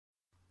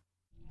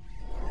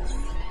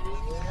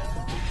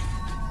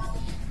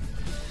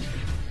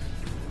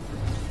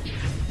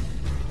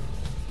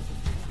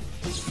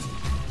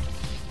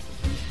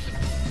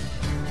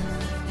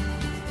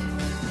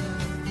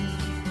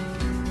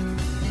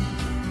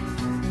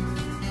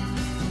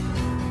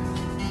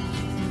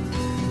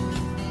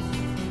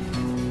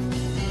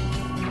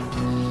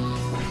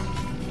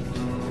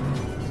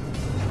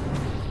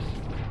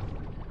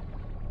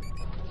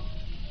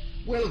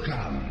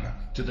Welcome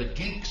to the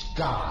Geek's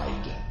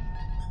Guide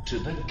to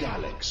the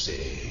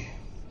Galaxy.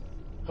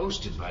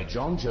 Hosted by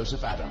John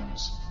Joseph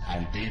Adams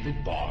and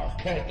David Barr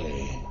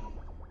Kirtley.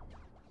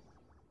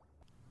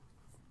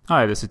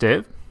 Hi, this is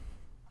Dave.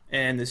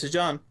 And this is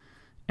John.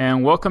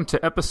 And welcome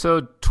to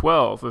episode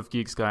 12 of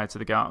Geek's Guide to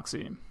the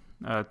Galaxy.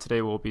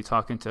 Today we'll be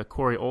talking to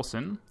Corey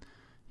Olsen.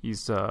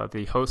 He's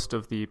the host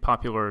of the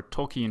popular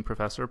Tolkien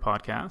Professor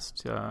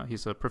podcast.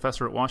 He's a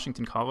professor at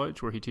Washington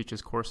College where he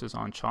teaches courses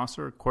on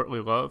Chaucer, courtly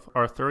love,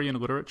 Arthurian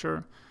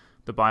literature,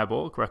 the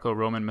Bible,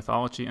 Greco-Roman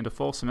mythology, and a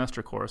full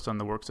semester course on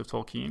the works of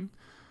Tolkien.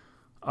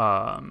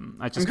 I'm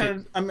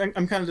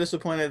kind of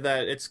disappointed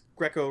that it's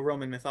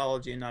Greco-Roman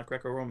mythology and not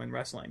Greco-Roman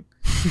wrestling.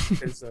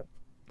 Because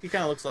he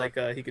kind of looks like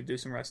he could do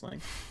some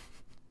wrestling.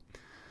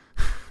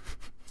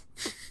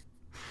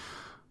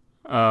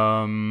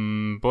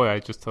 Boy, I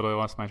just totally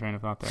lost my train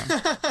of thought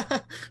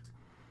there.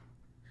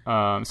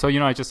 So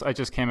I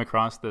just came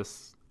across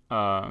this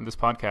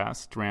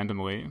podcast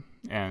randomly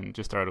and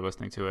just started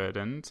listening to it,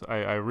 and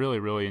I really,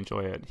 really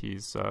enjoy it.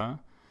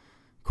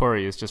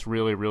 Corey is just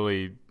really,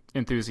 really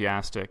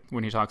enthusiastic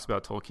when he talks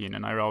about Tolkien,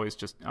 and I'm always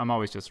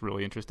just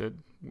really interested.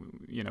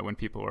 You know, when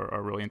people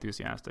are really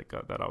enthusiastic,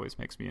 that always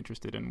makes me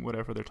interested in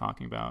whatever they're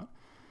talking about.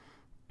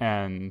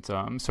 And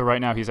so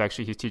right now he's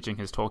teaching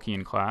his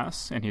Tolkien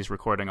class, and he's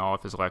recording all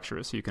of his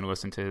lectures, so you can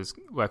listen to his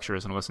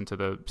lectures and listen to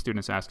the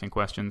students asking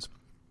questions.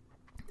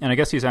 And I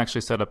guess he's actually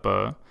set up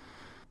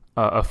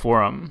a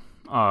forum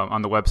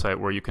on the website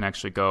where you can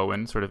actually go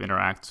and sort of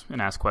interact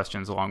and ask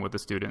questions along with the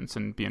students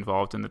and be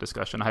involved in the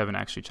discussion. I haven't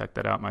actually checked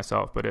that out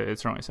myself, but it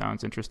certainly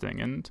sounds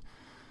interesting. And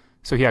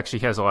so he actually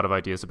has a lot of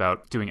ideas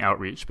about doing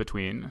outreach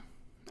between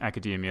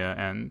academia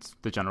and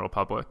the general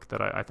public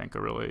that I think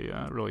are really,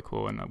 really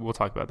cool. And we'll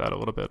talk about that a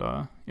little bit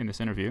in this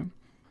interview.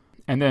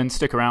 And then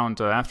stick around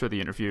after the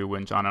interview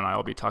when John and I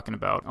will be talking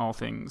about all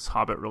things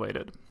Hobbit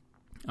related,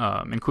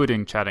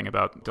 including chatting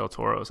about Del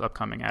Toro's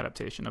upcoming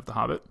adaptation of The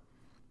Hobbit.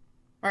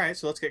 All right,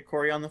 so let's get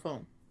Corey on the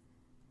phone.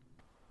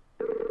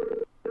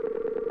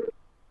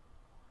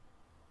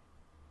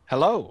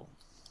 Hello.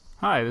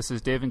 Hi, this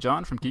is Dave and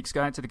John from Geek's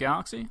Guide to the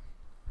Galaxy.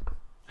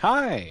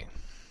 Hi.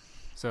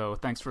 So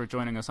thanks for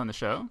joining us on the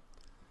show.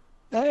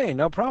 Hey,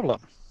 no problem.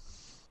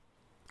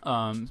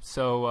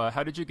 So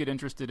how did you get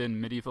interested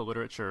in medieval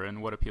literature,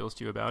 and what appeals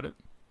to you about it?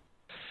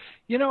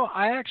 You know,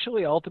 I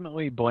actually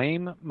ultimately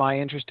blame my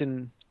interest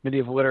in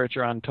medieval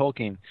literature on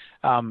Tolkien.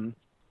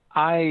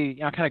 I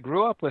kind of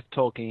grew up with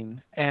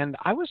Tolkien, and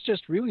I was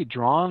just really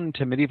drawn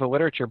to medieval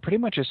literature pretty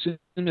much as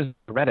soon as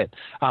I read it.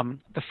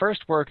 The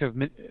first work of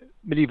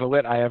medieval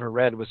lit I ever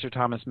read was Sir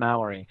Thomas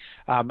Malory,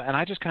 and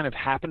I just kind of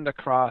happened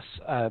across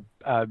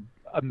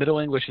a Middle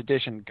English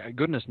edition.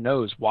 Goodness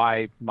knows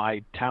why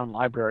my town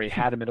library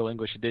had a Middle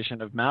English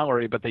edition of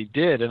Malory, but they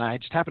did, and I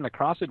just happened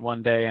across it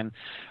one day and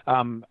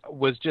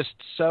was just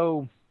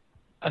so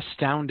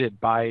astounded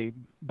by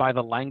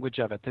the language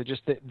of it.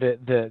 Just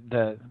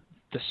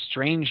the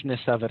strangeness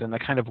of it and the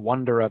kind of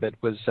wonder of it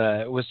was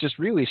just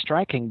really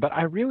striking. But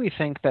I really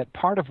think that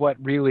part of what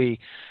really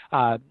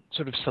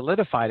sort of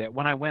solidified it,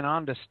 when I went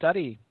on to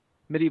study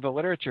medieval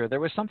literature,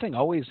 there was something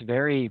always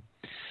very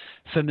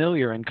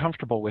familiar and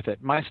comfortable with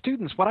it. My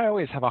students, what I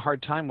always have a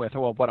hard time with,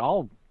 or what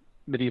all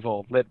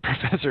medieval lit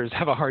professors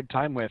have a hard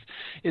time with,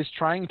 is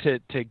trying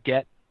to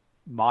get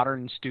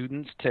modern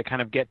students to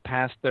kind of get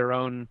past their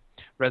own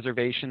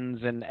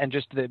reservations and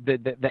just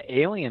the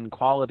alien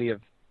quality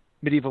of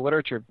medieval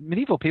literature.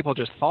 Medieval people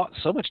just thought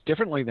so much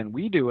differently than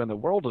we do, and the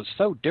world was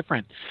so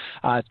different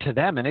to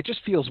them, and it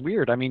just feels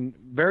weird. I mean,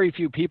 very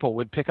few people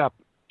would pick up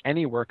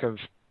any work of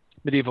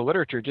medieval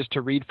literature just to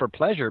read for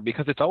pleasure,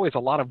 because it's always a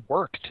lot of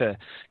work to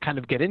kind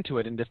of get into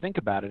it and to think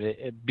about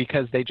it,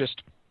 because they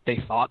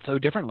thought so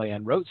differently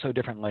and wrote so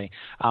differently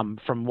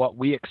from what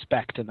we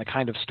expect and the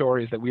kind of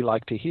stories that we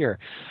like to hear.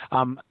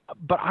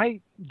 But I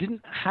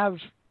didn't have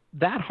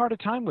that hard a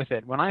time with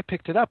it when I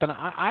picked it up, and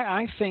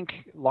I think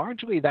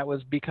largely that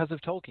was because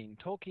of Tolkien.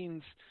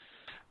 Tolkien's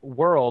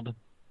world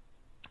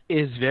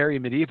is very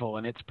medieval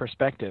in its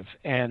perspective,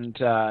 and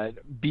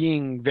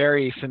being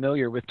very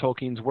familiar with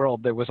Tolkien's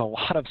world, there was a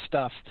lot of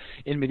stuff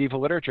in medieval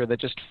literature that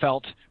just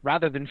felt,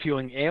 rather than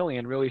feeling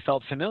alien, really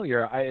felt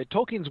familiar.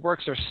 Tolkien's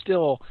works are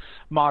still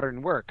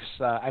modern works.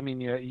 I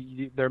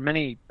mean, there are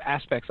many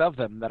aspects of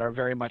them that are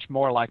very much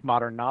more like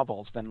modern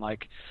novels than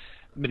like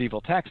medieval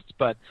texts,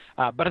 but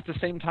at the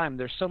same time,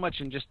 there's so much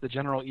in just the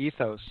general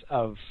ethos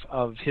of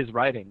his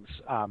writings,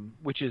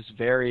 which is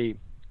very,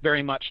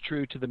 very much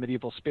true to the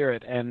medieval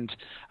spirit, and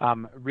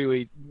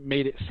really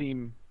made it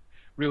seem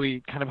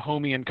really kind of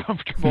homey and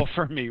comfortable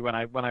for me when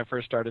I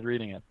first started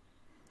reading it.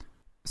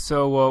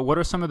 So, what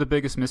are some of the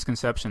biggest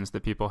misconceptions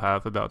that people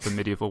have about the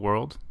medieval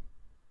world?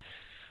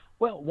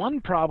 Well,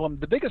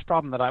 the biggest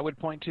problem that I would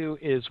point to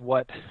is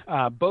what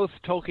both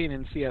Tolkien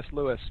and C.S.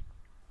 Lewis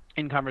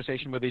in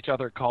conversation with each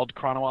other called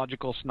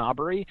chronological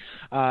snobbery.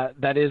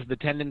 That is the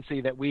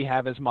tendency that we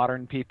have as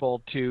modern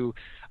people to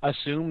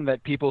assume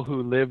that people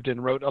who lived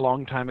and wrote a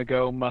long time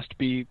ago must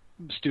be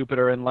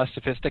stupider and less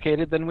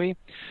sophisticated than we.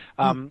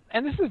 And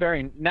this is a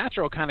very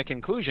natural kind of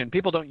conclusion.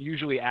 People don't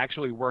usually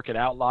actually work it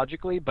out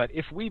logically, but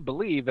if we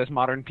believe, as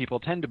modern people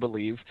tend to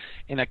believe,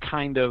 in a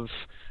kind of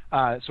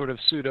sort of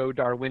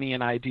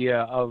pseudo-Darwinian idea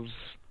of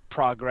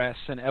progress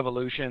and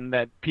evolution,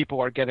 that people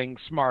are getting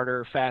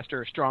smarter,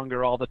 faster,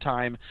 stronger all the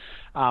time.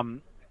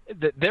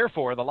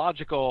 Therefore, the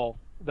logical,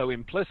 though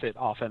implicit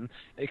often,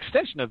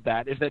 extension of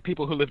that is that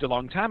people who lived a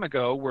long time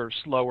ago were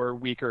slower,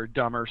 weaker,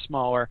 dumber,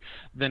 smaller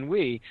than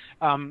we.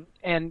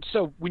 And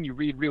so when you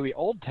read really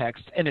old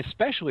texts, and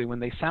especially when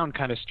they sound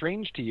kind of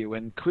strange to you,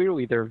 and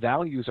clearly their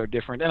values are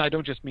different, and I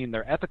don't just mean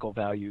their ethical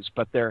values,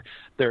 but their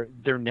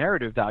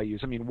narrative values.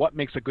 I mean, what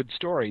makes a good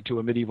story to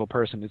a medieval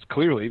person is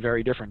clearly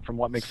very different from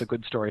what makes a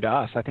good story to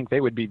us. I think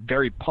they would be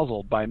very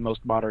puzzled by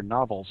most modern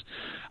novels.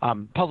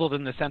 Puzzled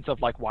in the sense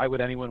of, like, why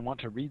would anyone want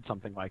to read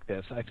something like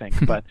this, I think.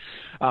 But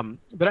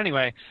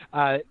anyway,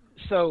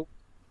 so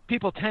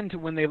people tend to,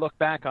 when they look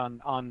back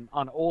on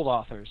old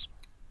authors,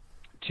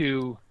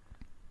 to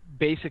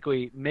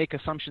basically make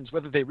assumptions,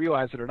 whether they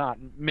realize it or not,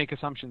 make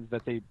assumptions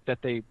that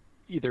they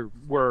either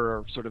were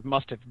or sort of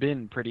must have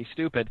been pretty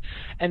stupid.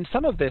 And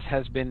some of this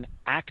has been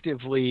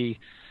actively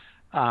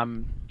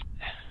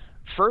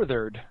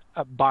furthered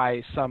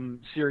by some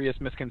serious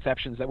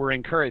misconceptions that were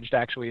encouraged,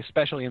 actually,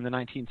 especially in the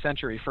 19th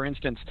century. For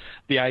instance,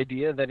 the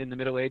idea that in the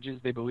Middle Ages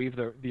they believed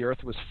the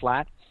Earth was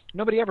flat.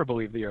 Nobody ever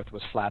believed the Earth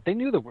was flat. They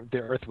knew the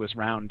Earth was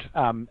round.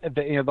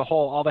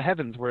 All the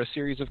heavens were a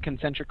series of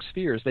concentric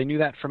spheres. They knew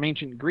that from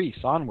ancient Greece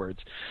onwards.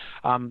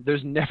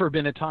 There's never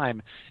been a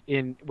time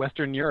in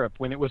Western Europe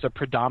when it was a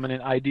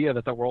predominant idea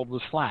that the world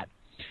was flat.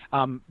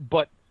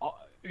 But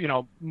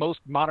most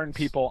modern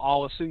people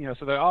all assume,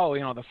 so they're,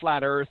 the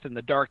flat Earth and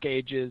the Dark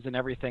Ages and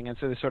everything, and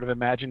so they sort of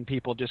imagine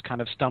people just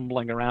kind of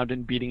stumbling around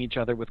and beating each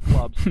other with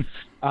clubs.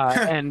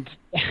 And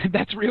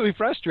that's really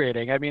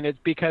frustrating. I mean, it's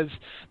because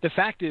the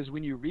fact is,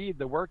 when you read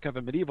the work of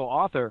a medieval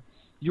author,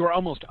 you're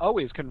almost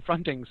always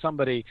confronting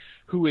somebody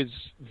who is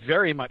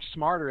very much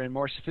smarter and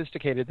more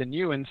sophisticated than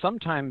you, and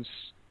sometimes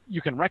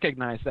you can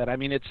recognize that. I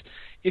mean,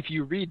 if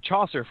you read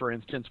Chaucer, for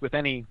instance, with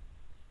any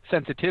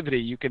sensitivity,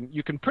 you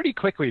can pretty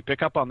quickly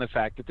pick up on the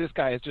fact that this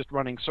guy is just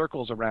running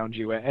circles around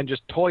you and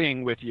just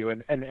toying with you,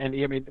 and I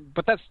mean,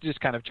 but that's just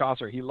kind of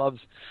Chaucer. He loves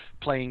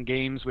playing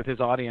games with his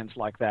audience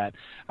like that.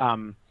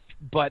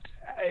 But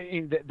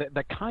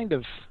the kind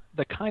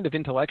of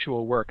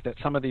intellectual work that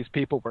some of these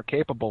people were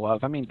capable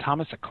of, I mean,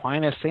 Thomas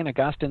Aquinas, St.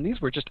 Augustine, these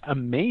were just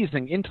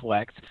amazing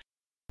intellects.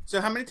 So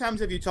how many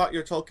times have you taught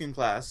your Tolkien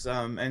class,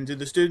 and do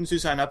the students who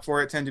sign up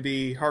for it tend to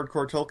be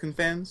hardcore Tolkien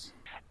fans?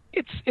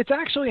 It's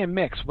actually a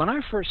mix. When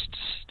I first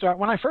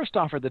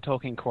offered the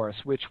Tolkien course,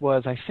 which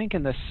was, I think,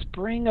 in the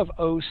spring of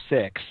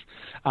 2006,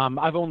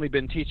 I've only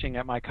been teaching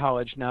at my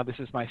college now. This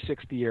is my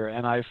 6th year,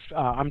 and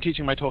I'm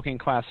teaching my Tolkien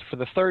class for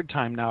the 3rd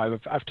time now.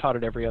 I've taught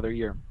it every other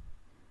year.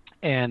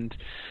 And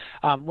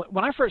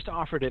when I first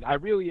offered it, I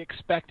really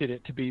expected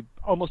it to be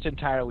almost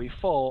entirely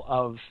full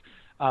of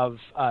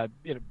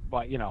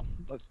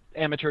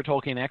amateur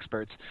Tolkien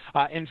experts.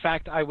 In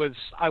fact, I was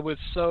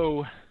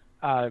so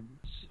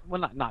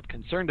not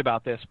concerned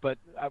about this, but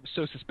I was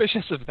so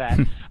suspicious of that,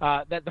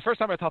 that the first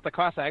time I taught the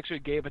class, I actually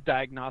gave a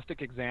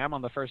diagnostic exam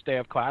on the first day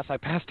of class. I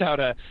passed out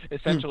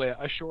essentially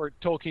a short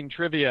Tolkien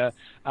trivia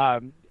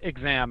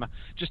exam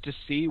just to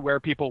see where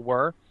people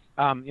were,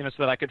 so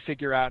that I could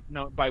figure out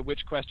by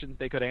which questions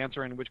they could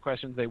answer and which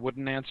questions they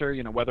wouldn't answer,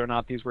 whether or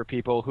not these were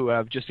people who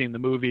have just seen the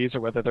movies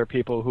or whether they're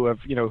people who have,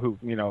 who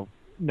know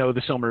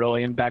the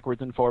Silmarillion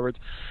backwards and forwards.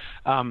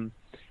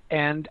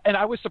 And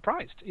I was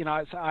surprised,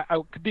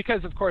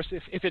 because, of course,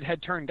 if it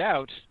had turned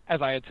out, as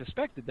I had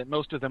suspected, that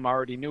most of them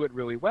already knew it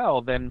really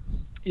well, then,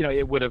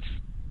 it would have,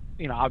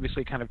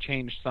 obviously kind of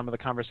changed some of the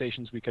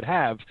conversations we could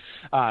have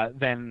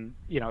than,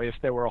 if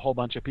there were a whole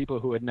bunch of people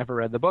who had never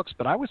read the books.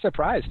 But I was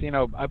surprised,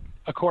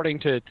 according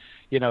to,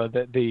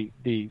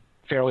 the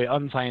fairly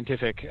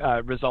unscientific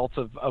results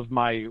of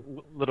my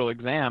little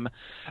exam,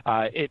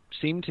 it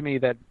seemed to me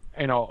that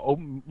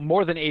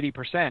more than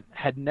 80%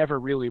 had never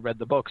really read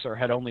the books or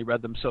had only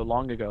read them so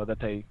long ago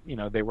that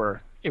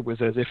it was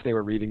as if they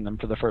were reading them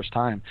for the first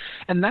time.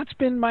 And that's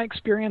been my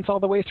experience all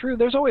the way through.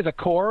 There's always a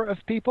core of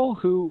people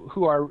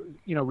who are,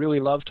 really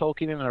love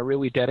Tolkien and are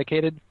really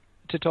dedicated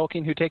to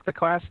Tolkien who take the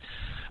class.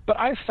 But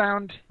I've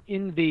found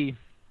in the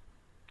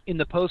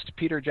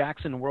post-Peter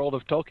Jackson world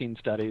of Tolkien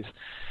studies,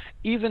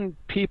 even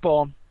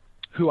people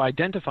who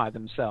identify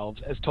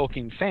themselves as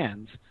Tolkien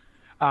fans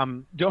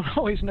don't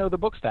always know the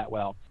books that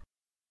well.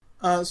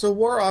 So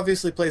war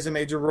obviously plays a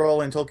major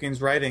role in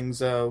Tolkien's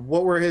writings.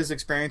 What were his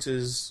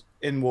experiences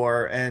in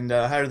war, and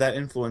how did that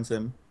influence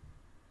him?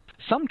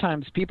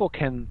 Sometimes people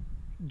can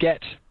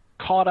get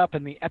caught up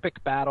in the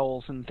epic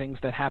battles and things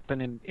that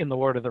happen in The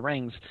Lord of the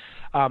Rings,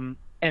 and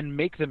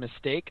make the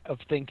mistake of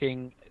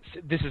thinking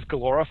this is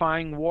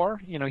glorifying war.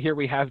 Here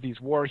we have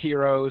these war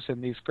heroes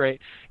and these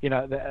great,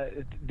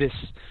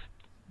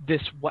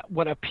 this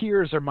what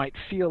appears or might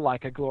feel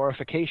like a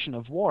glorification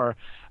of war.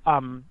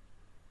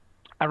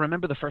 I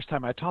remember the first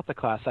time I taught the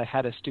class, I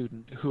had a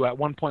student who at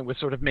one point was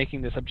sort of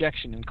making this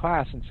objection in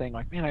class and saying,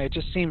 like, man, it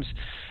just seems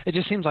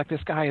like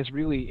this guy is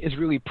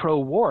really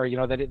pro-war,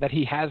 that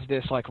he has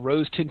this like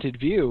rose-tinted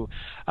view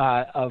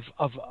of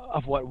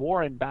what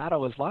war and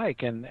battle is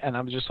like, and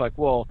I'm just like,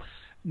 well,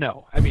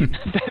 no, I mean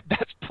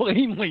that's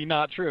plainly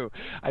not true.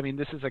 I mean,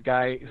 this is a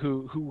guy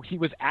who he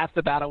was at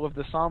the Battle of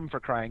the Somme,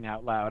 for crying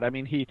out loud. I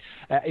mean, he,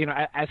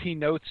 as he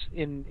notes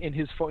in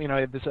his,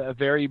 this a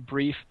very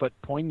brief but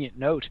poignant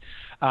note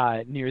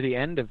near the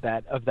end of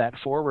that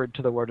foreword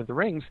to the Lord of the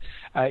Rings.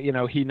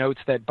 He notes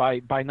that by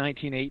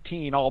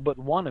 1918, all but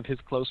one of his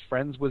close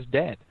friends was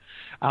dead.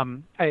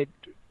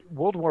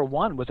 World War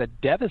I was a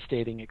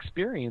devastating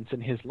experience in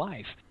his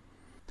life.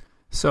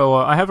 So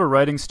I have a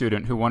writing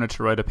student who wanted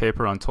to write a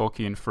paper on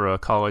Tolkien for a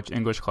college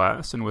English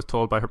class and was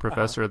told by her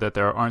professor that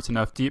there aren't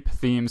enough deep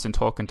themes in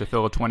Tolkien to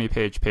fill a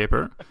 20-page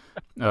paper.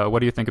 What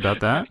do you think about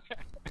that?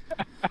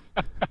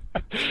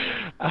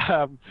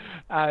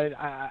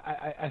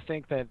 I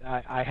think that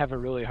I have a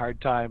really hard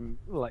time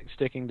like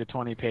sticking to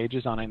 20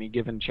 pages on any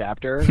given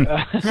chapter of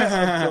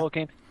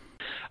Tolkien.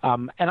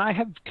 And I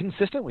have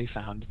consistently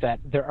found that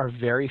there are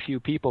very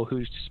few people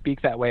who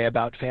speak that way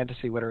about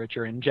fantasy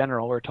literature in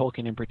general, or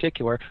Tolkien in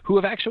particular, who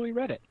have actually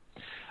read it.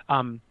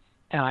 And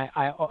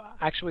I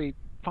actually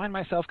find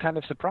myself kind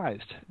of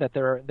surprised that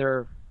there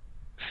are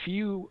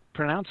few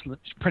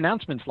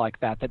pronouncements like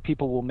that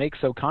people will make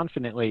so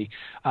confidently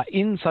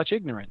in such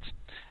ignorance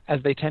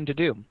as they tend to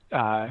do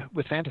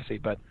with fantasy.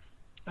 But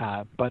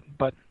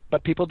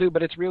people do.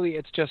 But it's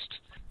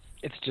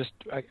just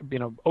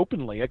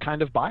openly a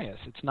kind of bias.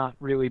 It's not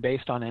really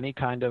based on any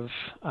kind of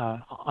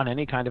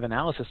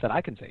analysis that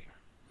I can see.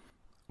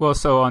 Well,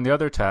 so on the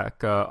other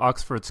tack,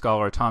 Oxford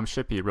scholar Tom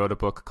Shippey wrote a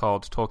book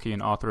called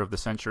Tolkien, Author of the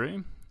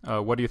Century.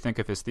 What do you think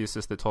of his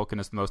thesis that Tolkien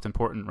is the most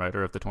important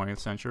writer of the 20th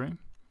century?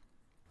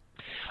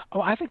 Oh,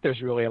 I think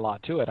there's really a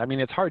lot to it. I mean,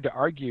 it's hard to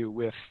argue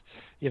with,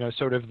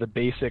 sort of the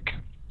basic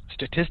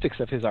statistics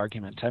of his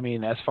argument. I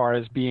mean, as far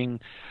as being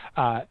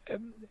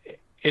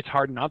it's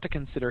hard not to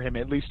consider him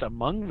at least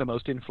among the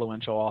most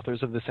influential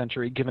authors of the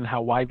century, given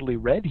how widely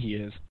read he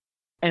is.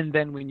 And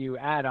then when you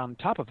add on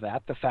top of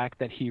that the fact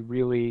that he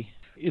really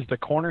is the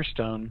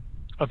cornerstone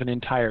of an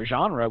entire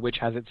genre, which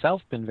has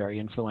itself been very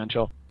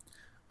influential.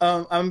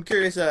 I'm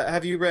curious,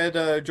 have you read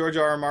George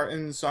R. R.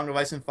 Martin's Song of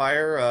Ice and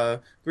Fire?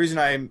 The reason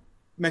I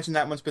mentioned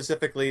that one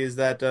specifically is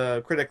that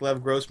critic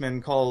Lev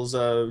Grossman calls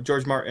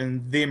George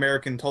Martin the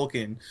American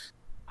Tolkien.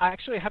 I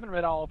actually haven't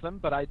read all of them,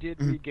 but I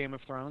did read Game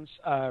of Thrones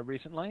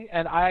recently,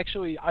 and I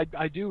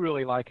do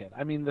really like it.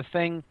 I mean, the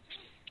thing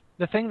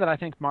that I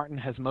think Martin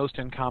has most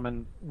in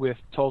common with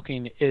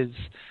Tolkien is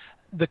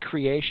the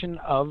creation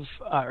of,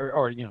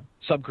 or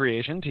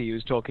subcreation, to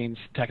use Tolkien's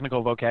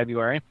technical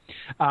vocabulary,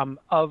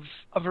 of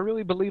a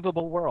really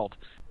believable world.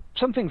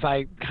 Some things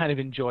I kind of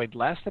enjoyed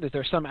less. That is, there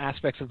are some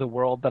aspects of the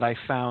world that I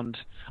found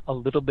a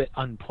little bit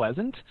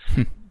unpleasant.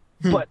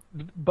 But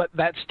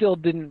that still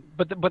didn't.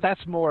 But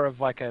that's more of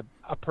like a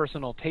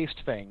personal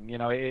taste thing.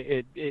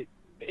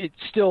 It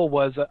still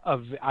was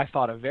I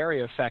thought a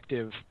very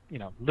effective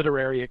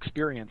literary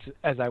experience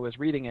as I was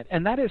reading it,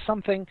 and that is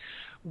something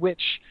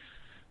which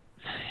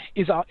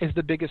is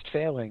the biggest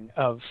failing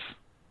of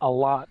a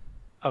lot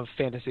of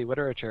fantasy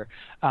literature.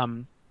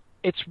 And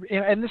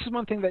this is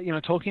one thing that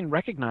Tolkien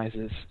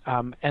recognizes,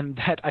 and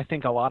that I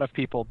think a lot of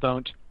people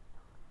don't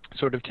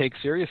sort of take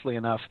seriously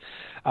enough.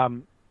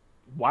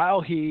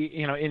 While he,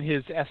 in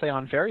his essay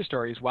on fairy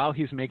stories, while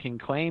he's making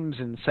claims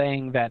and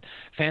saying that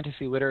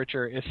fantasy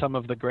literature is some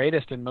of the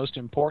greatest and most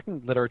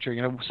important literature,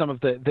 some of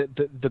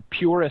the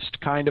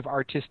purest kind of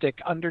artistic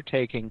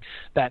undertaking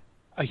that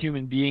a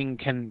human being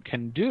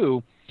can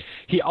do,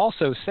 he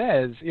also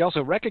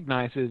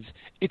recognizes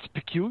it's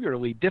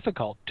peculiarly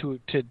difficult to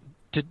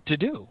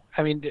do.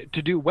 I mean,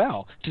 to do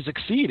well, to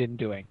succeed in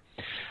doing,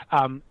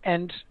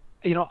 and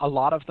a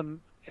lot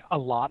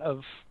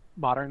of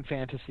modern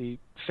fantasy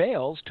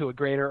fails to a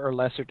greater or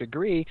lesser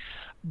degree,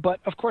 but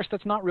of course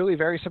that's not really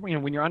very simple.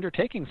 When you're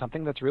undertaking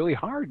something that's really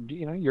hard,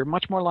 you're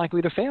much more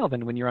likely to fail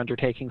than when you're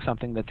undertaking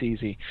something that's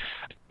easy.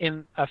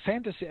 In a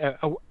fantasy,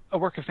 a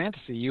work of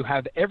fantasy, you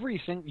have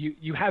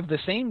you have the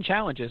same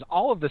challenges,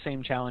 all of the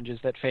same challenges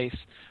that face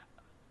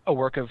a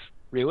work of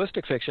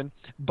realistic fiction,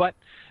 but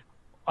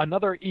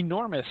another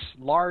enormous,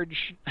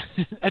 large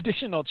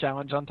additional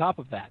challenge on top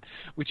of that,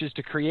 which is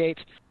to create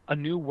a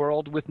new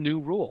world with new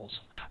rules.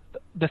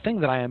 The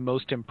thing that I am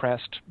most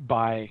impressed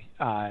by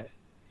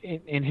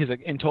in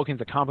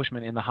Tolkien's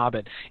accomplishment in The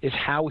Hobbit is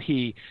how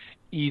he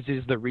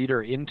eases the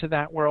reader into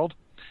that world.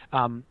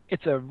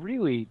 It's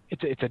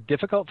a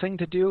difficult thing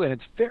to do, and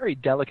it's very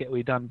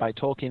delicately done by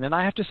Tolkien. And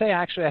I have to say,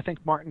 actually, I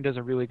think Martin does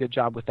a really good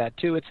job with that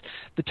too.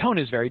 The tone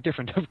is very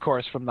different, of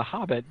course, from The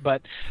Hobbit,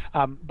 but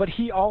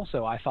he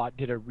also, I thought,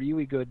 did a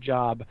really good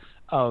job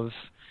of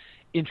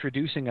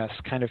introducing us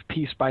kind of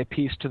piece by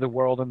piece to the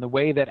world, and the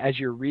way that as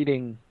you're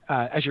reading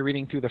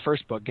through the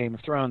first book, Game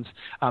of Thrones,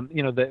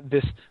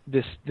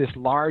 this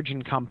large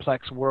and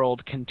complex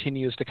world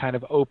continues to kind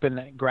of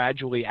open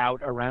gradually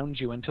out around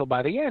you until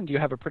by the end you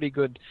have a pretty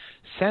good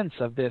sense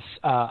of this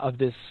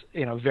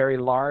very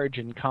large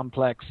and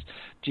complex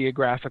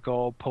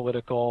geographical,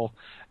 political,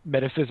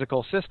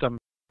 metaphysical system.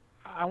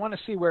 I want to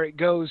see where it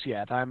goes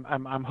yet.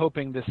 I'm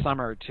hoping this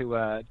summer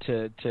to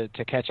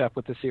catch up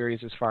with the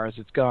series as far as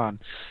it's gone.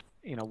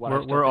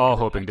 We're all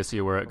hoping to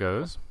see where it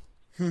goes.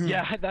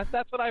 Yeah,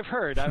 that's what I've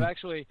heard.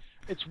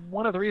 It's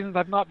one of the reasons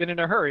I've not been in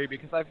a hurry,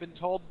 because I've been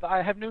told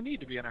I have no need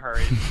to be in a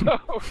hurry.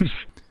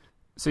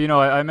 So,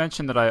 I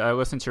mentioned that I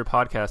listened to your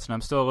podcast, and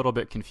I'm still a little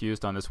bit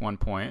confused on this one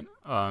point.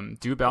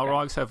 Do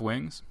Balrogs have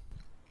wings?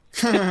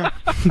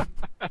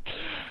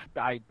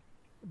 I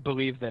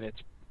believe that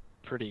it's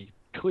pretty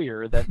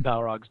clear that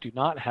Balrogs do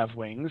not have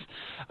wings,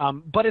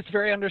 but it's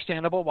very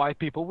understandable why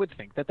people would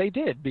think that they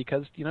did,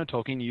 because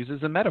Tolkien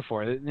uses a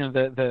metaphor.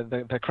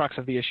 The crux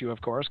of the issue,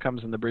 of course,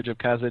 comes in the Bridge of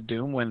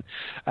Khazad-dûm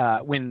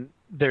when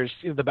there's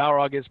the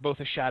Balrog is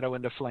both a shadow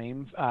and a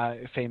flame.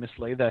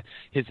 Famously,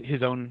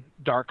 his own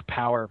dark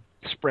power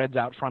spreads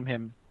out from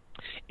him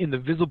in the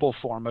visible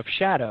form of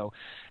shadow,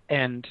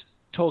 and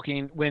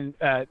Tolkien, when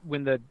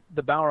the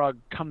Balrog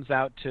comes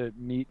out to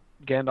meet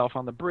Gandalf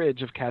on the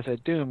bridge of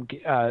Khazad-dûm,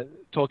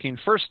 Tolkien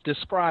first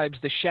describes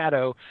the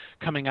shadow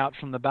coming out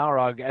from the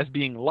Balrog as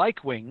being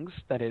like wings.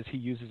 That is, he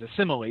uses a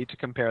simile to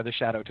compare the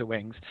shadow to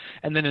wings.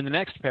 And then in the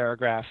next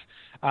paragraph,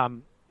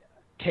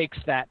 takes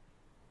that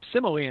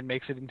simile and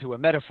makes it into a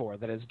metaphor.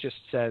 That is, just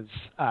says,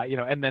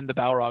 and then the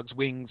Balrog's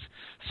wings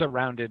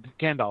surrounded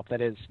Gandalf.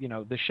 That is,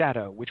 the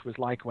shadow, which was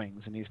like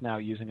wings, and he's now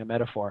using a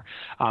metaphor.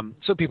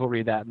 So people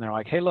read that and they're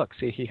like, hey, look,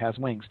 see, he has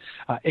wings,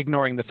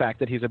 ignoring the fact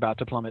that he's about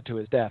to plummet to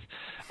his death,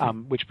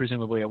 which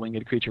presumably a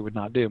winged creature would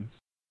not do.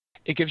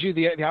 It gives you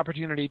the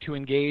opportunity to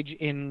engage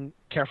in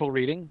careful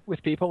reading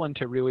with people and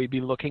to really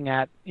be looking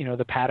at,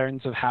 the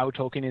patterns of how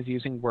Tolkien is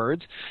using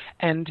words.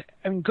 And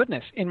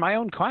goodness, in my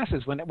own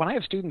classes, when I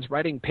have students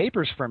writing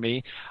papers for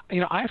me,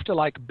 I have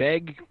to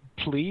beg,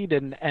 plead,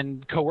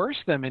 and coerce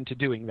them into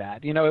doing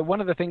that.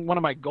 One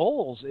of my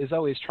goals is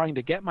always trying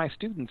to get my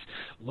students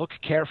look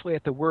carefully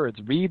at the words,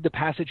 read the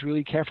passage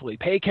really carefully,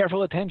 pay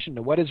careful attention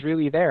to what is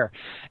really there.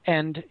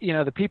 And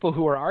the people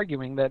who are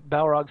arguing that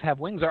Balrogs have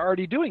wings are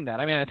already doing that.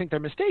 I think they're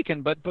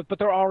mistaken, but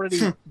they're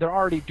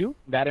already doing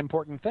that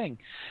important thing.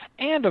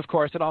 And of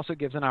course, it also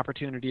gives an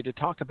opportunity to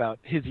talk about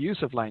his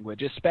use of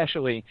language,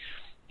 especially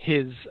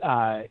his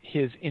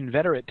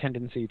inveterate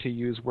tendency to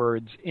use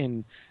words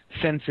in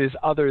senses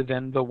other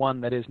than the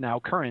one that is now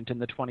current in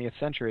the 20th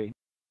century.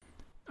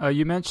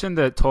 You mentioned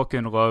that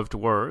Tolkien loved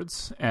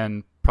words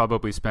and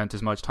probably spent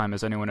as much time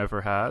as anyone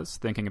ever has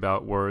thinking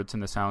about words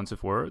and the sounds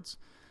of words.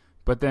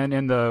 But then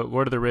in the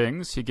Lord of the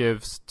Rings, he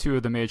gives two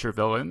of the major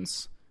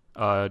villains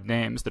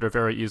names that are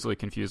very easily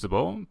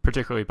confusable,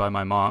 particularly by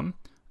my mom,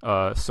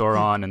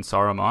 Sauron and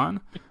Saruman.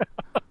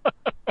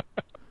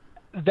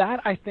 That,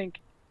 I think,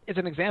 is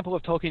an example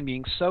of Tolkien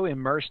being so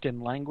immersed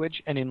in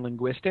language and in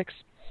linguistics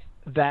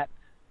that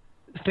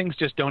things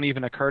just don't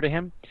even occur to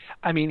him.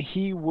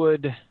 He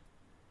would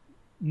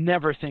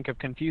never think of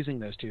confusing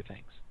those two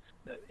things.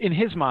 In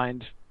his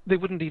mind, they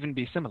wouldn't even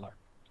be similar.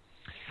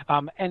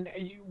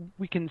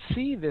 We can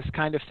see this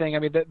kind of thing.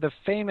 The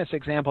famous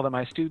example that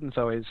my students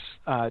always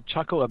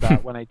chuckle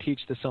about when I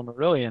teach the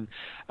Silmarillion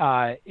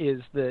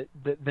is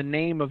the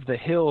name of the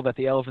hill that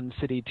the elven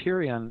city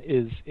Tirion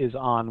is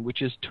on,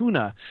 which is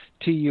Tuna,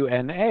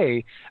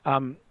 Tuna.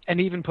 And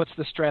even puts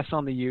the stress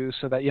on the U,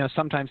 so that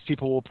sometimes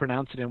people will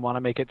pronounce it and want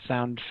to make it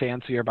sound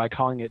fancier by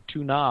calling it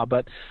Tuna,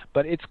 but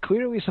it's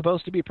clearly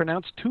supposed to be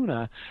pronounced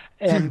Tuna,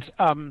 and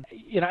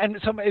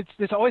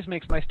this always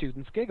makes my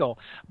students giggle.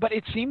 But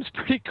it seems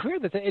pretty clear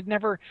that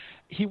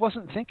he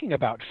wasn't thinking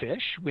about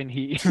fish when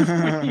he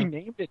when he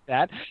named it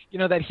that.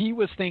 That he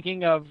was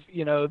thinking of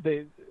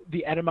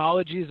the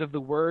etymologies of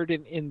the word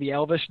in the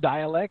Elvish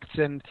dialects,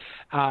 and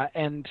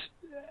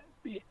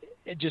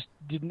it just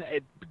didn't.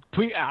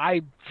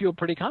 I feel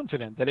pretty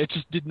confident that it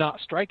just did not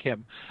strike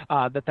him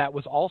that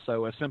was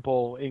also a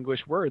simple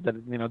English word,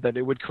 that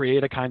it would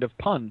create a kind of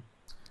pun.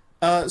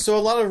 So a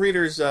lot of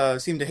readers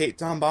seem to hate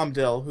Tom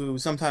Bombadil, who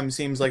sometimes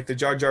seems like the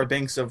Jar Jar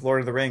Binks of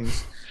Lord of the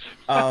Rings.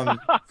 Tolkien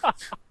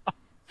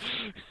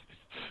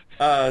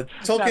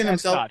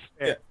himself.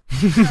 Yeah.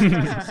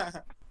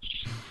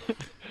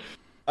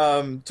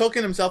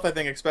 Tolkien himself, I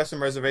think, expressed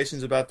some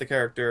reservations about the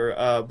character.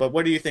 But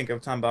what do you think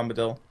of Tom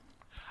Bombadil?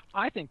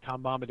 I think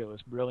Tom Bombadil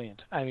is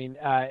brilliant.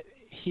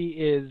 He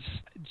is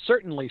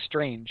certainly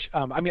strange.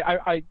 One of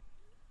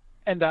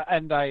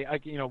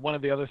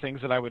the other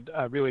things that I would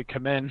really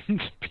commend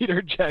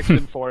Peter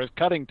Jackson for is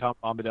cutting Tom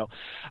Bombadil.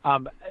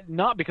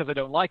 Not because I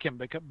don't like him,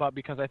 but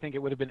because I think it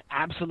would have been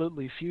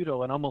absolutely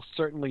futile and almost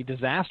certainly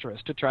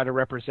disastrous to try to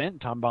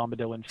represent Tom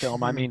Bombadil in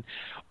film.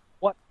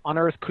 What on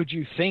earth could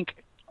you think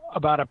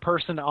a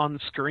person on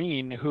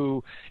screen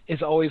who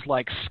is always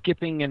like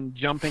skipping and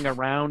jumping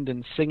around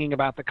and singing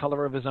about the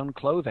color of his own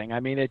clothing. I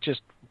mean, it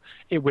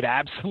would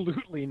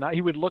absolutely not.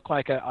 He would look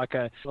like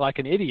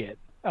an idiot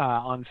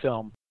on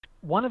film.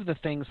 One of the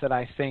things that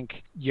I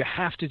think you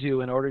have to do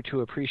in order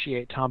to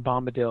appreciate Tom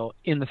Bombadil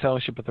in The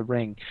Fellowship of the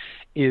Ring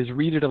is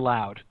read it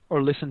aloud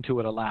or listen to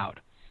it aloud.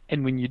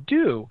 And when you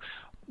do,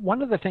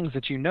 one of the things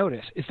that you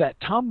notice is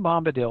that Tom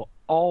Bombadil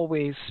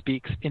always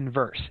speaks in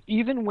verse.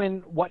 Even when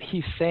what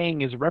he's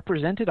saying is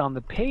represented on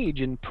the page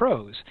in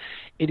prose,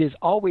 it is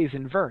always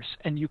in verse,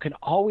 and you can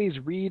always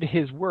read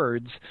his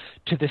words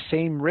to the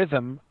same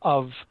rhythm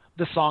of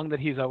the song that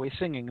he's always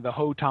singing, the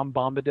Ho Tom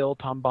Bombadil,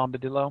 Tom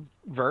Bombadillo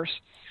verse.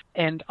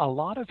 And a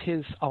lot of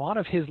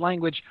his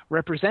language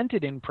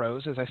represented in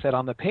prose, as I said,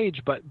 on the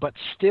page, but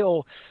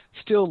still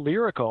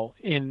lyrical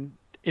in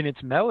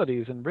its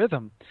melodies and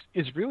rhythm,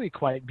 is really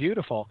quite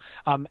beautiful.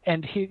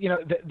 And he,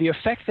 the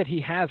effect that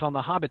he has on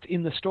the hobbits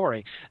in the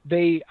story,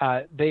 they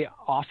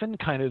often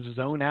kind of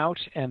zone out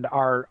and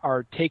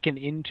are taken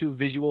into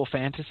visual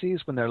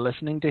fantasies when they're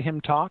listening to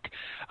him talk,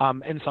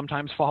 and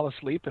sometimes fall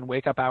asleep and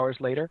wake up hours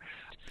later.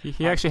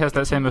 He actually has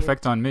that same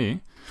effect on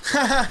me.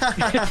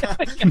 But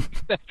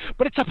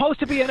it's supposed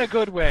to be in a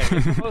good way.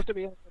 It's supposed to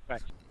be in a good way.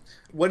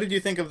 What did you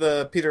think of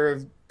the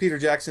Peter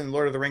Jackson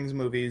Lord of the Rings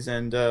movies,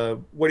 and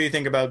what do you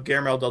think about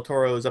Guillermo del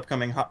Toro's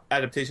upcoming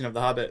adaptation of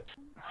The Hobbit?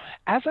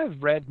 As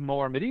I've read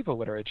more medieval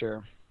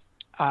literature,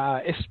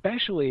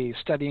 especially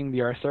studying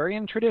the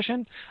Arthurian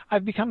tradition,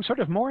 I've become sort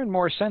of more and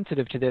more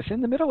sensitive to this.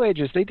 In the Middle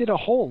Ages, they did a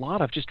whole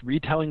lot of just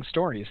retelling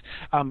stories.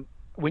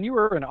 When you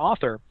were an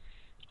author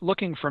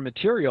looking for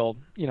material,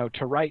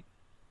 to write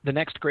the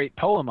next great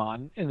poem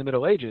on in the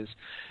Middle Ages,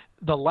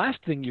 the last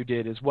thing you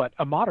did is what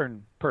a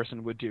modern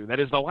person would do. That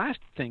is, the last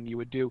thing you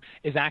would do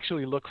is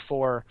actually look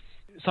for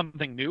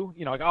something new,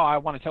 like, I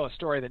want to tell a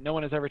story that no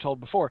one has ever told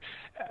before.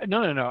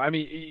 No. I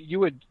mean, you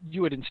would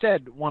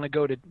instead want to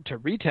go to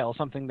retell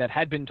something that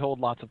had been told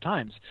lots of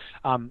times.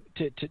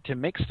 To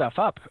make stuff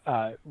up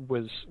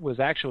was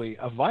actually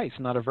a vice,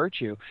 not a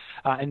virtue.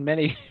 And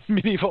many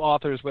medieval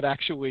authors would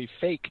actually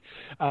fake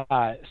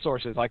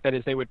sources. Like, that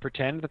is, they would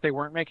pretend that they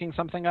weren't making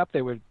something up.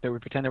 They would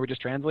pretend they were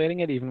just translating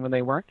it, even when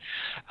they weren't.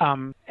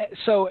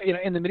 So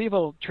in the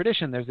medieval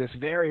tradition, there's this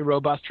very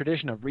robust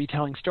tradition of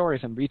retelling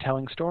stories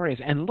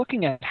and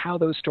looking at how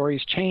those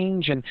stories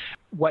change and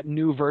what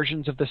new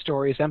versions of the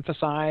stories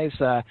emphasize.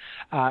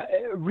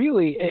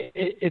 Really,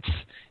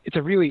 it's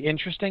a really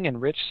interesting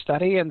and rich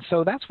study, and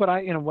so that's what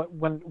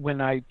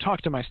when I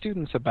talk to my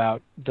students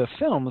about the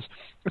films,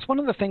 it's one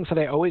of the things that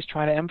I always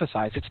try to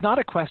emphasize. It's not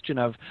a question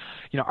of,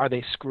 are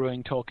they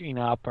screwing Tolkien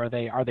up? Are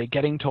they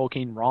getting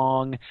Tolkien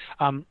wrong?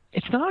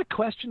 It's not a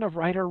question of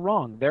right or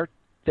wrong.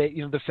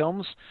 The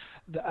films.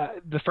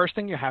 The first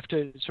thing you have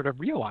to sort of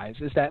realize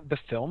is that the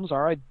films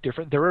are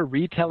they're a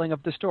retelling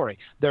of the story.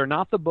 They're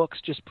not the books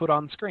just put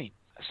on screen.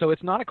 So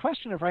it's not a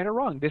question of right or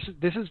wrong. This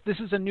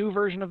is a new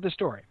version of the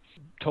story,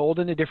 told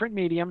in a different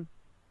medium,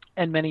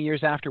 and many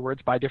years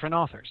afterwards by different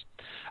authors.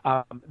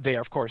 They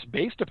are, of course,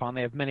 based upon,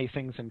 they have many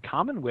things in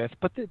common with,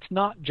 but it's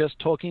not just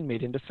Tolkien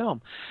made into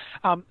film.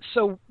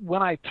 So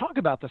when I talk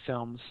about the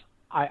films,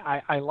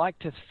 I like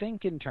to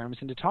think in terms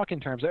and to talk in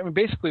terms. I mean,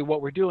 basically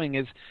what we're doing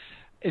is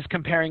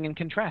comparing and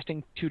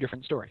contrasting two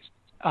different stories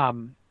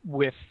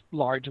with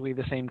largely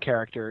the same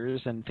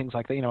characters and things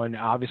like that, and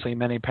obviously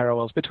many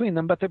parallels between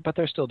them, but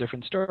they're still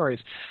different stories.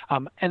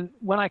 And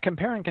when I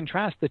compare and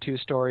contrast the two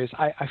stories,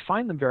 I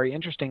find them very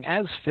interesting.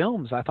 As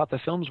films, I thought the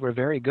films were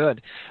very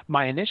good.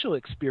 My initial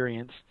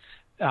experience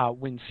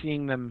when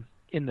seeing them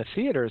in the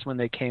theaters when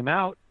they came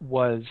out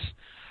was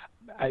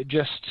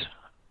just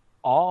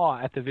awe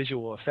at the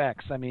visual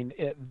effects. I mean,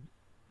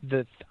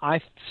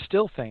 I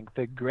still think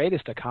the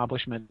greatest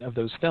accomplishment of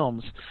those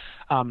films,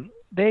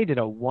 they did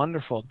a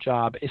wonderful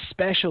job,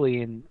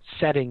 especially in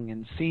setting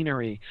and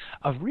scenery,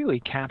 of really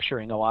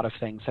capturing a lot of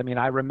things. I mean,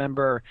 I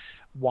remember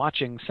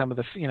watching some of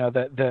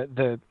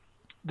the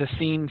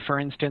scene, for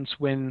instance,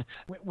 when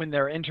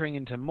they're entering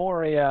into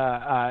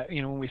Moria,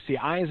 when we see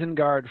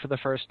Isengard for the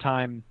first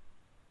time,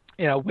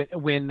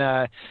 when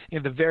the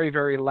very,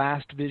 very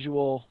last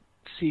visual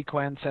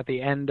sequence at the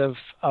end of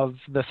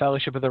the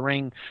Fellowship of the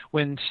Ring,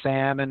 when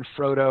Sam and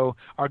Frodo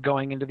are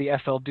going into the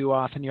Ethel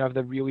Duoth, and you have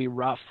the really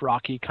rough,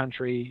 rocky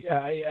country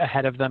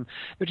ahead of them.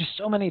 There are just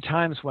so many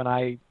times when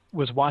I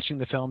was watching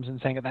the films and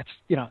saying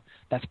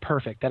that's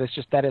perfect. That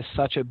is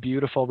such a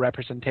beautiful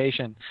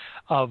representation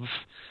of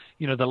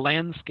the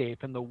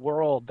landscape and the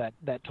world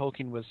that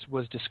Tolkien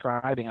was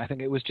describing. I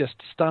think it was just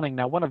stunning.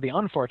 Now, one of the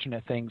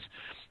unfortunate things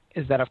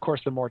is that, of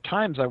course, the more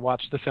times I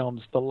watch the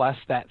films, the less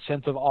that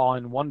sense of awe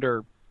and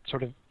wonder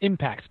sort of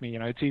impacts me.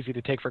 It's easy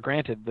to take for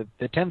granted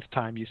the 10th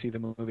time you see the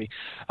movie.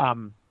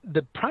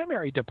 The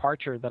primary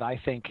departure that I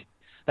think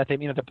that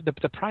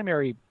the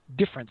primary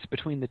difference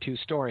between the two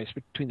stories,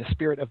 between the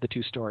spirit of the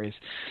two stories,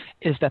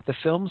 is that the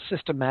films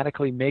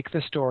systematically make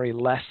the story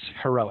less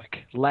heroic,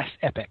 less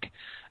epic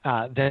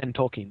than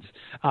Tolkien's.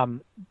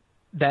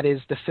 That is,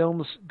 the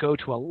films go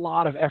to a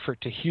lot of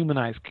effort to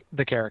humanize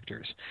the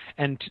characters,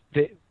 and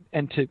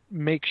to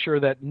make sure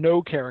that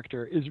no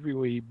character is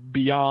really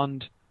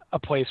beyond a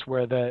place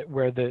where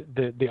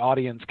the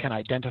audience can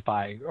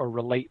identify or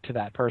relate to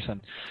that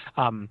person.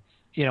 And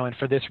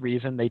for this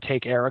reason, they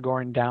take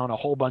Aragorn down a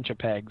whole bunch of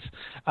pegs,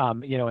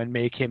 and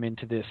make him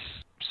into this,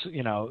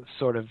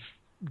 sort of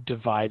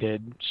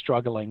divided,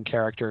 struggling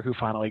character who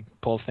finally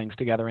pulls things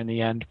together in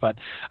the end. But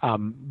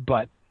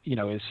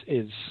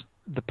is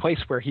the place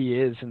where he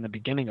is in the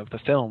beginning of the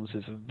films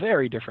is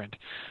very different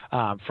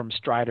from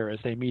Strider as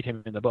they meet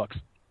him in the books.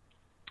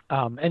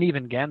 And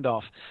even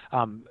Gandalf,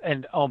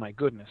 and oh my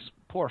goodness,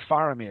 poor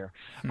Faramir.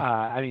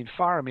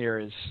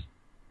 Faramir is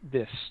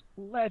this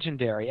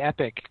legendary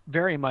epic,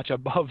 very much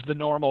above the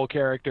normal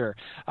character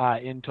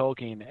in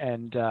Tolkien,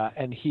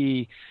 and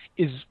he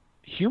is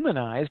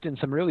humanized in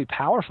some really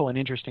powerful and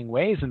interesting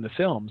ways in the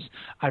films.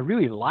 I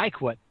really like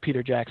what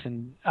Peter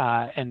Jackson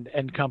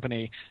and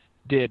company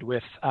did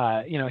with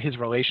his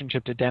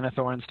relationship to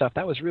Denethor and stuff.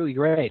 That was really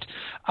great,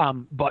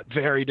 but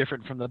very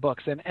different from the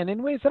books, and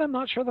in ways that I'm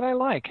not sure that I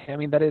like.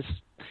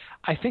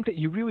 I think that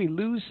you really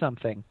lose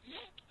something.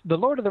 The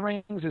Lord of the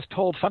Rings is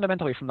told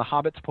fundamentally from the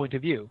Hobbit's point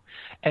of view,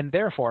 and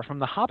therefore, from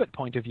the Hobbit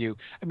point of view,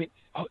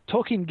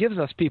 Tolkien gives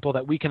us people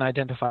that we can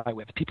identify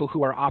with, people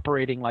who are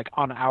operating like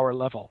on our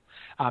level,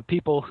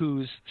 people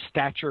whose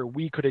stature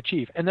we could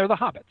achieve, and they're the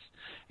Hobbits.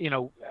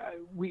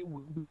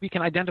 We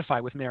can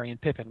identify with Merry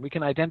and Pippin, we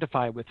can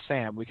identify with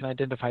Sam, we can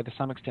identify to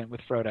some extent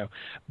with Frodo,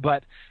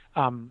 but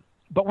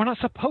we're not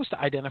supposed to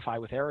identify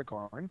with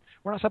Aragorn.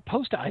 We're not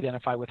supposed to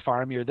identify with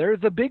Faramir. They're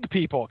the big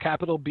people,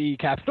 capital B,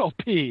 capital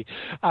P,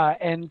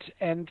 and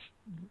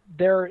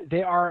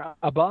they are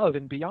above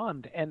and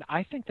beyond. And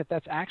I think that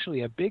that's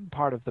actually a big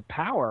part of the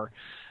power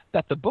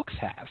that the books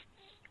have,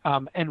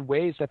 and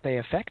ways that they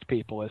affect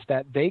people is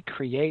that they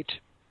create.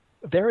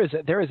 There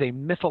is a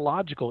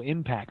mythological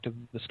impact of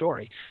the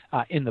story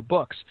in the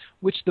books,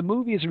 which the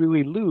movies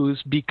really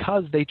lose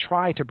because they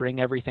try to bring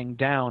everything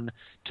down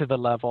to the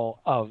level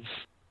of,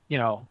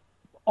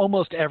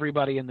 almost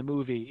everybody in the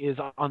movie is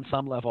on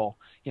some level,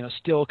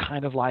 still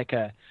kind of like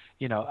an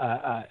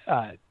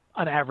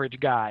average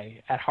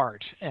guy at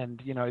heart.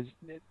 And,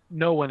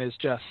 no one is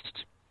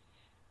just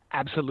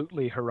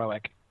absolutely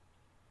heroic.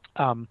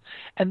 And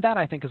that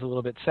I think is a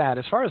little bit sad.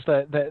 As far as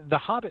the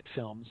Hobbit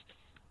films,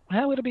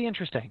 well, it'll be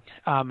interesting.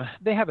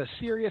 They have a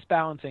serious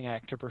balancing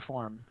act to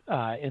perform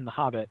in The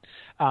Hobbit.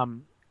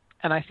 And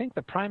I think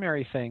the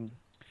primary thing,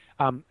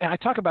 and I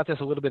talk about this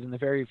a little bit in the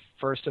very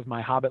first of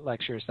my Hobbit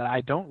lectures, that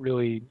I don't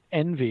really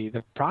envy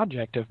the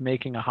project of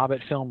making a Hobbit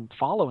film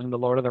following the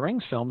Lord of the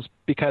Rings films,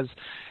 because,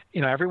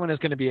 everyone is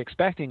going to be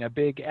expecting a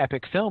big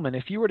epic film. And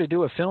if you were to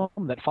do a film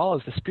that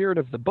follows the spirit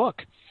of the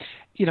book,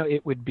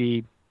 it would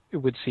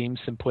seem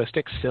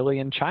simplistic, silly,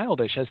 and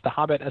childish, as The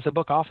Hobbit as a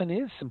book often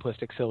is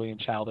simplistic, silly, and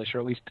childish,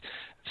 or at least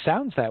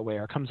sounds that way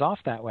or comes off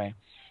that way.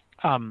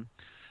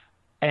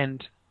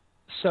 And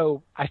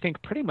so I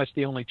think pretty much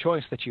the only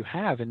choice that you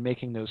have in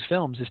making those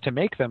films is to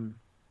make them,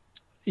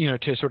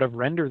 to sort of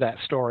render that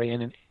story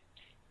in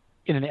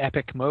an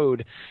epic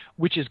mode,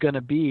 which is going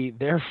to be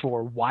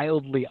therefore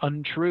wildly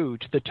untrue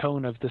to the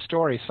tone of the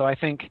story. So I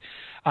think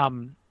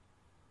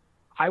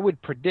I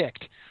would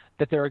predict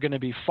that there are going to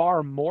be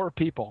far more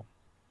people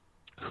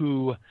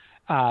who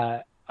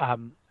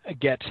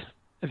get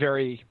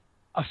very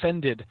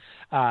offended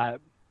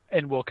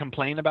and will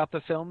complain about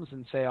the films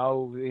and say,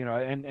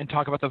 and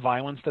talk about the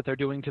violence that they're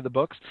doing to the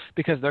books,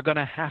 because they're going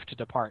to have to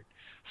depart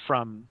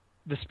from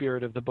the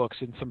spirit of the books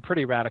in some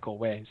pretty radical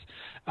ways,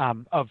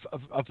 of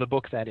the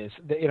book, that is.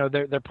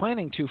 They're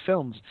planning 2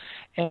 films,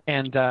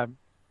 and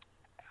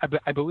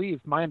I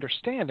believe, my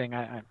understanding,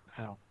 I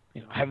don't,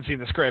 I haven't seen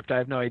the script, I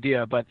have no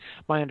idea, but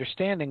my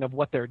understanding of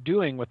what they're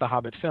doing with the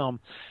Hobbit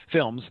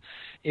films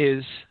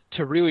is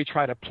to really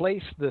try to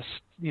place this,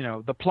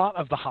 the plot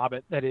of The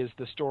Hobbit, that is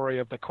the story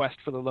of the quest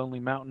for the Lonely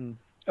Mountain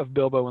of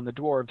Bilbo and the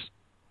dwarves,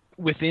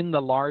 within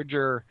the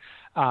larger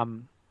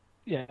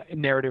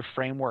narrative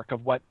framework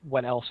of what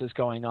else is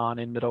going on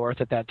in Middle-earth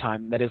at that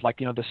time. That is, like,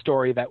 the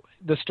story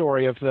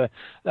of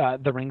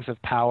the Rings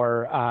of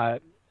Power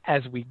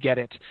as we get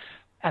it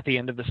at the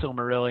end of the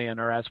Silmarillion,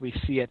 or as we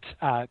see it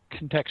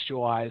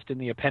contextualized in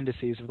the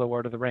appendices of the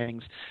Lord of the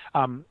Rings.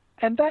 And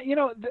that,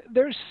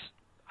 there's,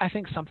 I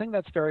think, something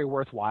that's very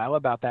worthwhile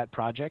about that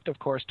project. Of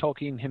course,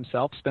 Tolkien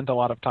himself spent a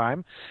lot of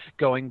time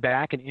going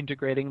back and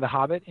integrating The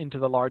Hobbit into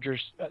the larger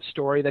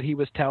story that he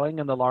was telling,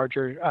 and the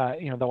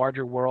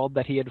larger world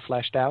that he had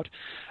fleshed out.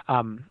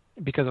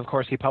 Because, of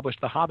course, he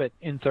published The Hobbit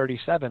in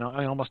 1937,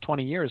 almost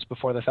 20 years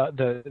before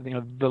the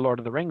Lord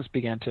of the Rings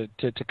began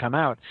to come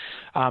out.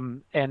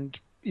 And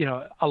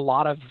a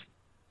lot of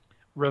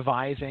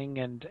revising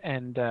and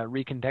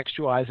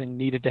recontextualizing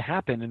needed to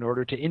happen in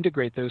order to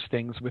integrate those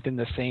things within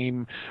the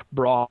same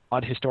broad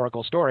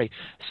historical story.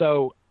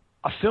 So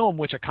a film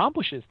which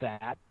accomplishes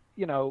that,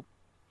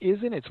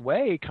 is in its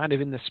way kind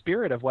of in the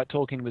spirit of what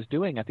Tolkien was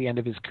doing at the end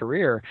of his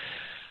career.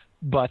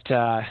 But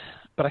I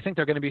think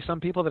there are going to be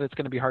some people that it's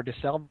going to be hard to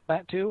sell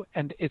that to,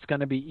 and it's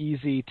going to be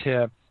easy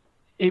to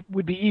it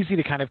would be easy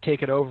to kind of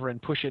take it over and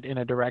push it in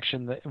a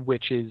direction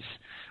which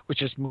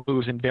just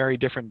moves in very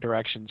different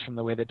directions from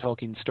the way that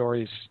Tolkien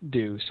stories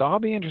do. So I'll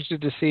be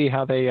interested to see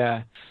how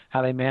they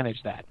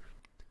manage that.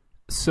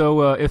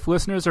 So if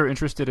listeners are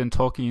interested in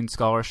Tolkien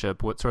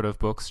scholarship, what sort of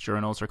books,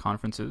 journals, or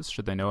conferences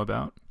should they know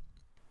about?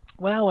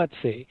 Well, let's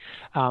see.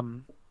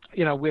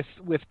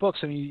 With books,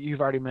 I mean, you've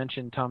already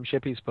mentioned Tom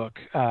Shippey's book,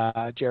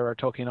 J.R.R.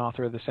 Tolkien,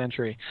 Author of the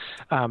Century.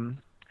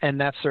 And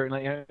that's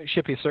certainly,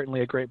 Shippey is certainly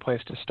a great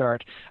place to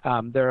start.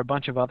 There are a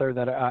bunch of other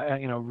that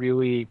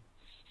really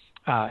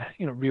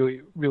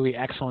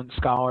excellent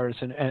scholars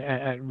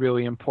and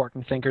really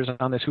important thinkers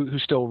on this who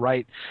still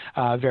write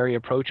very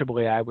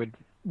approachably. I would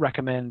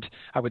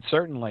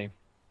certainly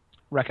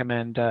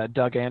recommend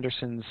Doug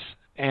Anderson's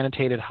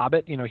annotated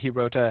Hobbit. He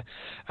wrote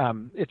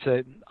it's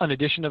an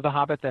edition of the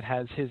Hobbit that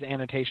has his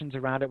annotations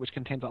around it, which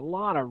contains a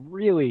lot of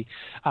really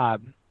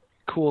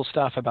cool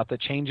stuff about the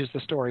changes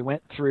the story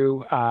went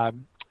through,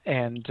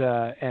 and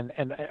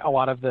a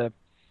lot of the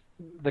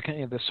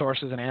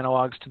sources and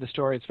analogs to the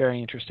story. It's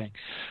very interesting.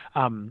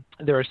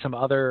 There are some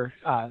other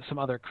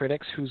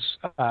critics whose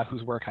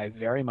work I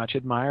very much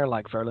admire,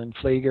 like Verlin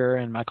Flieger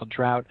and Michael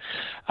Trout.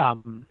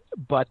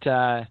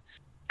 But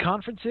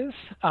conferences,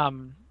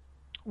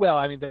 well,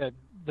 I mean,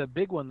 the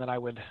big one that I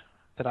would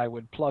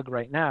plug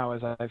right now,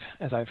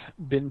 as I've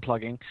been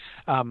plugging,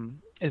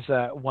 is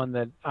one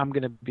that I'm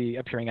going to be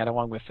appearing at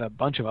along with a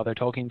bunch of other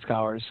Tolkien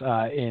scholars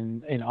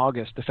in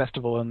August, the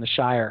Festival in the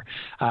Shire,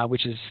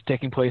 which is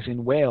taking place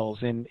in Wales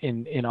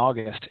in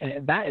August.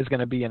 And that is going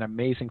to be an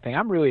amazing thing.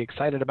 I'm really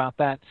excited about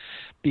that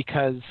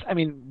because, I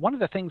mean, one of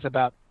the things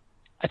about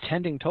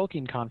attending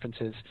Tolkien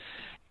conferences,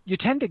 you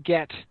tend to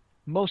get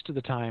most of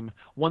the time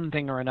one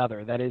thing or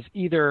another. That is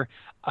either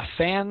a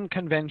fan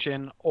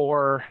convention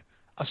or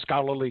a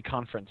scholarly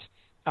conference.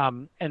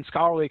 And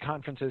scholarly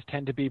conferences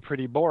tend to be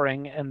pretty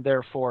boring and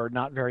therefore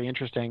not very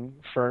interesting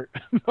for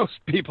most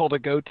people to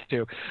go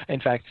to. In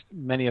fact,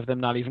 many of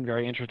them not even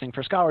very interesting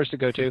for scholars to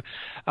go to.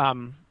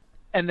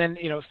 And then,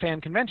 fan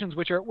conventions,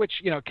 which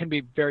can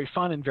be very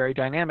fun and very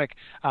dynamic,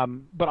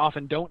 but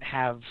often don't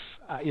have,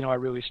 a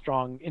really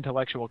strong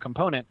intellectual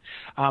component.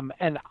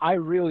 And I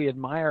really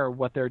admire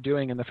what they're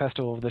doing in the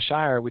Festival of the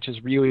Shire, which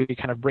is really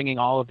kind of bringing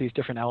all of these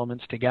different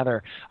elements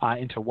together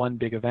into one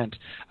big event.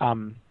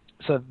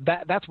 So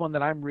that's one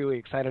that I'm really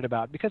excited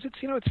about because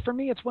it's for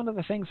me, it's one of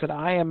the things that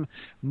I am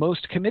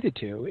most committed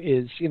to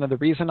is, the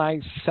reason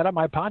I set up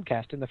my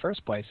podcast in the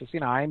first place is,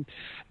 I'm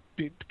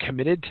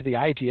committed to the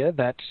idea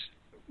that,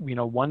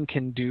 one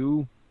can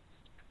do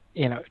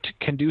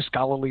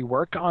scholarly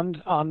work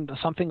on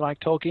something like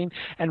Tolkien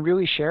and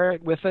really share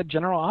it with a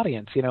general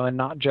audience, and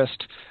not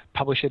just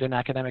publish it in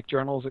academic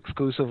journals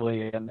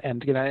exclusively. And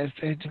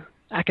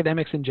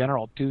academics in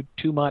general do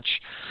too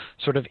much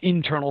sort of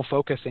internal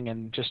focusing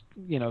and just,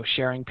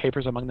 sharing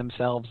papers among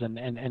themselves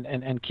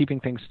and keeping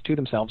things to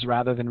themselves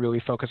rather than really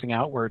focusing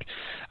outward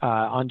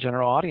on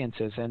general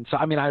audiences. And so,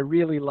 I mean, I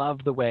really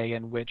love the way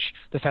in which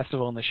the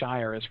Festival in the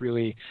Shire is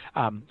really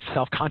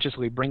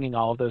self-consciously bringing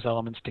all of those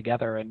elements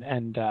together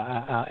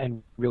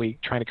and really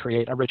trying to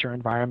create a richer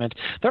environment.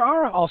 There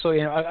are also,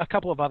 a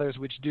couple of others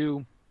which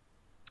do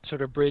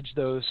sort of bridge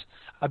those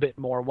a bit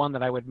more. One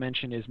that I would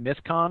mention is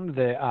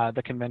MythCon,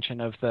 the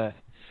convention of the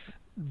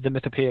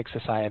Mythopoeic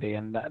Society,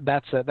 and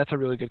that's a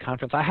really good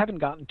conference. I haven't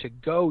gotten to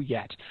go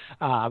yet.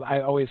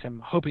 I always am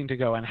hoping to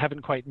go and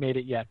haven't quite made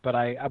it yet, but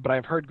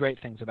I've heard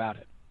great things about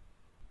it.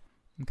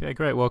 Okay,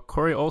 great. Well,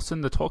 Corey Olsen,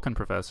 the Tolkien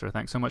professor,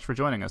 thanks so much for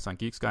joining us on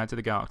Geek's Guide to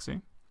the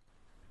Galaxy.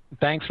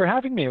 Thanks for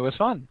having me. It was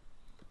fun.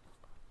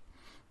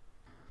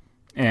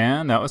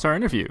 And that was our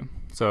interview.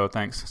 So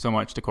thanks so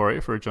much to Corey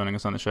for joining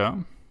us on the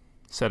show,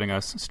 setting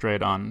us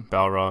straight on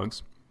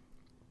Balrogs.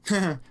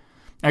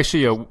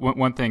 Actually,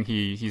 one thing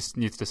he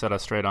needs to set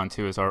us straight on,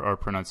 too, is our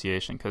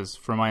pronunciation, because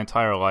for my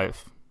entire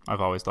life,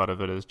 I've always thought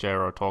of it as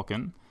J.R.R.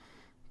 Tolkien,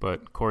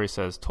 but Corey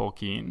says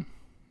Tolkien,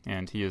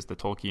 and he is the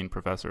Tolkien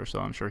professor, so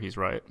I'm sure he's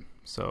right.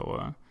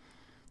 So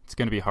it's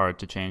going to be hard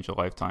to change a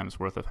lifetime's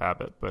worth of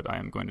habit, but I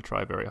am going to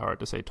try very hard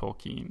to say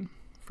Tolkien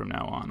from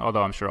now on,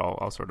 although I'm sure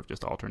I'll sort of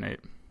just alternate.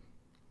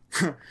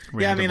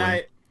 Yeah, I mean,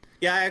 I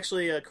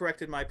actually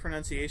corrected my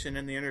pronunciation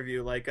in the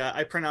interview. Like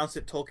I pronounced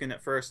it Tolkien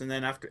at first, and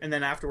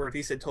then afterward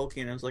he said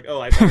Tolkien. And I was like, oh,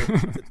 I better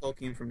pronounce it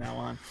Tolkien from now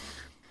on.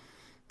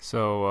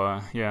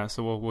 So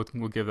so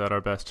we'll give that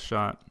our best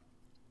shot.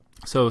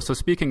 So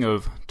speaking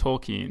of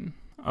Tolkien,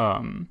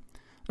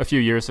 a few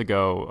years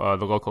ago,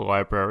 the local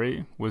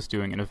library was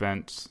doing an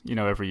event.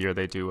 Every year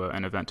they do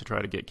an event to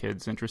try to get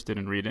kids interested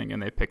in reading,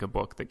 and they pick a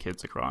book that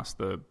kids across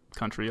the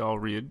country all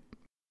read.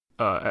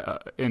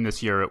 In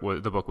this year,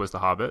 the book was The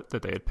Hobbit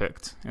that they had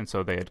picked, and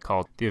so they had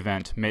called the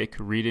event "Make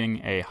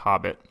Reading a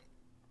Hobbit."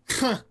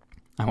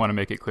 I want to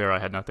make it clear I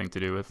had nothing to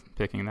do with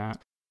picking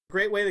that.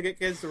 Great way to get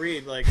kids to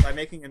read, like by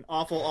making an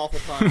awful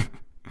pun.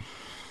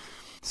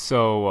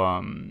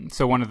 So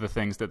one of the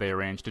things that they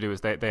arranged to do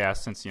is they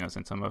asked, since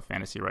I'm a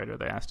fantasy writer,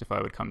 they asked if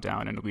I would come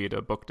down and lead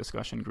a book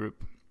discussion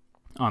group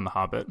on The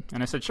Hobbit,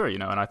 and I said sure,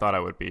 and I thought I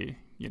would be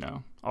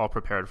all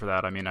prepared for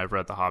that. I mean, I've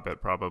read The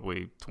Hobbit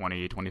probably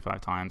 20,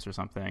 25 times or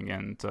something.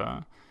 And,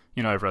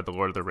 I've read The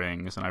Lord of the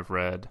Rings, and I've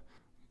read,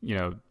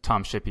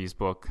 Tom Shippey's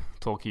book,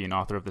 Tolkien,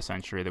 Author of the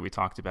Century, that we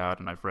talked about.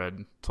 And I've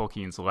read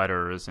Tolkien's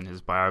letters and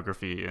his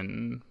biography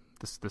and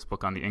this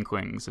book on the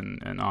Inklings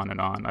and on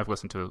and on. I've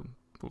listened to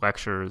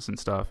lectures and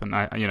stuff. And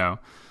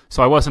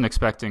so I wasn't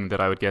expecting that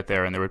I would get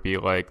there and there would be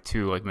like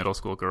two like middle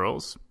school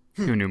girls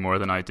who knew more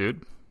than I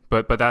did.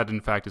 But that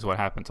in fact is what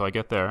happened. So I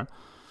get there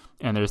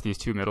and there's these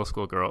two middle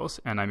school girls.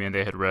 And I mean,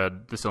 they had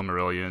read the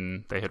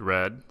Silmarillion. They had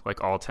read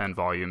like all 10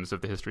 volumes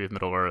of the history of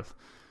Middle Earth.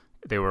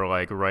 They were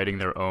like writing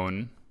their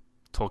own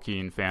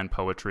Tolkien fan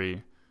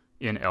poetry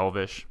in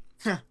Elvish.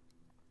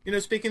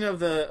 Speaking of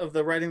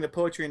the writing the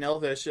poetry in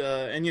Elvish,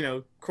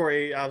 and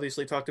Corey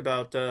obviously talked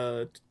about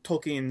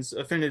Tolkien's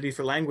affinity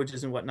for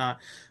languages and whatnot,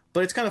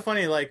 but it's kind of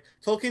funny. Like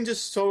Tolkien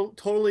just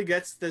totally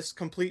gets this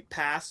complete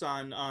pass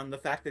on the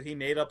fact that he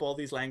made up all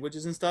these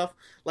languages and stuff.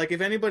 Like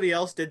if anybody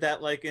else did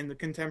that, like in the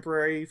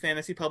contemporary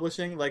fantasy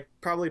publishing, like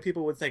probably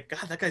people would think,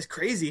 God, that guy's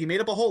crazy. He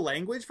made up a whole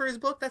language for his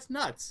book. That's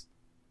nuts.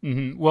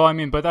 Mm-hmm. Well, I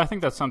mean, but I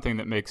think that's something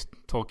that makes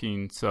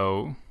Tolkien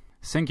so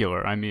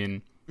singular. I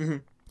mean. Mm-hmm.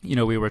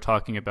 We were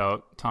talking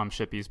about Tom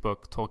Shippey's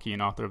book,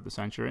 Tolkien, Author of the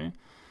Century.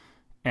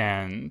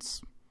 And,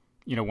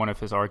 one of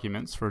his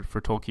arguments for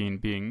Tolkien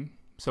being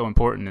so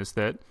important is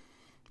that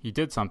he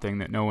did something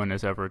that no one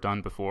has ever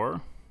done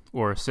before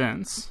or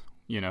since,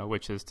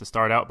 which is to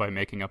start out by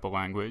making up a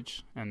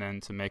language and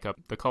then to make up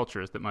the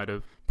cultures that might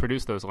have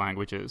produced those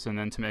languages and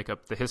then to make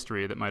up the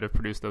history that might have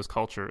produced those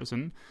cultures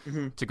and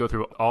to go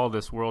through all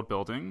this world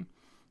building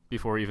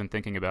before even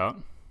thinking about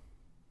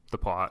the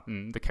plot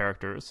and the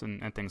characters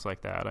and things like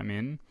that. I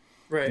mean,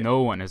 right.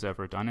 No one has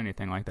ever done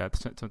anything like that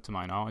to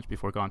my knowledge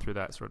before, gone through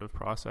that sort of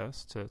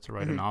process to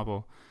write a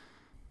novel.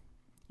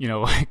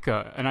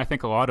 And I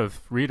think a lot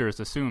of readers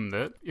assume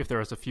that if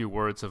there is a few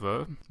words of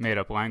a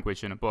made-up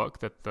language in a book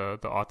that the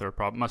author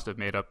must have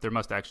made up, there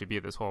must actually be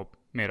this whole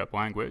made-up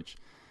language.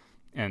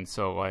 And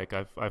so, like,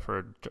 I've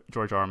heard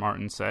George R. R.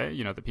 Martin say,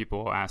 that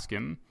people will ask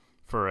him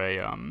for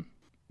a,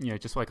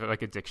 just like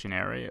a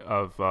dictionary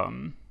of,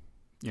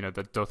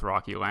 the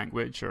Dothraki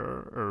language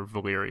or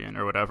Valyrian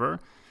or whatever.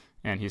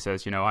 And he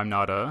says, I'm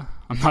not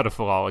a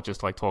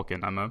philologist like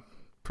Tolkien. I'm a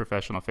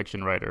professional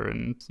fiction writer.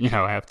 And,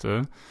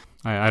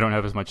 I don't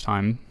have as much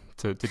time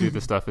to do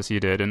the stuff as he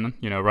did. And,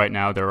 right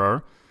now there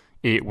are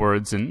 8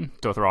 words in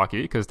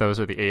Dothraki because those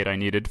are the 8 I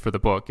needed for the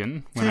book.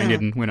 And when I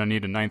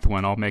need a 9th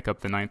one, I'll make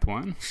up the 9th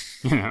one,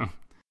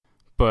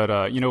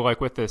 But, like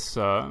with this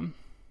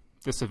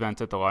event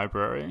at the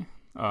library,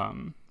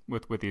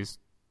 with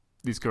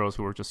these girls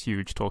who were just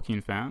huge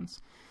Tolkien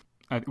fans.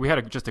 We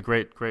had just a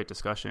great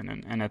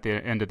discussion, and at the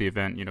end of the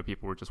event,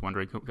 people were just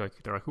wondering,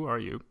 they're like, who are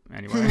you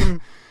anyway?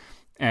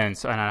 and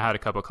I had a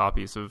couple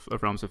copies of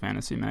Realms of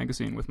Fantasy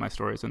magazine with my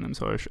stories in them,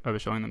 so I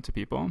was showing them to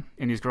people,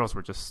 and these girls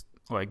were just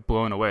like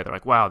blown away. They're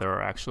like, wow, there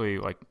are actually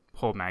like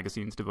whole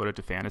magazines devoted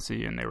to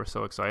fantasy, and they were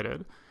so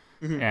excited.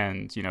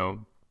 And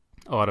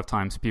a lot of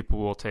times people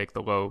will take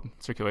the low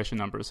circulation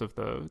numbers of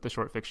the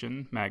short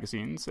fiction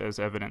magazines as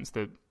evidence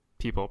that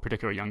people,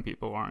 particularly young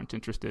people, aren't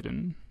interested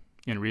in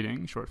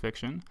reading short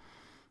fiction.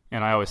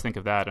 And I always think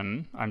of that,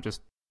 and I'm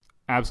just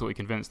absolutely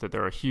convinced that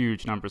there are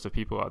huge numbers of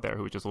people out there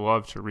who would just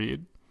love to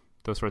read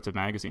those sorts of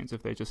magazines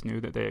if they just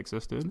knew that they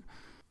existed.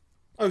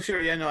 Oh,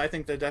 sure. Yeah, no, I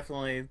think that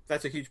definitely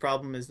that's a huge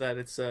problem, is that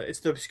it's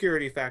the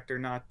obscurity factor,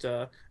 not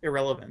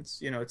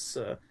irrelevance. It's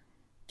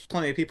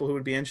plenty of people who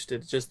would be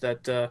interested. It's just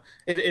that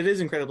it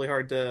is incredibly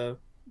hard to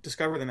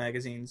discover the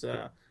magazines.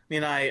 I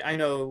mean, I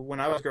know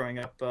when I was growing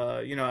up,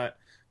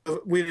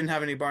 we didn't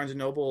have any Barnes &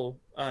 Noble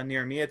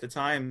near me at the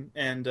time,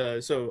 and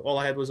so all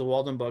I had was the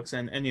Walden books,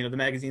 and the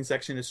magazine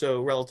section is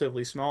so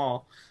relatively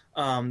small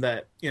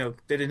that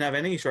they didn't have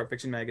any short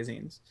fiction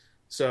magazines.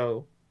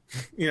 So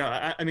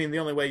I mean, the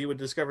only way you would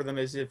discover them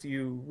is if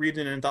you read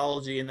an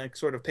anthology and like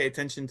sort of pay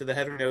attention to the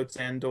header notes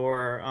and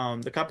or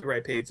the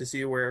copyright page to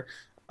see where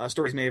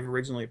stories may have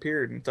originally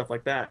appeared and stuff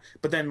like that.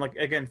 But then, like,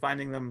 again,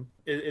 finding them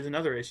is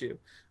another issue.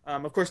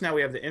 Of course, now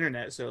we have the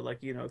internet, so like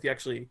if you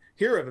actually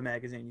hear of a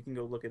magazine, you can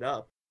go look it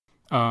up.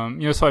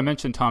 So I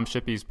mentioned Tom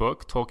Shippey's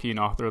book, Tolkien,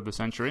 Author of the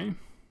Century,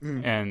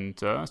 and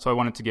so I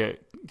wanted to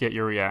get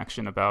your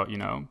reaction about, do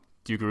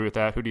you agree with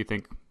that? Who do you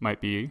think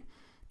might be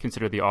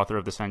considered the author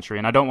of the century?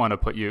 And I don't want to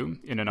put you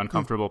in an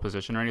uncomfortable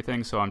position or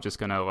anything, so I'm just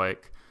going to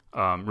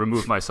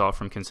remove myself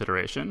from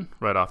consideration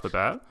right off the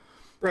bat.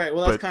 Right.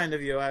 Well, that's kind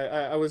of you.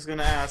 I was going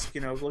to ask,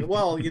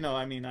 well,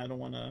 I mean, I don't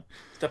want to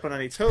step on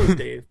any toes,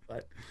 Dave,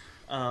 but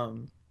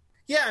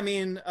yeah, I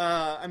mean,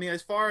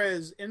 as far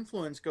as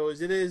influence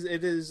goes, it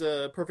is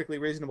a perfectly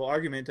reasonable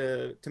argument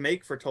to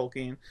make for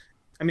Tolkien.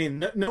 I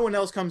mean, no one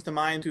else comes to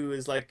mind who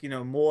is like,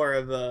 more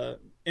of a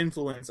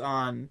influence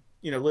on,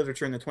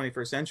 literature in the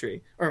 21st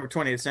century or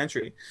 20th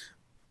century.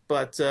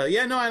 But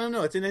yeah, no, I don't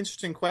know. It's an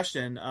interesting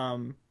question. I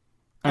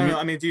don't know.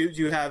 I mean, do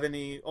you have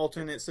any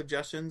alternate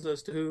suggestions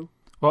as to who?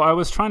 Well, I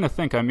was trying to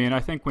think. I mean, I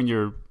think when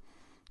you're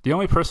the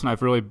only person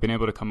I've really been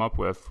able to come up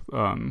with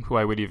who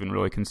I would even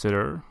really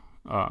consider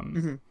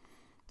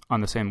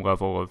on the same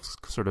level of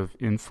sort of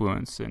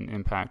influence and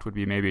impact would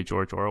be maybe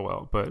George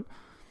Orwell. But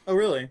Oh,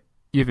 really?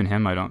 even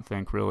him, I don't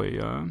think really.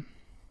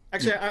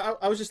 Actually,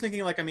 I was just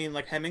thinking, like, I mean,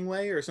 like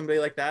Hemingway or somebody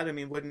like that. I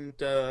mean, wouldn't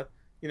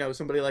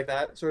somebody like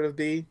that sort of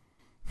be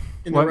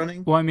in the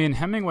running? Well, I mean,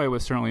 Hemingway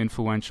was certainly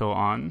influential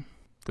on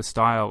the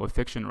style of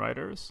fiction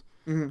writers,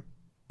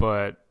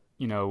 but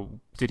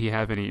did he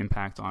have any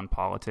impact on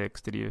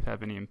politics? Did he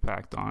have any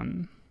impact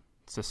on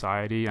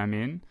society? I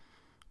mean,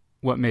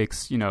 what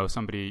makes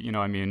somebody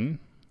I mean,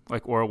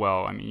 like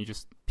Orwell? I mean,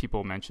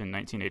 people mention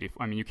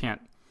 1984. I mean, you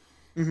can't.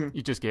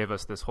 You just gave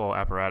us this whole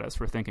apparatus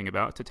for thinking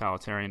about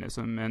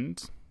totalitarianism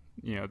and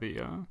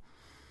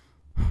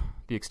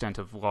the extent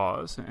of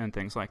laws and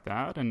things like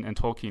that. And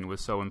Tolkien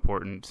was so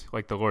important.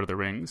 Like the Lord of the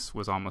Rings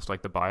was almost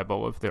like the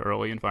Bible of the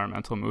early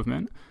environmental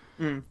movement.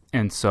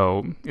 And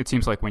so it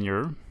seems like when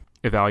you're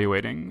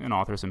evaluating an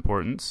author's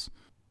importance,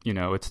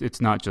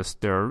 it's not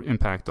just their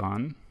impact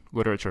on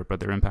literature, but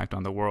their impact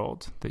on the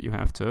world that you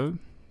have to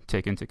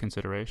take into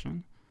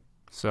consideration.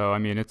 So I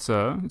mean, it's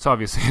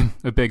obviously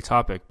a big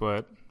topic,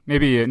 but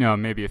maybe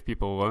if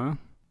people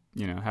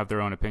have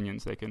their own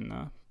opinions, they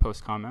can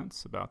post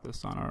comments about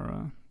this on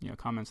our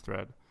comments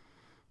thread.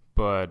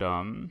 But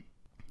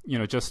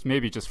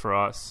just for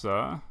us,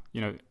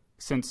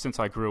 since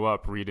I grew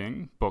up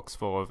reading books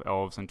full of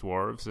elves and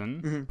dwarves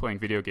and playing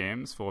video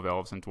games full of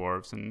elves and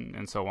dwarves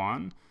and so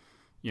on,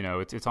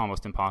 it's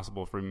almost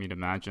impossible for me to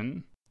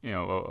imagine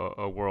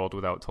a world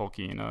without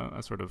Tolkien,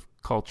 a sort of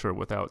culture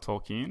without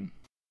Tolkien.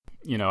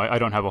 I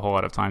don't have a whole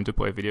lot of time to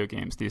play video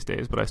games these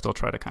days, but I still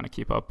try to kind of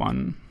keep up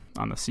on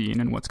the scene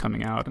and what's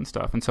coming out and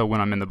stuff. And so when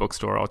I'm in the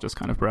bookstore, I'll just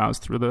kind of browse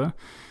through the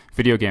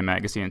video game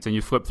magazines, and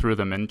you flip through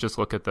them and just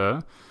look at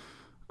the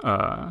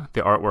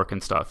artwork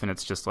and stuff, and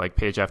it's just like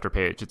page after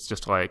page. It's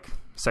just like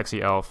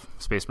sexy elf,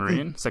 space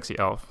marine, sexy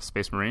elf,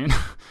 space marine,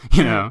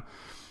 Yeah.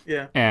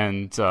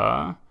 And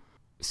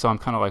so I'm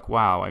kind of like,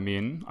 wow. I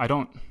mean, I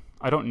don't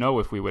know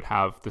if we would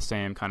have the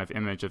same kind of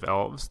image of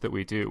elves that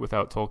we do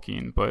without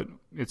Tolkien, but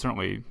it's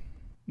certainly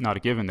not a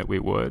given that we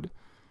would.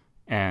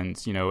 And,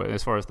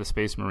 as far as the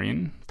Space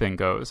Marine thing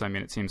goes, I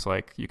mean, it seems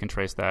like you can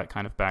trace that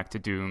kind of back to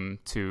Doom,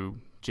 to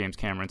James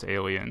Cameron's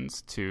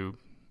Aliens, to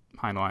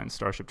Heinlein's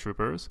Starship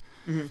Troopers.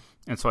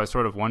 And so I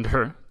sort of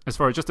wonder, as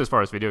far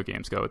as video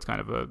games go, it's kind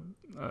of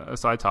a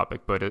side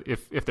topic, but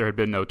if there had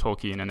been no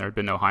Tolkien and there had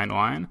been no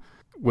Heinlein,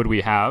 would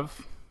we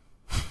have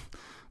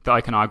the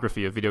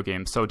iconography of video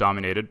games so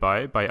dominated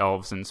by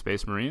elves and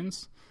space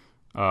marines?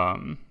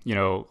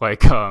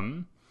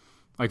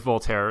 Like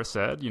Voltaire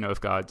said, if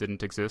God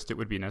didn't exist, it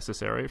would be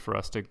necessary for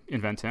us to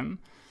invent him.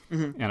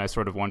 And I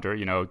sort of wonder,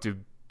 do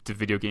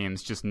video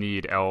games just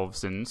need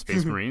elves and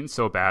space marines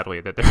so badly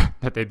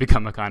that they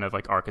become a kind of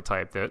like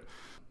archetype, that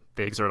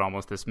they exert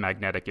almost this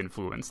magnetic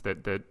influence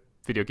that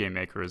video game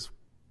makers,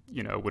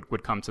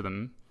 would come to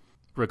them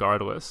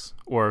regardless?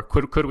 Or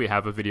could we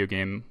have a video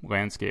game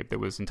landscape that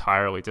was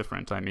entirely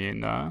different? I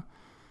mean,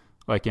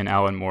 like in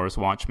Alan Moore's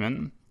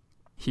Watchmen,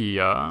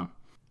 he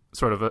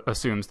sort of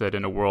assumes that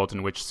in a world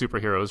in which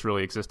superheroes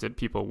really existed,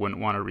 people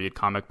wouldn't want to read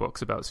comic books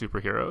about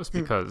superheroes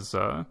because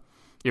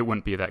it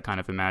wouldn't be that kind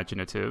of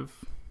imaginative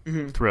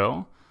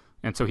thrill.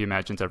 And so he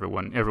imagines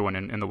everyone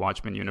in the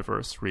Watchmen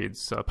universe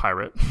reads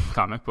pirate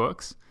comic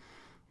books.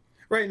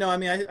 Right. No, I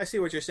mean, I see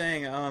what you're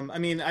saying. I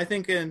mean, I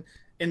think in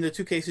the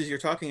two cases you're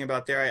talking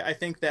about there, I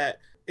think that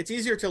it's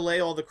easier to lay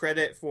all the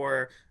credit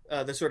for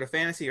the sort of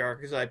fantasy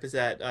archetype is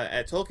at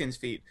Tolkien's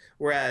feet,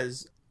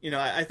 whereas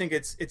I think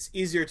it's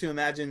easier to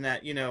imagine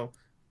that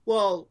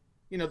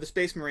the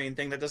Space Marine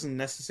thing, that doesn't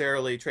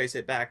necessarily trace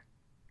it back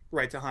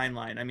right to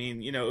Heinlein. I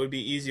mean, it would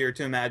be easier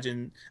to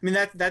imagine. I mean,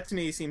 that to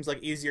me seems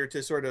like easier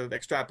to sort of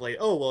extrapolate.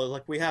 Oh, well,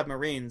 like we have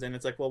Marines, and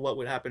it's like, well, what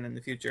would happen in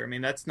the future? I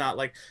mean, that's not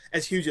like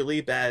as huge a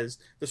leap as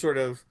the sort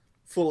of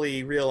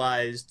fully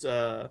realized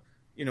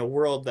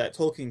world that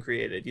Tolkien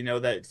created.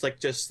 That it's like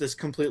just this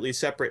completely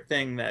separate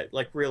thing that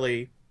like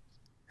really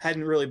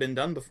hadn't really been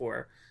done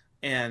before,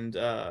 and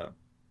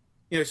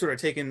sort of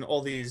taken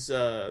all these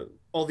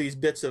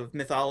bits of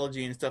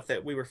mythology and stuff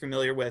that we were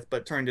familiar with,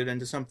 but turned it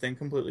into something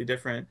completely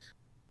different.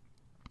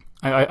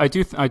 I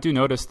do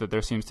notice that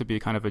there seems to be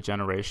kind of a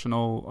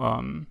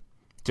generational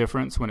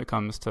difference when it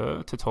comes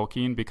to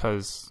Tolkien,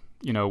 because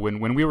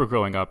when we were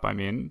growing up, I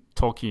mean,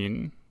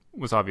 Tolkien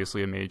was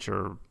obviously a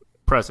major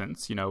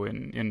presence,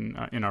 in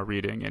our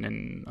reading and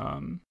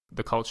in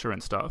the culture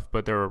and stuff,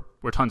 but there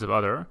were tons of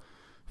other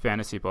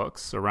fantasy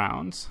books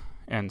around,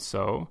 and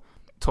so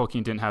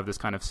Tolkien didn't have this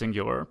kind of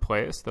singular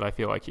place that I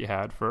feel like he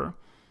had for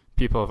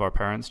people of our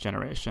parents'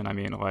 generation. I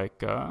mean,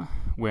 like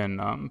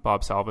when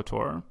Bob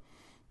Salvatore,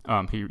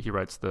 he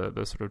writes the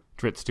sort of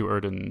Drizzt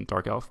Stewart and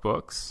Dark Elf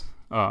books,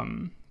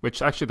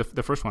 which actually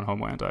the first one,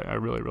 Homeland, I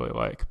really, really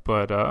like.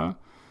 But,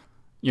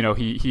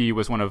 he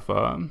was one of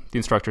the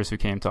instructors who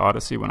came to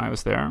Odyssey when I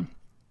was there.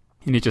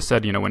 And he just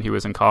said, when he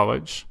was in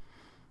college,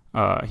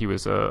 he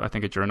was, I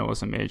think, a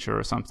journalism major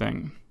or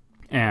something.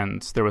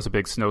 And there was a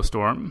big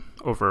snowstorm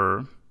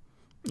over,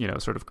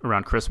 sort of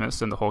around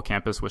Christmas, and the whole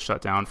campus was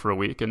shut down for a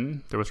week,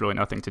 and there was really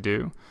nothing to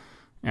do.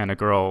 and a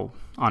girl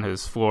on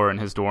his floor in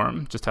his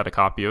dorm just had a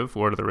copy of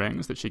Lord of the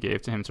Rings that she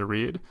gave to him to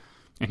read,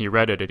 and he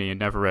read it, and he had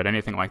never read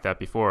anything like that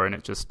before, and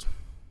it just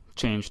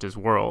changed his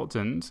world.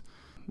 And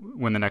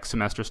when the next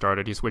semester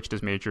started, he switched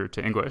his major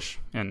to English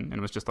and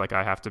was just like,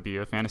 I have to be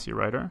a fantasy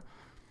writer.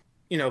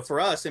 You know, for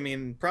us, I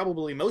mean,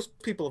 probably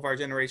most people of our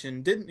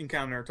generation didn't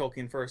encounter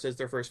Tolkien first as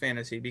their first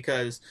fantasy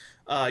because,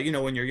 you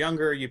know, when you're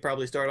younger, you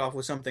probably start off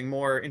with something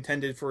more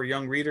intended for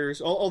young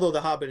readers. Although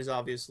The Hobbit is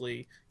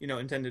obviously, you know,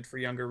 intended for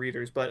younger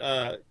readers.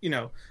 But, you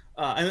know,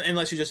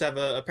 unless you just have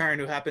a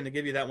parent who happened to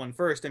give you that one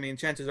first, I mean,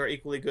 chances are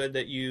equally good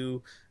that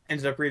you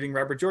ended up reading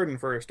Robert Jordan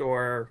first,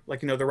 or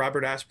like, you know, the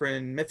Robert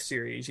Asprin myth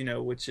series, you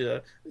know, which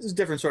is a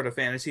different sort of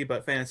fantasy,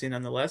 but fantasy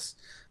nonetheless.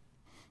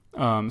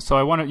 So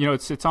I want to, you know,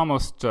 it's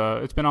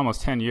been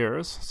almost 10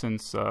 years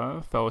since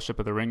Fellowship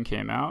of the Ring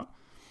came out.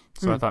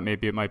 So I thought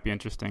maybe it might be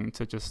interesting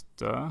to just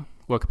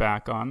look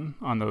back on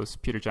those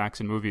Peter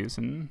Jackson movies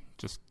and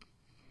just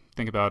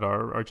think about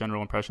our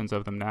general impressions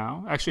of them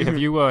now. Actually, have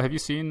you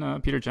seen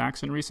Peter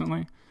Jackson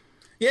recently?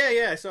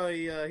 Yeah. I saw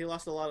he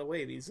lost a lot of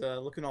weight. He's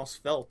looking all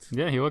svelte.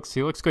 Yeah, he looks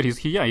good.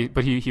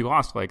 But he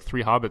lost like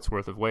 3 Hobbits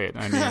worth of weight.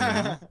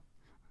 I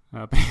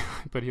mean,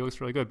 but he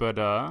looks really good. But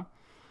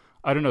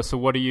I don't know.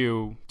 So do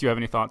you have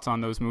any thoughts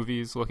on those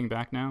movies looking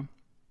back now?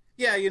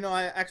 Yeah, you know,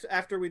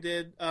 after we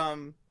did,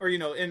 or, you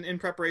know, in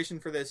preparation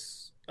for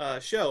this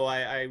show,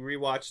 I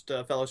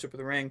rewatched Fellowship of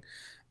the Ring.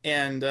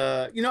 And,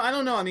 you know, I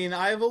don't know. I mean,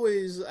 I've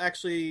always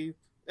actually,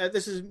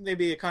 this is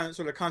maybe a kind of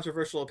sort of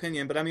controversial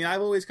opinion, but I mean,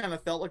 I've always kind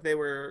of felt like they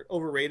were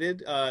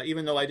overrated,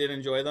 even though I did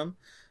enjoy them.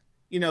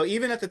 You know,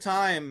 even at the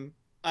time,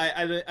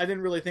 I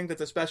didn't really think that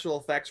the special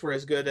effects were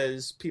as good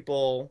as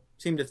people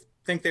seem to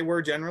think they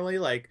were generally.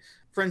 Like,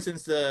 for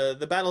instance,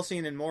 the battle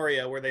scene in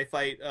Moria where they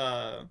fight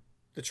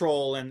the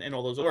troll and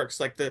all those orcs.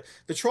 Like the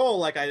troll,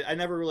 like I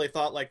never really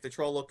thought like the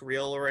troll looked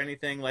real or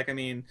anything. Like, I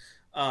mean,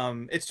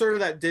 it's sort of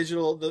that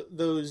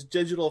those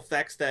digital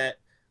effects that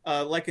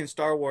like in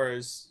Star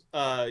Wars,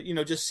 you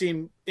know, just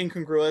seem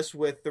incongruous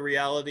with the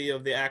reality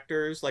of the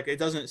actors. Like, it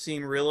doesn't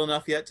seem real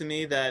enough yet to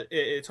me that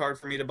it's hard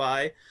for me to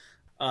buy.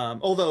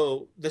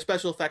 Although the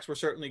special effects were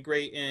certainly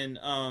great in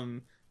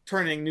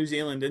turning New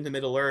Zealand into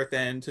Middle Earth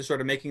and to sort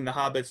of making the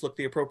hobbits look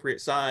the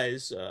appropriate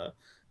size.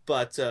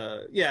 But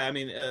yeah, I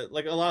mean,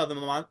 like a lot of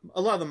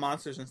the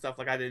monsters and stuff,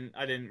 like I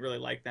didn't really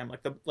like them.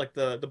 Like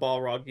the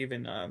Balrog,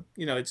 even,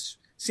 you know, it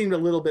seemed a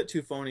little bit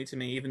too phony to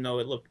me, even though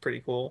it looked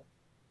pretty cool.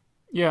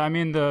 Yeah, I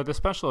mean the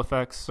special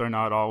effects are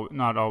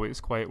not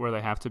always quite where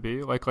they have to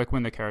be. Like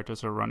when the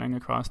characters are running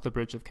across the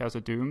bridge of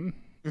Khazad-dûm,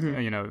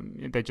 you know,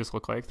 they just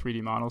look like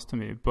 3D models to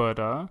me. But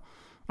I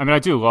mean, I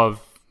do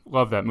love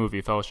that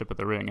movie, Fellowship of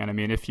the Ring. And I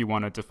mean, if you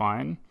want to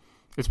define,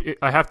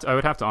 I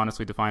would have to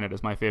honestly define it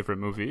as my favorite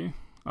movie.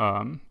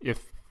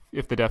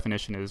 If the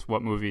definition is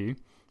what movie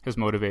has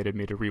motivated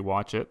me to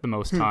rewatch it the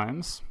most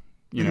times,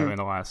 you know, in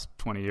the last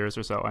 20 years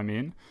or so. I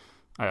mean,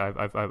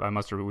 I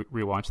must have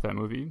rewatched that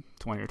movie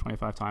 20 or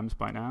 25 times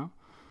by now.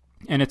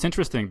 And it's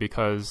interesting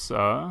because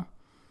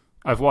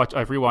I've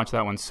rewatched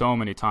that one so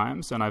many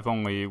times, and I've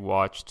only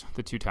watched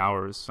The Two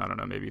Towers, I don't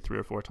know, maybe 3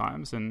 or 4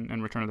 times,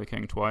 and Return of the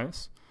King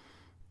twice.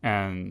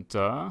 And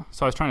so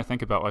I was trying to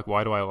think about, like,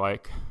 why do I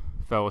like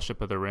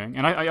Fellowship of the Ring?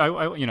 And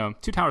I you know,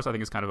 Two Towers I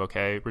think is kind of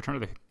okay. Return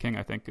of the King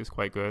I think is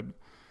quite good,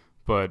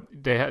 but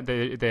they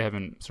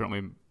haven't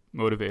certainly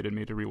motivated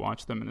me to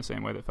rewatch them in the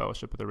same way that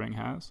Fellowship of the Ring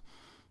has.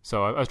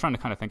 So I was trying to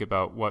kind of think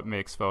about what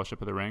makes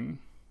Fellowship of the Ring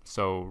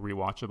so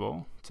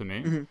rewatchable to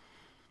me. Mm-hmm.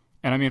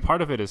 And I mean,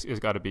 part of it is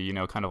got to be, you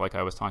know, kind of like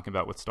I was talking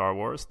about with Star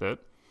Wars, that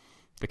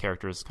the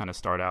characters kind of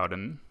start out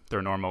in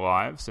their normal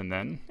lives, and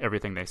then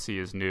everything they see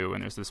is new,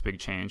 and there's this big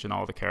change in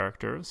all the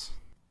characters.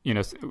 You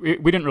know, we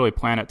didn't really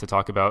plan it to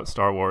talk about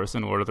Star Wars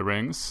and Lord of the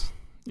Rings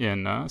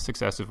in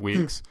successive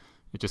weeks.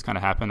 It just kind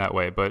of happened that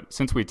way. But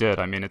since we did,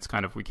 I mean, it's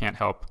kind of, we can't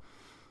help,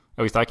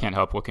 at least I can't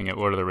help looking at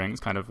Lord of the Rings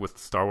kind of with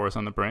Star Wars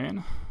on the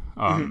brain.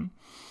 And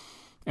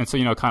so,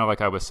 you know, kind of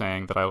like I was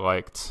saying that I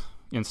liked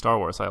in Star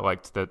Wars, I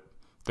liked that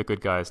the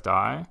good guys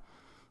die.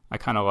 I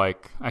kind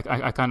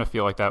of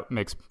feel like that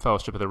makes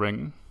Fellowship of the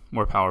Ring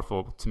more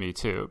powerful to me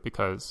too,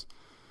 because,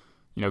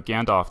 you know,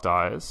 Gandalf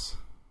dies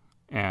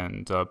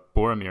and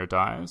Boromir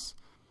dies,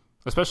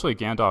 especially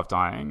Gandalf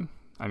dying.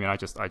 I mean,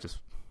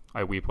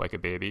 I weep like a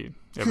baby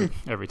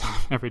every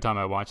time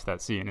I watch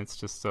that scene. It's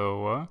just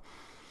so,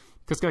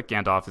 because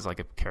Gandalf is like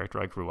a character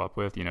I grew up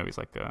with. You know, he's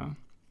like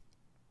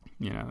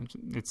you know,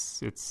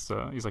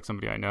 he's like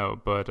somebody I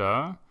know. But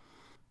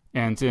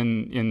and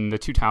in The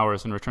Two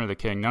Towers and Return of the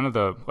King, none of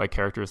the like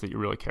characters that you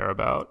really care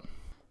about.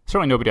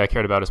 Certainly nobody I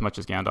cared about as much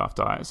as Gandalf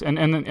dies. And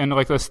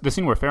like the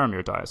scene where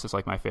Faramir dies is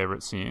like my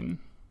favorite scene.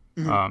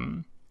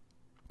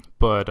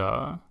 But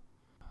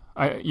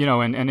I, you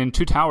know, and in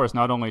Two Towers,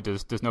 not only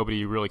does nobody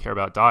you really care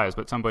about dies,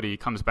 but somebody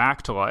comes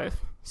back to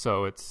life.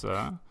 So it's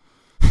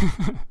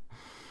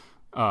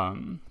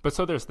but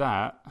so there's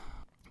that.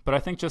 But I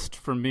think just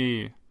for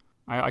me,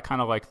 I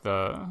kind of like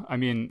I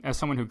mean, as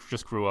someone who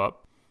just grew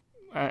up,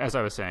 as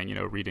I was saying, you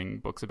know, reading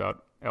books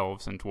about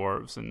elves and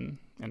dwarves and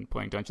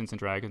playing Dungeons and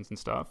Dragons and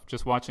stuff,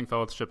 just watching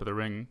Fellowship of the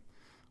Ring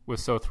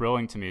was so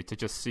thrilling to me to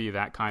just see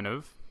that kind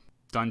of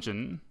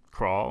dungeon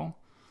crawl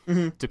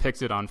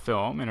depicted on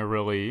film in a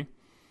really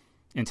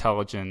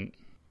intelligent,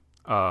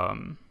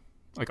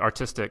 like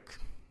artistic,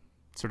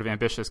 sort of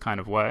ambitious kind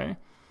of way.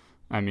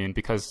 I mean,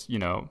 because, you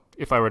know,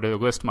 if I were to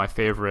list my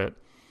favorite,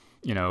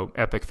 you know,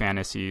 epic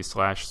fantasy /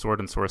 sword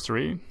and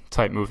sorcery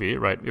type movie,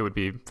 right, it would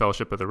be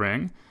Fellowship of the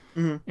Ring.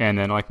 And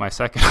then like my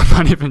second, I'm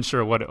not even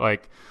sure what it,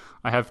 like,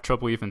 I have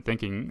trouble even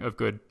thinking of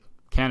good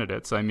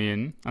candidates. I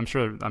mean, I'm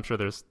sure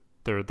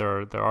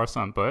there are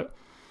some, but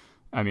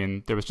I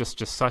mean, there was just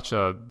such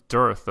a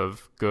dearth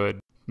of good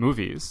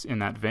movies in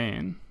that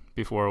vein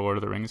before Lord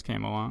of the Rings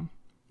came along.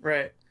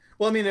 Right.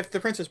 Well, I mean, if The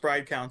Princess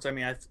Bride counts, I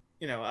mean,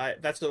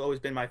 that's always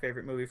been my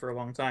favorite movie for a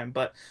long time.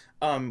 But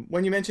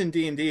when you mentioned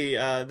D&D,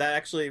 that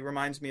actually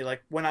reminds me,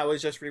 like, when I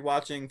was just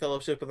rewatching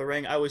Fellowship of the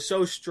Ring, I was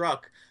so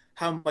struck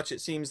how much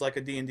it seems like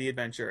a D&D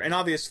adventure. And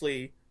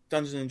obviously,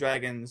 Dungeons and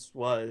Dragons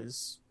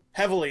was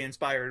heavily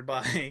inspired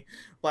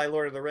by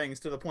Lord of the Rings,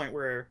 to the point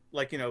where,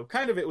 like, you know,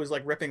 kind of it was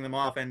like ripping them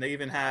off. And they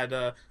even had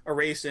a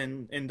race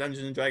in Dungeons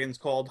and Dragons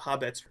called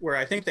Hobbits, where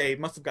I think they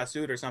must have got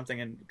sued or something,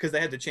 and because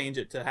they had to change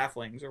it to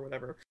halflings or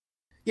whatever.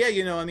 Yeah,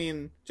 you know, I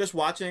mean, just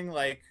watching,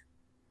 like,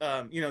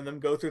 you know, them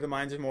go through the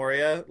mines of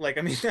Moria, like,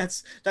 I mean,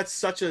 that's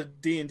such a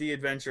D&D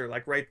adventure,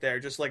 like, right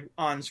there, just like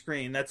on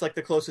screen. That's like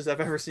the closest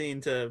I've ever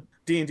seen to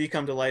D&D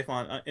come to life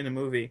in a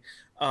movie.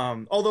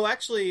 Although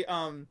actually,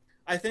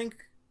 I think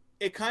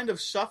it kind of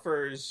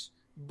suffers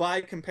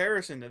by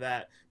comparison to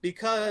that,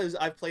 because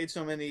I've played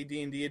so many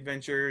D&D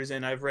adventures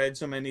and I've read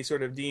so many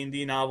sort of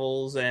D&D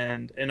novels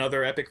and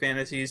other epic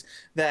fantasies,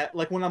 that,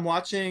 like, when I'm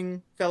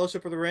watching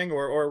Fellowship of the Ring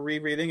or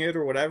rereading it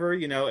or whatever,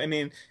 you know, I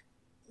mean,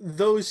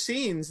 those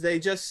scenes, they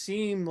just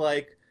seem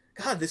like,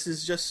 God, this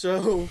is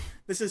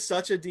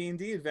such a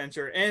D&D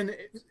adventure. And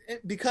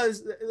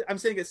because I'm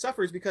saying it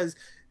suffers, because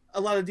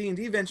a lot of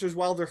D&D adventures,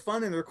 while they're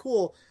fun and they're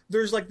cool,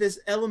 there's like this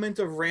element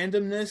of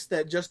randomness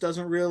that just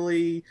doesn't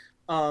really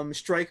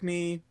strike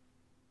me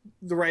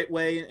the right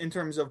way in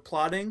terms of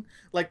plotting.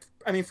 Like,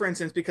 I mean, for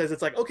instance, because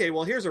it's like, okay,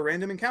 well, here's a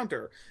random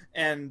encounter,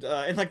 and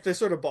like this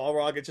sort of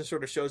Balrog, it just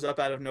sort of shows up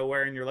out of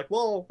nowhere, and you're like,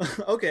 well,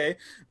 okay.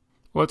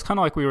 Well, it's kind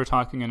of like we were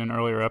talking in an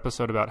earlier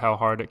episode about how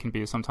hard it can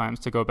be sometimes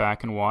to go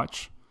back and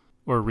watch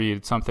or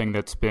read something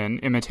that's been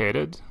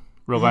imitated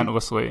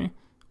relentlessly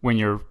when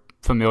you're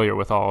familiar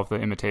with all of the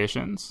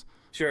imitations.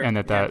 Sure. And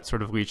that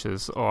sort of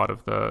leaches a lot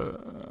of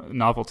the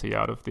novelty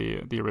out of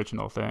the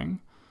original thing.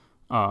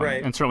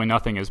 Right. And certainly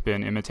nothing has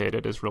been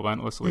imitated as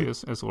relentlessly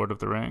as Lord of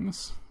the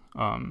Rings.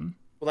 Well,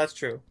 that's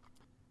true.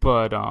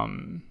 But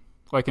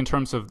like in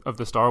terms of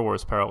the Star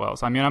Wars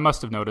parallels, I mean, I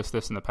must have noticed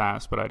this in the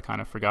past, but I'd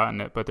kind of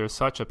forgotten it. But there's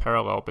such a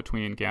parallel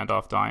between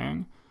Gandalf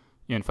dying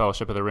in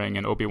Fellowship of the Ring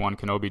and Obi-Wan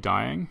Kenobi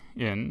dying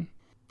in,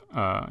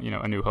 you know,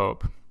 A New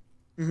Hope.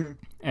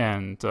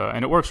 And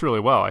it works really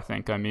well, I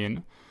think. I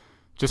mean,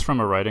 just from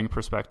a writing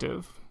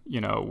perspective,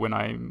 you know, when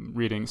I'm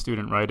reading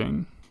student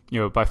writing, you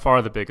know, by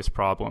far the biggest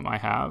problem I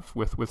have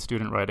with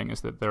student writing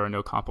is that there are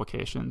no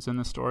complications in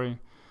the story,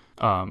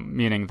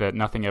 meaning that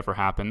nothing ever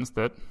happens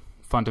that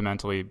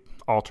fundamentally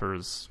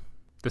alters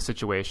the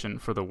situation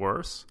for the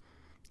worse.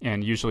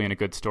 And usually in a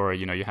good story,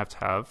 you know, you have to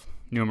have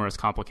numerous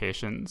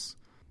complications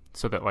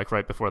so that, like,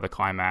 right before the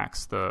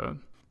climax, the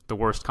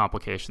worst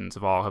complications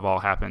of all have all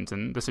happened,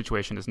 and the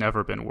situation has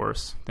never been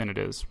worse than it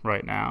is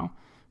right now.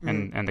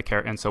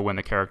 And so when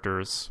the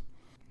characters,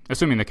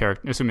 assuming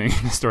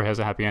the story has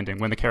a happy ending,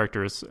 when the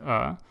characters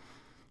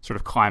sort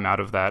of climb out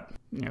of that,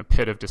 you know,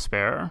 pit of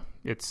despair,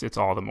 it's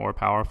all the more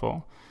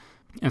powerful.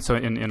 And so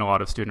in a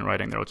lot of student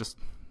writing, there will just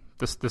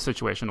the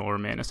situation will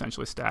remain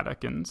essentially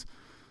static, and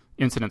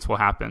incidents will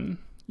happen.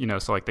 You know,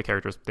 so like the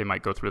characters, they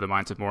might go through the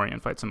mines of Moria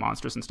and fight some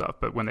monsters and stuff,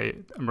 but when they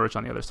emerge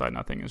on the other side,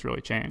 nothing has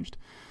really changed.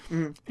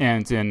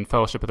 And in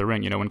Fellowship of the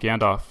Ring, you know, when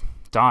Gandalf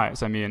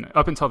dies, I mean,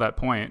 up until that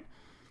point,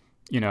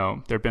 you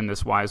know, there'd been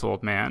this wise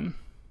old man,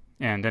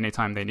 and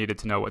anytime they needed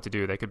to know what to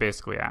do, they could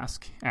basically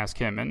ask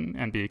him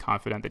and be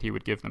confident that he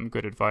would give them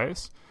good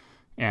advice.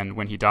 And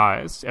when he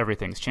dies,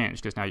 everything's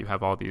changed, because now you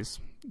have all these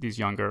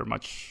younger,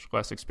 much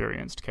less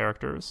experienced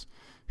characters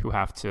who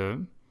have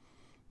to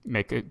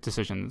make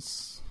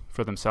decisions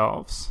for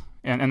themselves.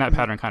 And that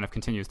pattern kind of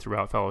continues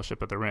throughout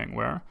Fellowship of the Ring,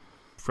 where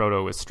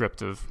Frodo is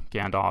stripped of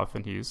Gandalf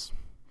and he's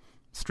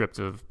stripped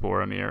of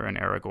Boromir and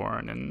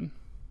Aragorn, and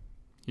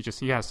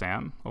he has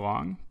Sam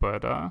along,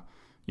 but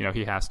you know,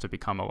 he has to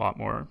become a lot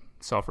more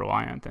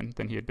self-reliant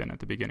than he had been at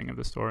the beginning of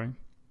the story.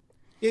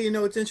 Yeah, you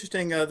know, it's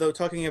interesting, though,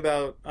 talking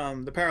about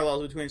the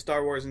parallels between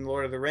Star Wars and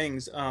Lord of the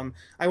Rings.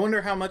 I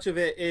wonder how much of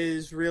it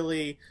is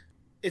really,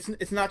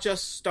 it's not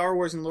just Star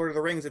Wars and Lord of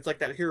the Rings, it's like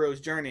that hero's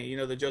journey, you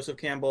know, that Joseph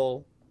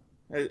Campbell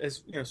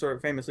has, you know, sort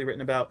of famously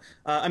written about.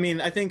 I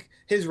mean, I think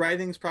his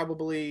writings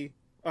probably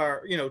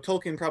are, you know,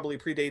 Tolkien probably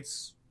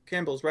predates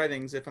Campbell's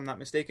writings, if I'm not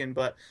mistaken,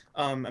 but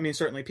I mean,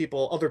 certainly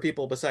other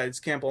people besides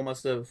Campbell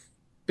must have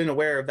been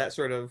aware of that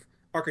sort of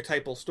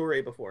archetypal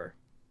story before.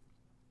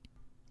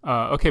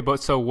 Okay,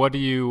 but so what do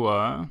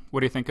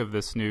you think of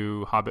this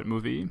new Hobbit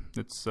movie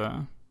that's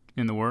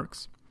in the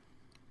works?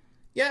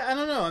 Yeah, I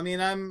don't know. I mean,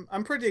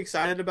 I'm pretty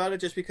excited about it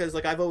just because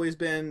like I've always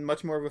been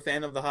much more of a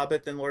fan of The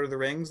Hobbit than Lord of the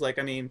Rings. Like,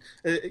 I mean,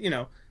 you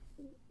know,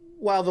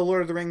 while The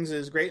Lord of the Rings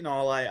is great and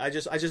all, I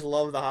just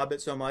love The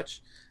Hobbit so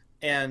much,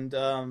 and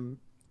I'm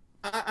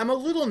a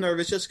little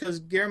nervous just because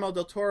Guillermo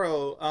del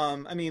Toro.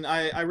 I mean,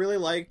 I really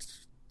liked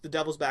The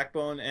Devil's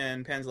Backbone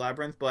and Pan's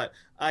Labyrinth, but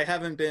I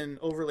haven't been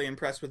overly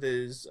impressed with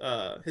his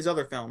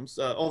other films,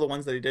 all the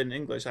ones that he did in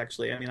English.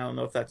 Actually, I mean, I don't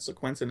know if that's a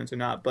coincidence or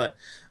not, but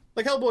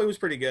like Hellboy was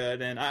pretty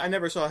good, and I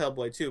never saw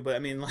Hellboy 2, but I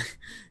mean, like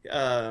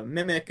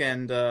Mimic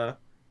and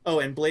oh,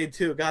 and Blade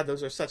 2. God,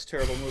 those are such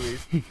terrible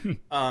movies.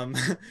 Um,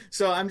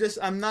 so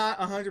I'm not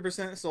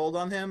 100% sold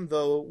on him,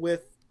 though.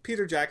 With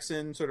Peter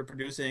Jackson sort of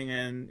producing,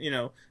 and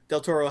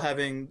Del Toro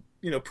having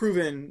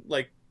proven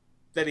like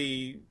that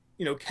he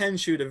can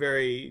shoot a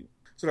very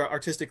sort of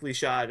artistically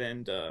shot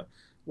and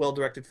well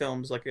directed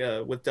films like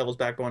with Devil's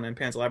Backbone and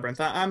Pan's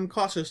Labyrinth. I'm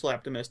cautiously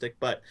optimistic,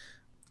 but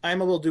I'm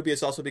a little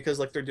dubious also because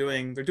like they're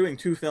doing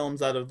two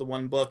films out of the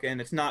one book, and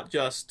it's not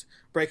just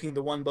breaking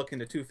the one book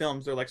into two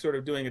films. They're like sort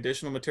of doing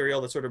additional material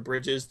that sort of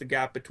bridges the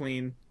gap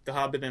between The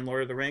Hobbit and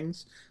Lord of the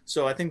Rings.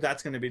 So I think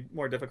that's going to be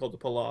more difficult to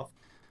pull off.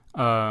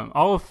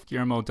 All of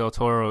Guillermo del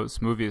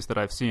Toro's movies that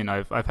I've seen,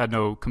 I've had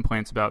no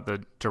complaints about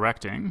the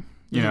directing.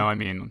 You know, I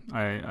mean,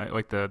 I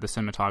like the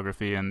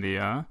cinematography and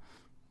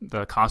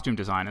the costume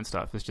design and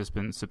stuff has just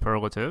been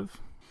superlative.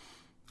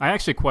 I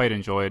actually quite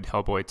enjoyed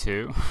Hellboy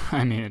 2.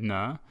 I mean,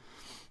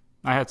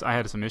 I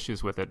had some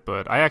issues with it,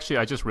 but I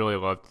just really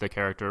loved the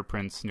character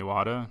Prince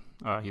Nuada.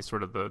 He's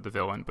sort of the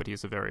villain, but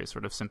he's a very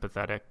sort of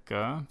sympathetic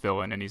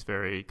villain, and he's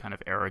very kind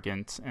of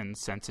arrogant and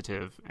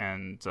sensitive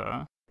and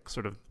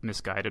sort of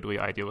misguidedly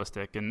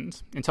idealistic. And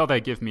until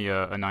they give me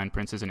a Nine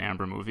Princes in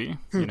Amber movie,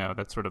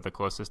 that's sort of the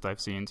closest I've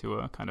seen to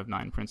a kind of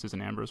Nine Princes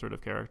in Amber sort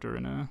of character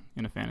in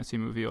a fantasy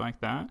movie like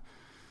that.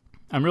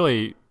 I'm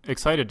really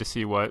excited to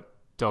see what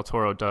Del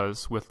Toro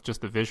does with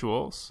just the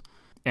visuals.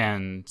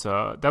 And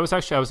that was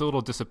actually, I was a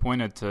little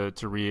disappointed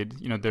to read,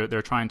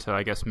 they're trying to,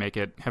 I guess, make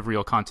it have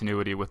real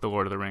continuity with the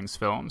Lord of the Rings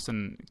films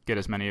and get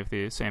as many of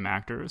the same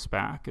actors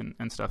back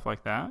and stuff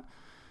like that.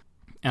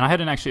 And it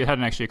hadn't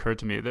actually occurred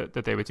to me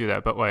that they would do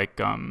that, but like,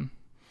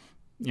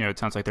 it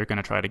sounds like they're going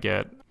to try to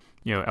get,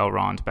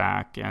 Elrond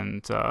back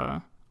and,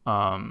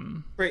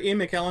 Right, Ian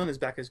McKellen is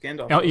back as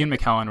Gandalf. Ian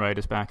McKellen, right,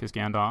 is back as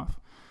Gandalf.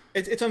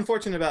 It's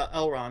unfortunate about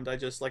Elrond. I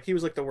just like he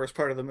was like the worst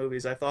part of the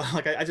movies. I thought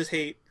like I just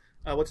hate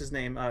what's his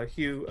name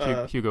Hugo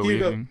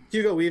Weaving.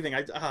 Hugo Weaving.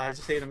 I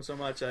just hate him so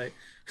much.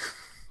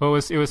 Well,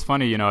 it was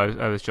funny.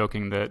 I was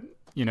joking that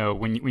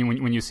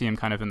when you see him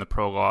kind of in the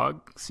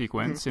prologue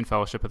sequence in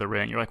Fellowship of the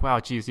Ring, you're like, wow,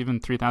 geez,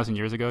 even 3,000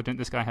 years ago, didn't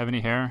this guy have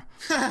any hair?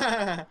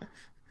 I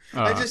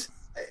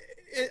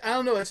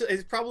don't know.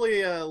 It's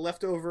probably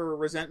leftover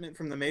resentment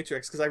from The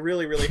Matrix because I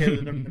really, really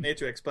hated him in The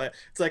Matrix. But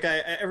it's like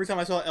every time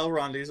I saw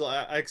Elrond,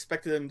 I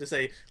expected him to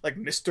say like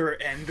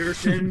Mr.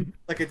 Anderson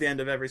like at the end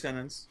of every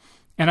sentence.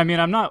 And I mean,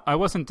 I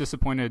wasn't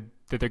disappointed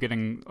that they're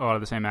getting a lot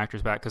of the same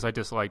actors back because I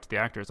disliked the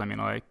actors. I mean,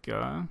 like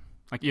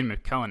Ian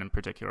McKellen in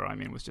particular, I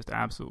mean, was just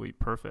absolutely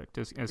perfect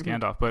as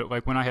Gandalf. But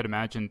like when I had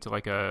imagined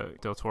like a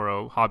Del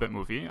Toro Hobbit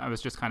movie, I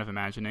was just kind of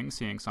imagining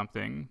seeing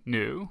something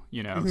new,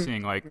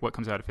 seeing like what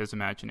comes out of his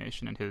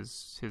imagination and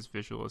his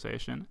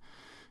visualization.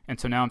 And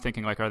so now I'm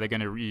thinking like, are they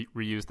going to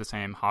reuse the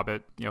same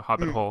Hobbit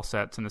Hole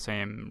sets and the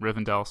same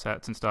Rivendell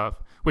sets and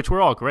stuff, which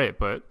were all great,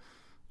 but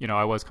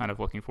I was kind of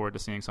looking forward to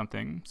seeing some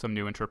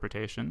new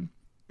interpretation.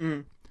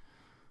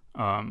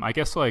 I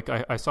guess like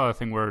I saw a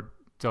thing where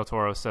Del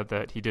Toro said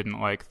that he didn't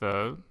like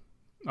the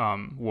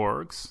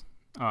wargs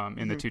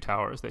in the Two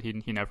Towers, that he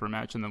never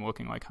imagined them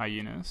looking like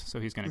hyenas, so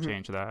he's going to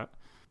change that.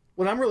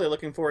 What I'm really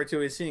looking forward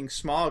to is seeing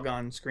Smaug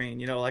on screen.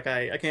 Like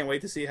I can't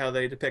wait to see how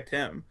they depict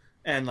him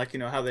and like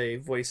how they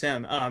voice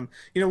him.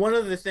 One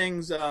of the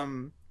things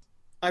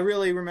I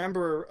really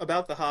remember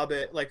about The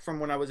Hobbit, like from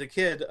when I was a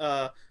kid,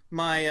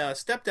 my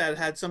stepdad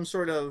had some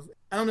sort of,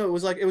 I don't know, it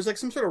was like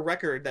some sort of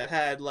record that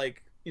had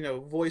like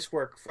voice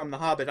work from The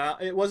Hobbit.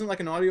 It wasn't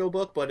like an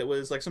audiobook, but it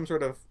was like some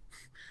sort of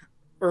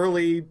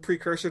early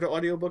precursor to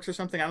audiobooks or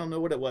something. I don't know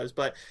what it was,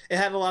 but it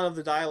had a lot of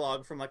the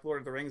dialogue from like Lord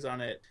of the Rings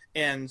on it.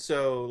 And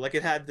so like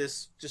it had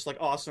this just like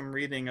awesome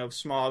reading of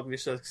Smaug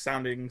just like,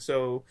 sounding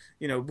so,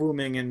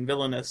 booming and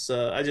villainous.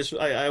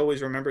 I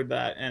always remembered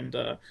that. And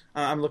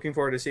I'm looking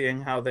forward to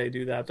seeing how they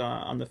do that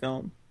on the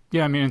film.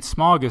 Yeah, I mean, and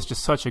Smaug is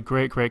just such a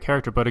great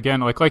character. But again,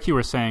 like you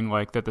were saying,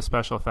 like that the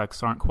special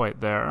effects aren't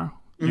quite there.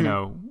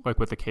 Like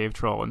with the cave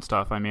troll and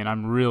stuff. I mean,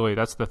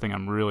 that's the thing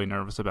I'm really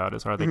nervous about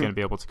is are they going to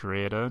be able to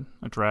create a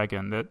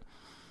dragon that,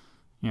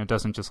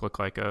 doesn't just look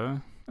like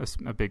a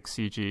big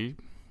CG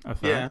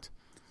effect. Yeah.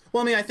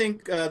 Well, I mean, I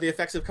think the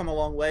effects have come a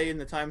long way in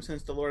the time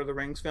since the Lord of the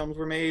Rings films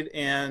were made.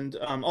 And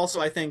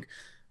also I think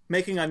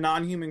making a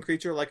non-human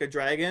creature like a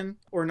dragon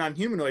or a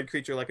non-humanoid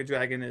creature like a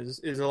dragon is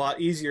a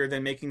lot easier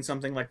than making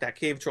something like that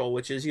cave troll,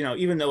 which is,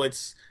 even though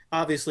it's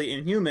obviously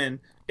inhuman,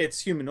 it's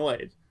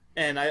humanoid.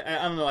 And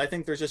I don't know. I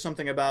think there's just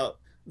something about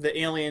the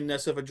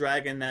alienness of a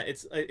dragon that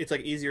it's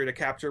like easier to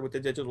capture with the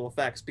digital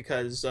effects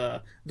because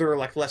they're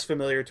like less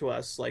familiar to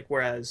us. Like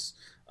whereas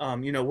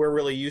we're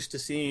really used to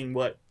seeing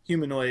what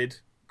humanoid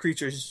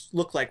creatures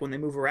look like when they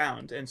move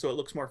around, and so it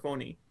looks more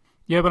phony.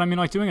 Yeah, but I mean,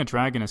 like doing a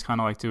dragon is kind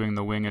of like doing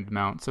the winged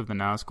mounts of the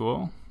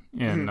Nazgul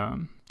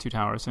in Two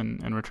Towers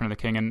and Return of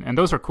the King, and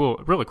those are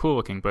cool, really cool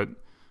looking, but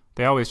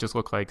they always just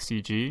look like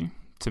CG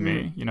to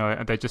me.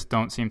 They just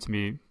don't seem to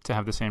me to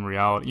have the same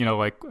reality.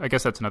 Like I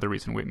guess that's another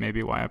reason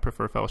maybe why I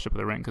prefer Fellowship of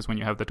the Ring, because when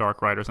you have the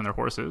Dark Riders and their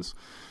horses,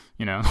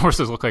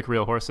 horses look like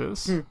real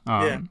horses.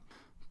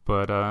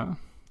 But I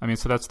mean,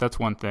 so that's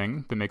one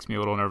thing that makes me a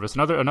little nervous.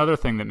 Another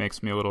thing that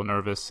makes me a little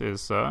nervous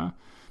is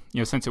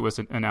since it was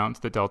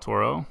announced that Del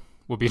Toro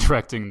will be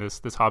directing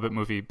this Hobbit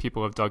movie,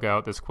 people have dug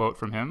out this quote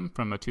from him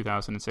from a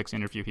 2006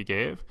 interview he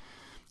gave,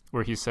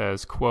 where he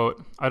says,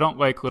 quote, "I don't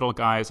like little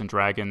guys and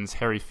dragons,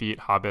 hairy feet,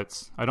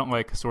 hobbits. I don't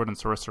like sword and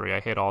sorcery. I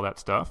hate all that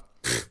stuff."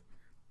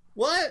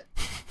 What?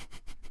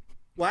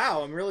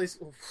 Wow, I'm really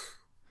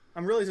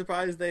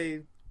surprised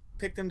they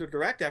picked him to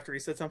direct after he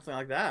said something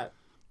like that.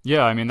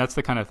 Yeah, I mean, that's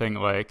the kind of thing,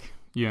 like,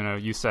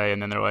 you say,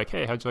 and then they're like,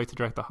 "Hey, how'd you like to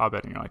direct The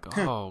Hobbit?" And you're like,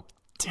 "Oh,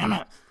 damn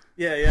it."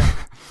 Yeah.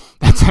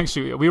 That's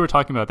actually, we were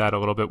talking about that a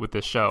little bit with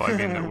this show. I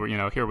mean,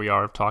 we're, here we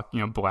are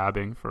talking,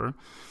 blabbing for,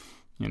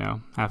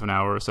 half an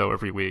hour or so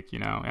every week,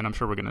 and I'm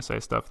sure we're going to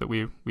say stuff that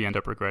we end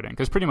up regretting,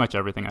 because pretty much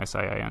everything I say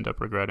I end up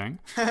regretting.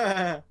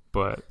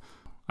 But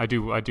I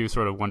do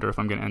sort of wonder if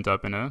I'm going to end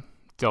up in a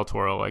Del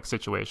Toro like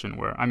situation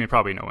where, I mean,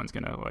 probably no one's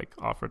going to like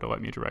offer to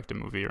let me direct a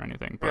movie or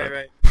anything, but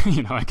right.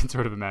 I can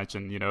sort of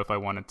imagine, if I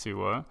wanted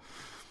to,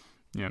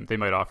 they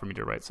might offer me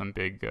to write some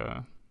big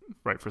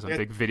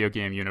big video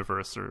game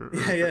universe or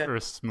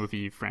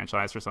movie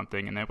franchise or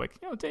something, and they're like,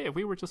 Dave,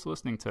 we were just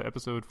listening to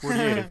episode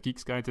 48 of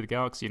Geek's Guide to the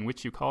Galaxy, in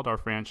which you called our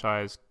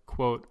franchise,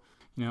 quote,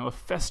 a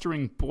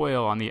festering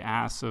boil on the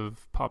ass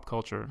of pop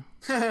culture.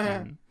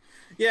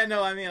 Yeah,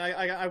 no, I mean,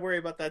 I worry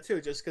about that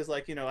too, just because,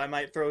 like, I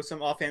might throw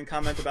some offhand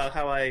comment about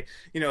how I,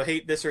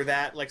 hate this or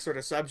that, like, sort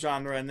of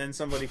subgenre, and then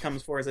somebody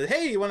comes forward and says,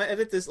 "Hey, you want to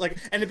edit this?" Like,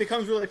 and it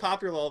becomes really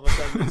popular all of a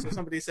sudden. So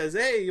somebody says,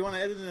 "Hey, you want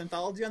to edit an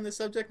anthology on this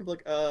subject?" I'm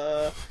like,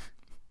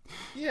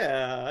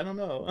 yeah, I don't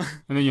know.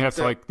 And then you have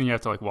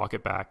to walk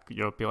it back.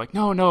 You'll be like,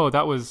 no,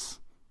 that was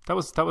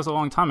a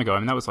long time ago. I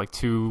mean, that was like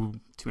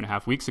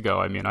 2.5 weeks ago.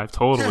 I mean, I've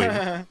totally,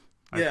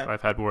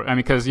 I've had more. I mean,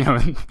 because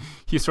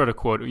he sort of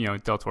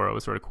quoted, Del Toro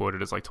was sort of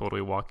quoted as like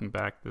totally walking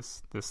back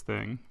this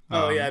thing.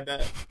 Yeah, I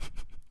bet.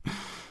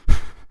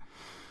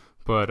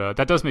 But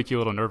that does make you a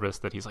little nervous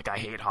that he's like, I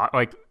hate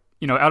like.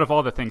 Out of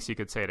all the things he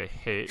could say to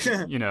hate,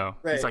 right.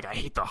 He's like, I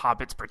hate the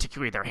hobbits,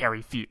 particularly their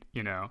hairy feet,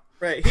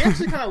 Right. He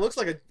actually kind of looks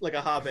like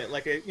a hobbit,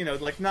 like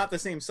like not the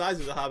same size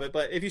as a hobbit,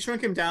 but if you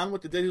shrink him down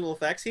with the digital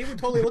effects, he would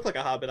totally look like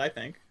a hobbit, I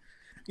think.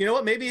 You know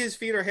what? Maybe his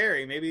feet are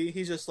hairy. Maybe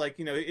he's just like,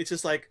 it's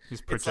just like... He's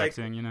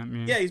projecting, you know what I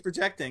mean? Yeah, he's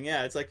projecting.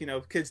 Yeah, it's like,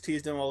 kids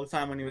teased him all the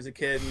time when he was a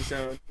kid,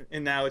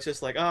 and now it's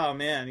just like, oh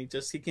man, he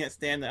can't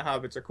stand that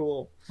hobbits are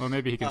cool. Well,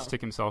 maybe he can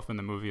stick himself in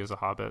the movie as a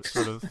hobbit,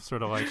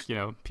 sort of like,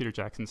 Peter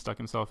Jackson stuck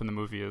himself in the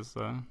movie as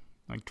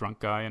like drunk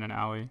guy in an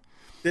alley.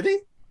 Did he?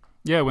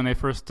 Yeah, when they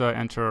first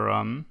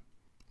enter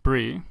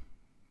Bree,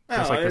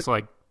 there's this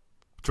like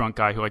drunk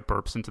guy who like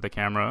burps into the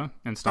camera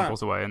and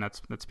stumbles away, and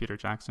that's Peter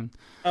Jackson.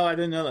 Oh, I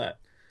didn't know that.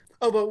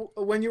 Oh,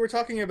 but when you were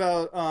talking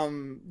about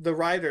the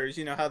riders,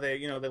 how they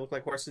they look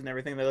like horses and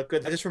everything, they look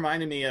good. That just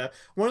reminded me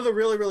one of the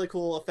really, really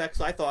cool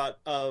effects I thought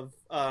of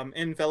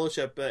in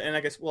Fellowship, and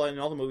I guess in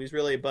all the movies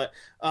really, but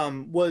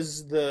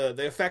was the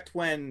effect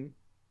when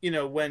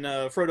when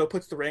Frodo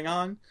puts the ring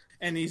on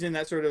and he's in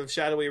that sort of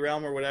shadowy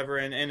realm or whatever,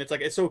 and it's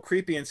like it's so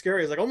creepy and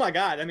scary. It's like, oh my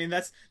god! I mean,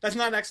 that's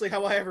not actually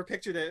how I ever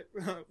pictured it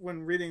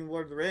when reading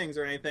Lord of the Rings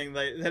or anything,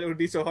 that it would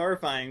be so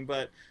horrifying.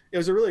 But it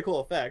was a really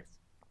cool effect.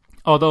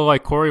 Although,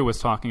 like Corey was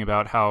talking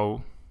about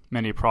how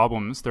many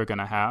problems they're going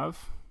to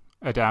have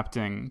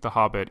adapting The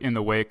Hobbit in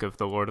the wake of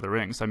The Lord of the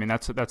Rings. I mean,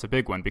 that's a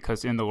big one,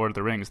 because in The Lord of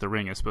the Rings, the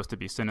ring is supposed to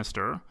be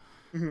sinister.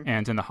 Mm-hmm.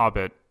 And in The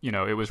Hobbit,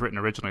 it was written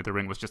originally, the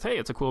ring was just, hey,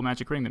 it's a cool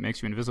magic ring that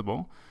makes you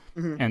invisible.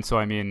 Mm-hmm. And so,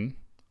 I mean,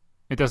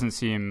 it doesn't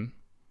seem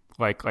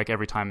like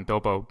every time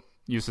Bilbo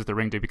uses the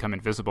ring to become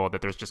invisible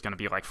that there's just going to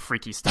be like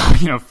freaky stuff,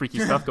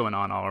 stuff going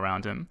on all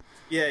around him.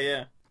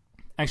 Yeah.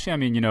 Actually, I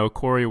mean,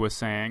 Corey was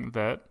saying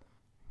that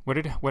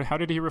how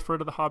did he refer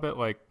to The Hobbit?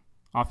 Like,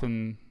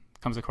 often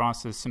comes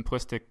across as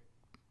simplistic,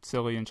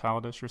 silly, and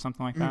childish, or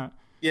something like that.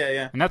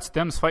 Yeah. And that's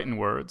them's fighting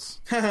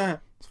words, as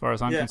far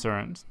as I'm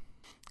concerned.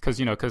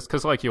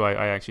 Because like you,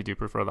 I actually do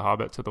prefer The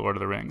Hobbit to The Lord of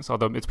the Rings.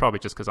 Although it's probably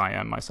just because I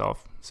am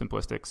myself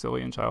simplistic,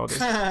 silly, and childish.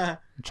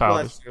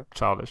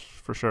 Childish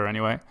for sure.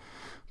 Anyway,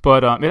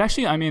 but it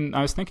actually, I mean,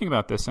 I was thinking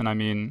about this, and I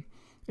mean,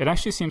 it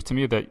actually seems to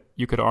me that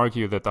you could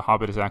argue that The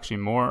Hobbit is actually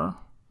more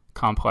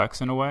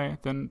complex in a way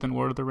than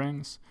Lord of the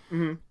Rings,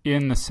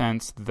 in the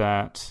sense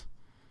that,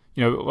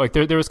 like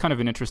there was kind of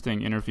an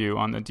interesting interview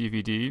on the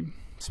DVD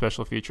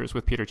special features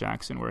with Peter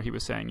Jackson where he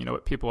was saying,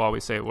 what people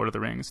always say Lord of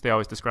the Rings, they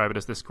always describe it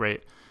as this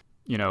great,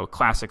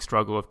 classic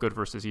struggle of good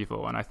versus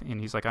evil, and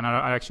he's like,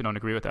 I actually don't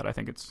agree with that. I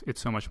think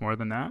it's so much more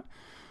than that,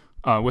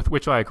 with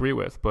which I agree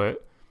with,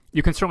 but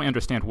you can certainly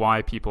understand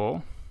why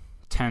people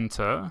tend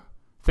to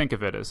think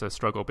of it as a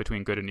struggle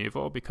between good and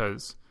evil,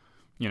 because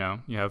You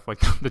know, you have like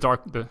the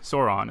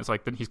Sauron is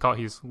like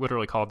he's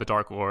literally called the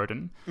Dark Lord,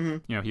 and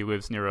you know, he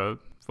lives near a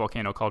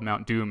volcano called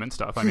Mount Doom and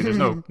stuff. I mean, there's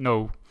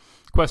no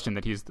question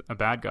that he's a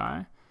bad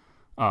guy.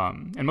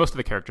 And most of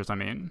the characters, I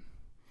mean,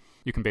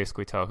 you can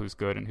basically tell who's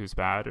good and who's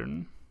bad,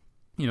 and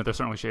you know, there's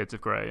certainly shades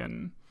of gray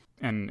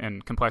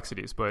and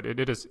complexities, but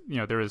it is, you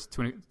know, there is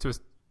to a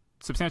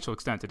substantial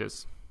extent, it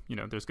is, you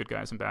know, there's good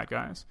guys and bad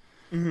guys.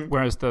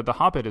 Whereas the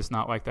Hobbit is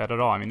not like that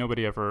at all. I mean,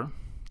 nobody ever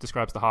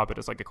describes the Hobbit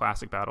as like a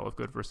classic battle of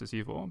good versus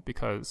evil,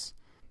 because,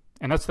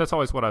 and that's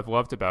always what I've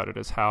loved about it,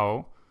 is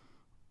how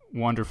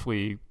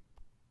wonderfully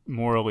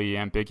morally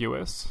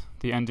ambiguous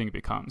the ending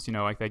becomes. You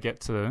know, like they get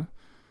to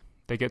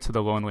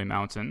the Lonely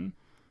Mountain,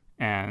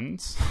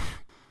 and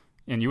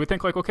you would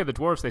think like, okay, the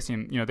dwarves,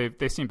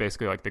 they seem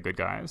basically like the good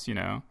guys, you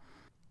know,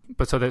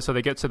 but so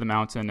they get to the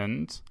mountain,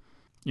 and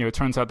you know, it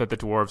turns out that the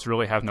dwarves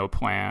really have no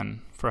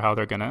plan for how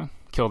they're gonna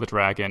kill the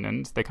dragon,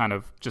 and they kind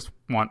of just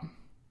want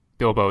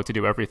Bilbo to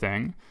do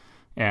everything,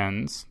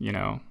 and you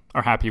know,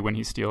 are happy when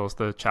he steals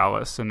the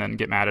chalice, and then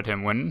get mad at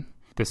him when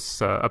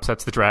this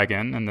upsets the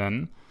dragon, and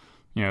then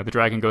you know, the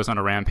dragon goes on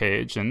a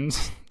rampage, and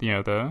you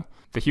know,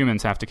 the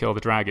humans have to kill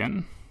the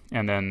dragon,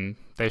 and then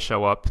they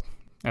show up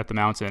at the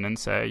mountain and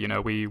say, you know,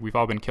 we've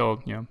all been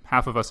killed, you know,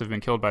 half of us have been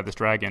killed by this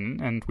dragon,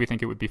 and we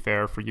think it would be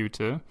fair for you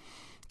to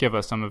give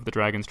us some of the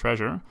dragon's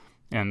treasure.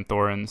 And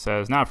Thorin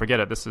says, nah, forget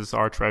it, this is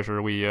our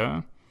treasure,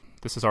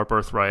 this is our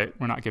birthright,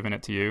 we're not giving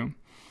it to you.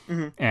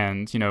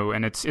 And you know,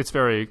 and it's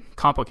very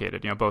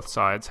complicated. You know, both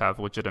sides have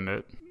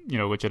legitimate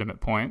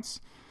points.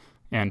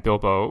 And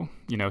Bilbo,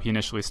 you know, he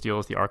initially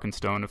steals the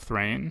Arkenstone of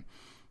Thrain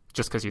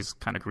just because he's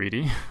kind of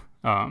greedy,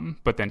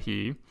 but then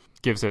he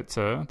gives it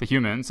to the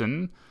humans,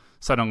 and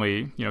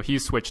suddenly, you know,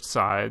 he's switched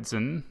sides,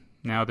 and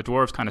now the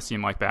dwarves kind of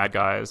seem like bad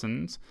guys,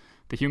 and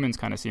the humans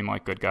kind of seem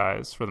like good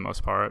guys for the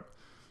most part.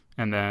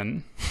 And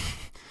then,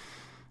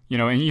 you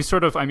know, and you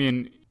sort of, I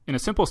mean, in a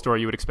simple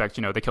story, you would expect,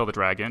 you know, they kill the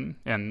dragon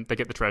and they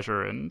get the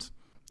treasure and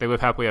they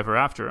live happily ever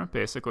after,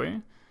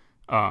 basically.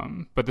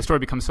 But the story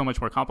becomes so much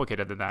more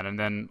complicated than that. And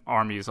then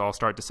armies all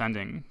start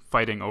descending,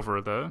 fighting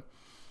over the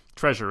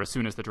treasure as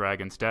soon as the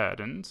dragon's dead.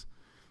 And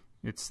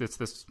it's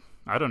this,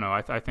 I don't know,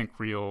 I think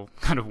real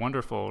kind of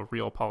wonderful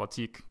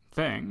realpolitik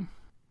thing.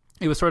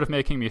 It was sort of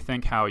making me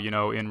think how, you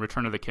know, in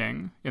Return of the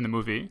King, in the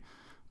movie,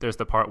 there's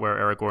the part where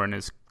Aragorn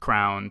is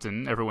crowned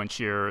and everyone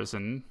cheers,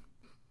 and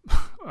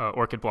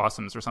orchid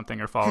blossoms or something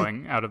are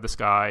falling out of the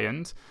sky,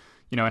 and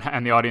you know,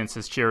 and the audience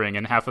is cheering,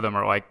 and half of them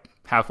are like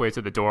halfway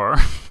to the door,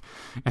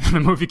 and then the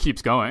movie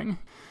keeps going,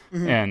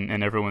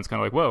 and everyone's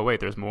kind of like, whoa, wait,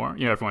 there's more.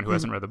 You know, everyone who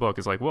hasn't read the book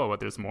is like, whoa, what?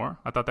 There's more?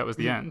 I thought that was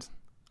the end.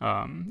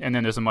 And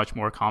then there's a much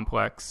more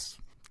complex,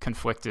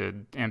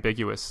 conflicted,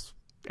 ambiguous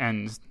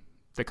end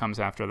that comes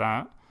after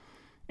that.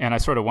 And I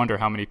sort of wonder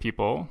how many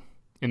people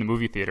in the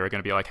movie theater are going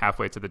to be like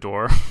halfway to the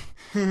door,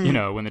 you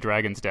know, when the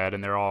dragon's dead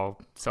and they're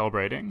all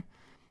celebrating.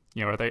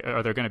 You know,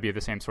 are there going to be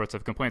the same sorts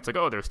of complaints like,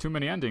 oh, there's too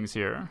many endings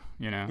here,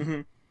 you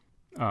know?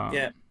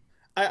 Yeah.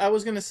 I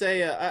was going to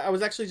say, I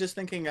was actually just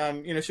thinking,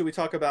 you know, should we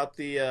talk about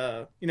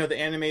the, you know, the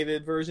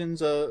animated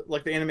versions,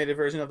 like the animated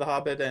version of The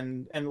Hobbit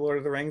and Lord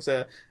of the Rings?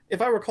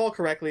 If I recall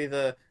correctly,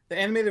 the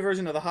animated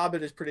version of The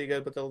Hobbit is pretty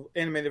good, but the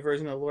animated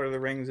version of Lord of the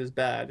Rings is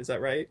bad. Is that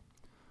right?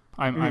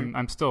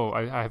 I'm still,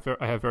 I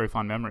have very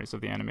fond memories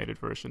of the animated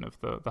version of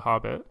the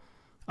Hobbit.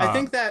 I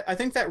think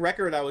that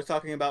record I was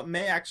talking about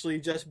may actually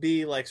just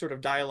be like sort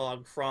of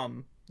dialogue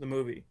from the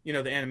movie, you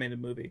know, the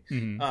animated movie.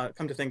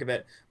 Come to think of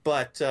it,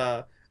 but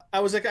I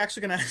was like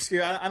actually going to ask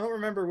you. I don't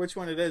remember which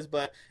one it is,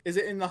 but is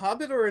it in The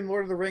Hobbit or in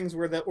Lord of the Rings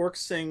where the orcs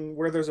sing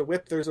 "Where there's a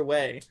whip, there's a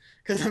way"?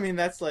 Because I mean,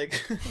 that's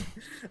like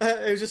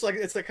it was just like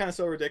it's like kind of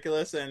so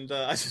ridiculous, and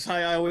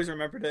I always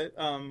remembered it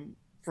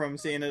from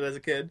seeing it as a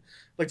kid.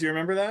 Like, do you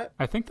remember that?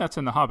 I think that's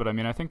in The Hobbit. I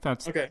mean, I think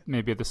that's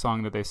maybe the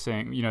song that they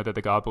sing, you know, that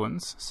the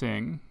goblins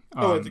sing.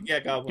 Goblins,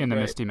 in the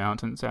Misty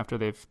Mountains after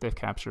they've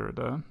captured,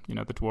 you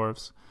know, the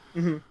dwarves.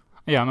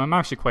 Yeah, I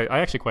actually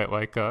quite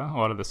like a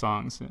lot of the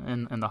songs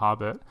in The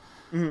Hobbit.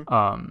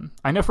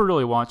 I never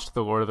really watched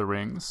the Lord of the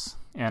Rings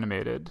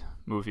animated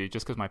movie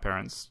just because my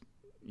parents,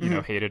 you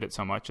know, hated it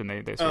so much, and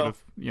they sort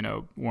of, you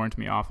know, warned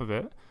me off of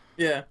it.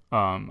 Yeah.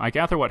 I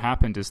gather what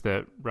happened is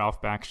that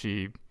Ralph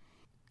Bakshi.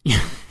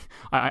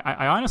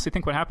 I honestly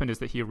think what happened is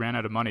that he ran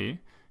out of money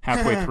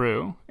halfway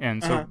through,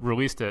 and so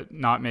released it,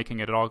 not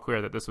making it at all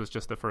clear that this was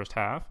just the first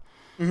half.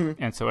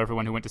 And so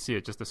everyone who went to see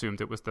it just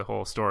assumed it was the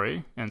whole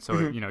story, and so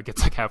it, you know, it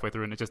gets like halfway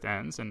through and it just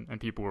ends, and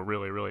people were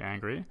really, really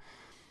angry.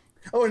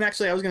 Oh, and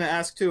actually, I was going to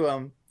ask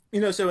too. You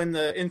know, so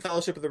in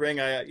Fellowship of the Ring,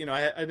 I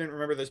didn't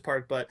remember this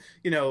part, but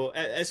you know,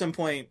 at some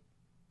point,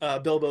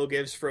 Bilbo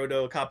gives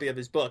Frodo a copy of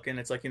his book, and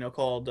it's like, you know,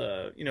 called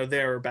you know,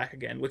 There or Back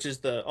Again, which is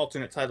the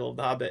alternate title of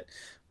The Hobbit.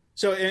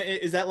 So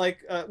is that like,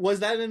 was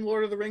that in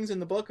Lord of the Rings in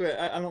the book?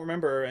 I don't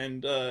remember.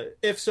 And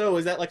if so,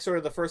 is that like sort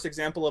of the first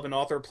example of an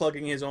author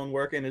plugging his own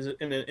work in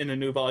a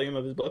new volume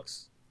of his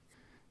books?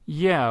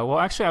 Yeah, well,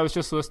 actually, I was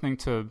just listening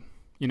to,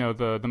 you know,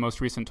 the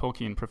most recent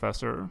Tolkien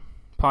Professor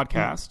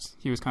podcast.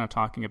 He was kind of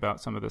talking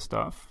about some of this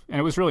stuff. And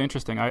it was really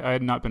interesting. I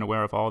had not been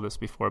aware of all of this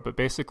before. But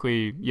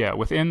basically, yeah,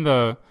 within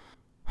the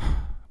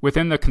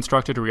within the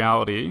constructed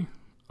reality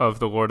of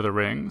The Lord of the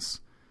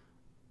Rings,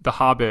 The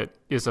Hobbit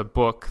is a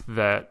book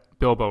that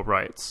Bilbo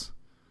writes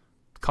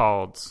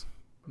called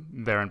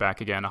There and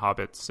Back Again, A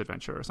Hobbit's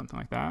Adventure or something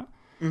like that.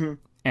 Mm-hmm.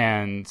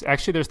 And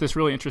actually there's this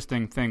really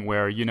interesting thing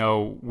where,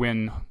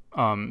 when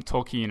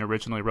Tolkien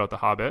originally wrote The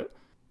Hobbit,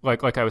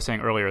 like I was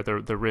saying earlier,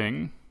 the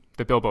ring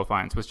that Bilbo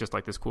finds was just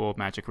like this cool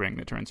magic ring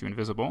that turns you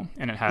invisible,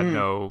 and it had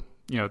no,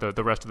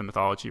 the rest of the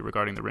mythology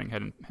regarding the ring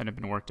hadn't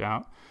been worked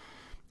out.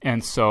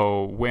 And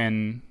so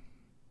when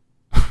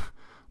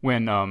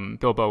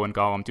Bilbo and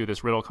Gollum do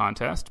this riddle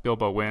contest,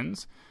 Bilbo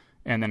wins,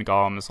 and then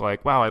Gollum is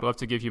like, "Wow, I'd love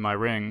to give you my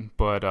ring,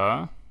 but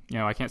I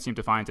can't seem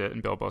to find it."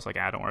 And Bilbo's like,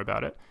 "Don't worry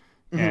about it."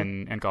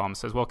 Mm-hmm. And Gollum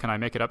says, "Well, can I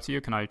make it up to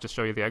you? Can I just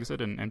show you the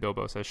exit?" And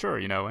Bilbo says, "Sure,"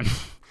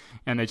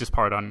 and they just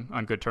part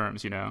on good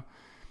terms,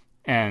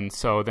 And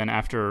so then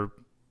after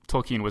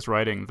Tolkien was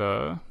writing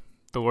the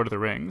Lord of the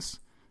Rings,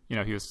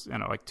 he was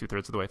like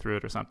 2/3 of the way through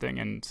it or something,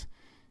 and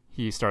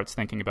he starts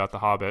thinking about The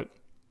Hobbit,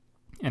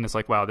 and it's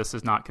like, wow, this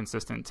is not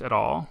consistent at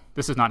all.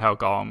 This is not how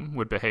Gollum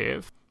would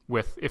behave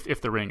with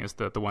if the ring is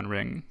the one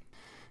ring.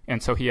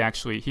 And so he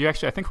actually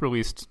I think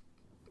released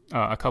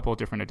a couple of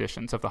different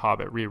editions of The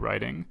Hobbit,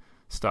 rewriting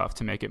stuff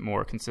to make it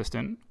more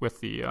consistent with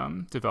the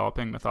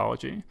developing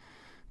mythology.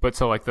 But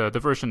so like the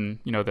version,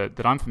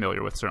 that I'm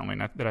familiar with, certainly,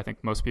 and that I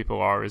think most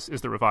people are, is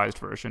the revised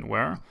version,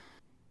 where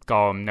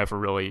Gollum never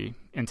really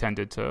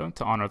intended to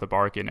honor the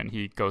bargain, and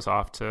he goes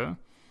off to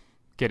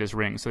get his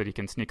ring so that he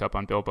can sneak up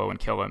on Bilbo and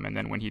kill him. And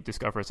then when he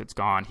discovers it's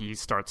gone, he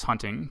starts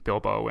hunting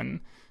Bilbo, and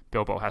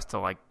Bilbo has to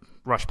like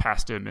rush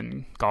past him,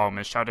 and Gollum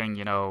is shouting,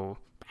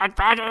 "Bad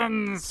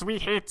bargains, we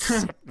hate,"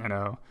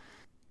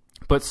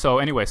 But so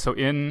anyway,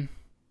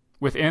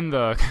 within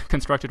the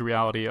constructed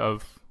reality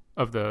of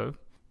the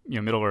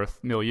Middle Earth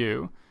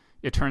milieu,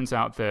 it turns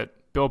out that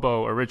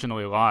Bilbo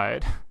originally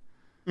lied.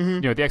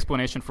 Mm-hmm. The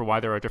explanation for why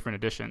there are different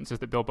editions is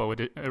that Bilbo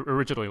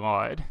originally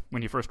lied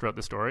when he first wrote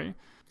the story.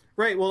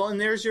 Right. Well, and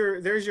there's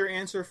your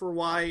answer for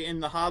why in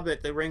The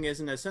Hobbit the ring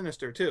isn't as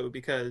sinister too,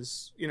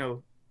 because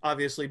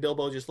obviously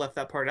Bilbo just left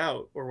that part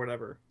out or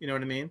whatever. You know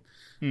what I mean?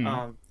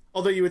 Mm.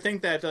 Although you would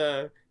think that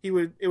it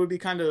would be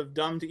kind of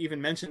dumb to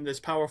even mention this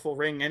powerful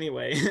ring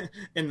anyway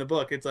in the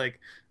book. It's like,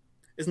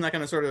 isn't that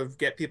going to sort of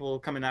get people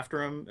coming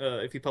after him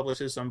if he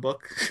publishes some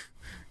book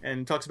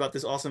and talks about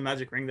this awesome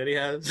magic ring that he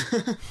has?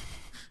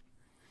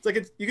 It's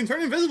like you can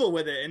turn invisible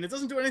with it, and it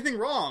doesn't do anything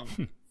wrong.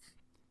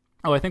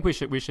 Oh, I think we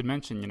should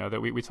mention,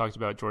 that we talked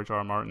about George R.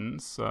 R.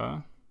 Martin's.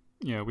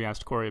 We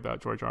asked Corey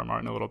about George R. R.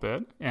 Martin a little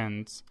bit,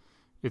 and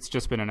it's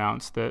just been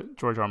announced that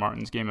George R. R.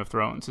 Martin's Game of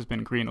Thrones has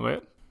been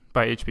greenlit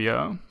by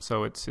HBO,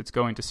 so it's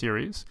going to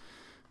series.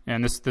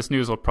 And this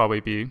news will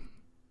probably be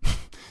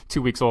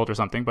 2 weeks old or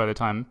something by the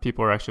time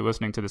people are actually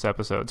listening to this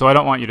episode. So I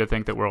don't want you to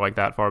think that we're like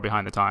that far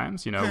behind the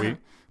times.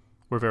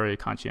 We're very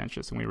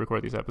conscientious, and we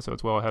record these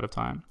episodes well ahead of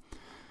time,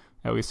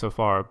 at least so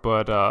far.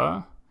 But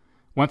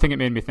one thing it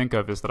made me think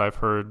of is that I've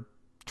heard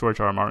George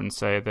R. R. Martin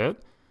say that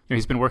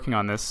he's been working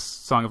on this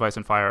Song of Ice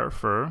and Fire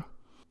for,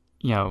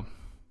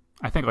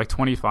 I think like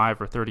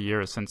 25 or 30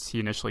 years since he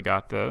initially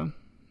got the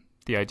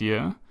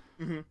idea.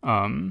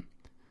 Mm-hmm.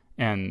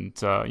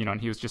 And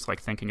he was just like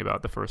thinking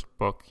about the first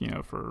book,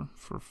 for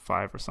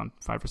 5 or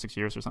 6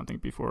 years or something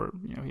before,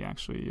 he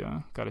actually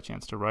got a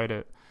chance to write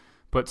it.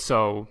 But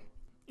so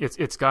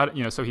it's got,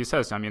 so he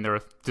says, there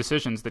are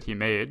decisions that he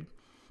made,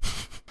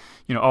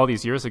 all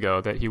these years ago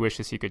that he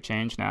wishes he could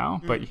change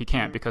now, but he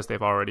can't because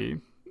they've already,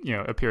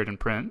 appeared in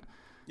print.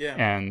 Yeah.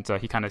 And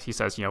he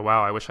says,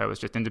 wow, I wish I was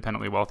just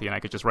independently wealthy and I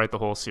could just write the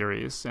whole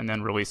series and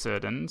then release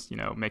it and,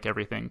 make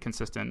everything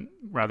consistent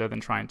rather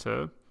than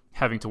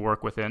having to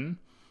work within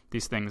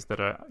these things that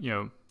are,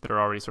 that are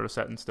already sort of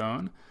set in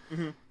stone.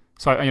 Mm-hmm.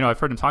 So, I've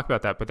heard him talk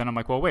about that, but then I'm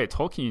like, well, wait,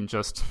 Tolkien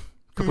just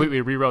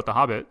completely rewrote The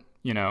Hobbit,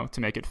 to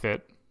make it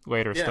fit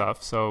later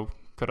stuff. So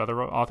could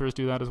other authors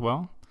do that as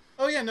well?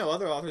 Oh, yeah, no,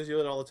 other authors do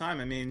it all the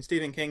time.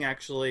 Stephen King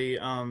actually,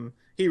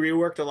 he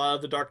reworked a lot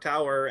of The Dark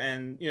Tower,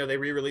 and, they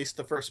re-released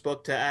the first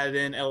book to add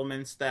in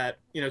elements that,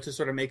 to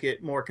sort of make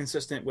it more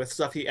consistent with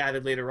stuff he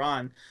added later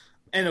on.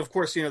 And of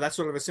course, that's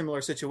sort of a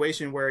similar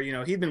situation where,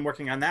 he'd been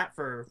working on that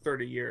for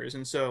 30 years.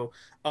 And so,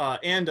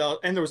 and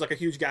there was like a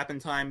huge gap in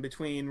time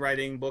between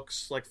writing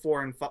books like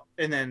 4 and 5,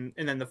 and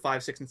then the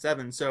 5, 6, and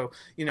 7. So,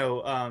 he's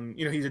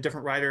a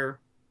different writer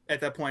at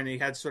that point, and he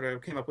had sort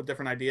of came up with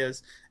different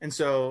ideas. And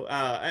so,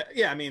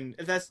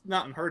 that's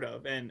not unheard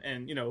of. And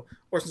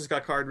Orson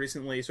Scott Card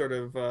recently sort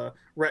of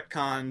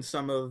retconned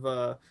some of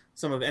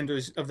the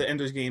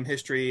Ender's Game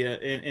history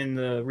in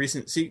the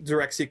recent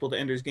direct sequel to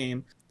Ender's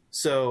Game.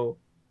 So,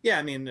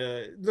 yeah,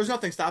 there's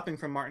nothing stopping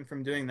Martin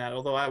from doing that.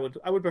 Although I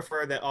would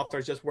prefer that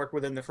authors just work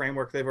within the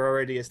framework they've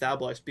already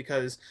established,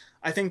 because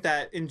I think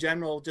that in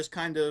general, just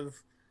kind of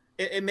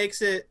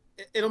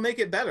it'll make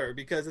it better,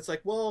 because it's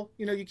like, well,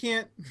 you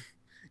can't.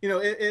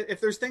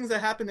 If there's things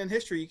that happen in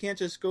history, you can't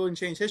just go and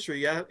change history.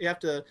 You have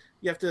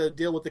to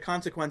deal with the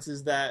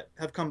consequences that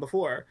have come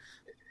before.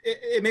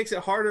 It makes it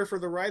harder for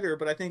the writer,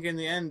 but I think in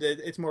the end,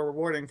 it's more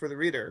rewarding for the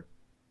reader.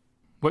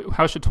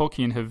 How should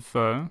Tolkien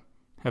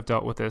have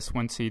dealt with this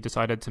once he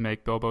decided to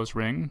make Bilbo's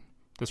ring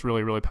this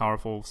really, really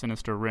powerful,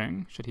 sinister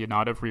ring? Should he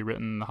not have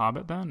rewritten The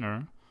Hobbit then,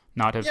 or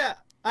not have? Yeah,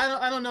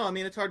 I don't know. I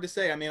mean, it's hard to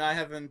say. I mean, I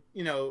haven't,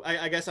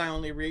 I guess I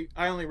only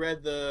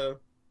read the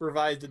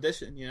revised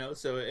edition,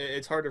 so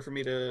it's harder for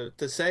me to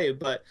say,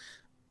 but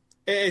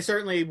it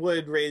certainly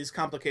would raise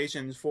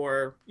complications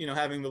for,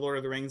 having the Lord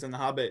of the Rings and the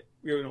Hobbit,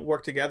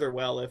 work together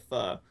well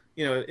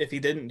if he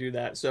didn't do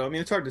that. So, I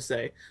mean, it's hard to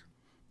say.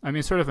 I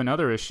mean, sort of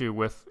another issue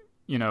with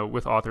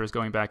authors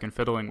going back and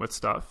fiddling with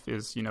stuff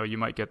is, you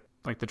might get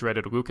like the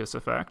dreaded Lucas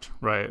effect,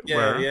 right?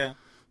 Yeah,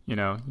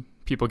 where,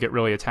 people get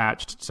really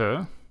attached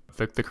to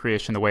the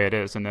creation the way it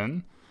is, and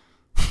then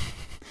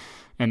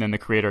the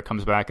creator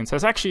comes back and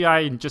says, actually,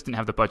 I just didn't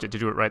have the budget to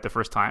do it right the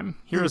first time.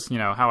 Here's,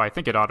 how I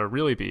think it ought to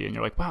really be. And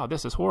you're like, wow,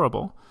 this is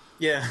horrible.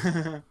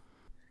 Yeah.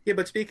 Yeah,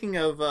 but speaking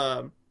of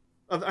the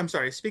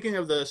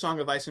Song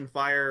of Ice and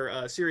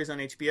Fire series on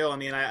HBO, I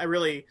mean, I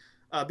really,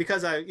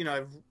 because I've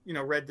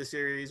read the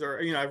series, or,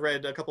 I've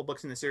read a couple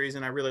books in the series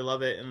and I really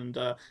love it. And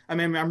I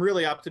mean, I'm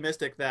really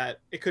optimistic that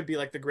it could be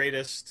like the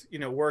greatest,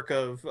 work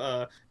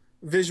of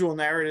visual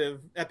narrative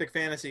epic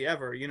fantasy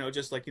ever,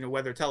 just like,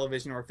 whether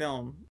television or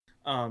film.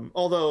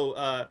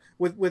 Although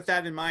with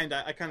that in mind,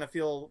 I kind of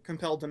feel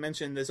compelled to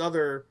mention this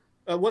other,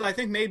 what I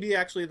think may be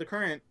actually the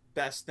current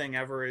best thing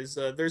ever is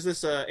there's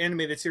this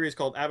animated series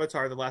called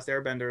Avatar: The Last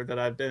Airbender that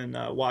I've been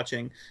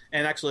watching,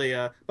 and actually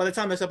by the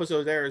time this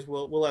episode airs,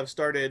 we'll have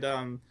started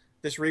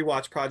this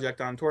rewatch project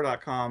on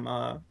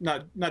Tor.com.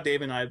 Not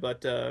Dave and I,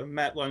 but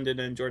Matt London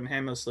and Jordan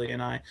Hammersley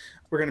and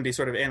we're going to be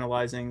sort of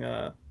analyzing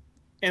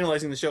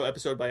the show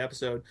episode by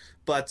episode.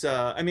 But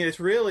I mean, it's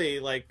really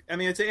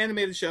it's an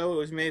animated show. It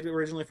was made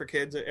originally for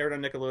kids. It aired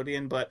on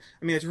Nickelodeon, but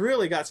I mean, it's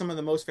really got some of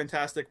the most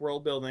fantastic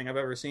world building I've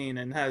ever seen,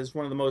 and has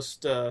one of the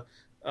most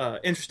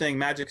interesting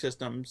magic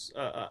systems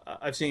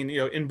I've seen,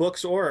 in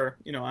books or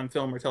on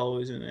film or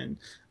television.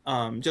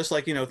 And just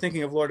like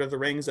thinking of Lord of the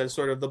Rings as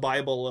sort of the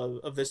Bible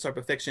of this type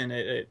of fiction,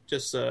 it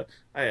just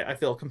I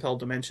feel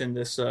compelled to mention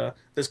this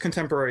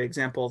contemporary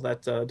example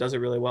that does it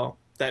really well.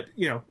 That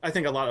I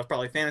think a lot of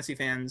probably fantasy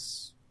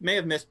fans may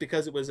have missed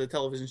because it was a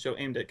television show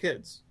aimed at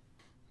kids.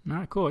 All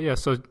right, cool. Yeah,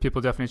 so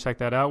people definitely check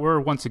that out. We're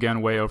once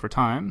again way over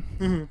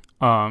time.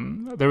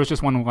 Mm-hmm. There was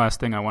just one last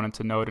thing I wanted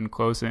to note in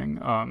closing.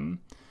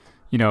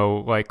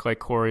 Like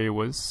Corey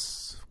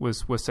was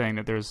saying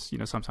that there's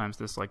sometimes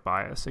this like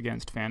bias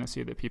against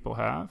fantasy that people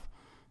have,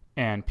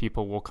 and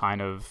people will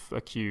kind of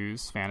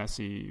accuse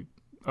fantasy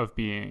of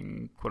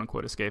being quote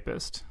unquote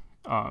escapist.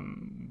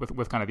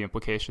 With kind of the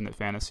implication that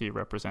fantasy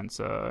represents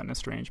an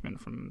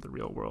estrangement from the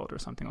real world or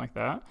something like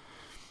that.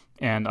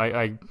 And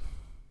I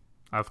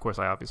of course,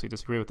 I obviously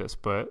disagree with this,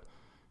 but,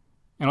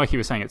 and like he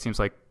was saying, it seems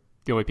like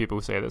the only people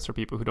who say this are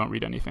people who don't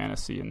read any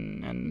fantasy,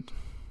 and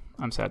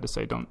I'm sad to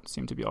say don't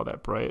seem to be all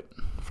that bright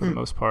for the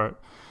most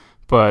part.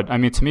 But I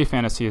mean, to me,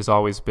 fantasy has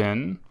always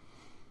been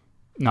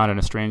not an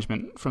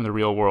estrangement from the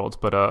real world,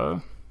 but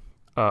a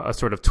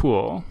sort of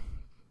tool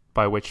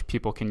by which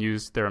people can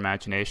use their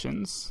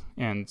imaginations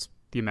and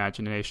the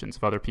imaginations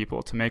of other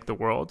people to make the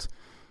world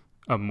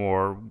a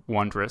more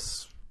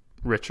wondrous,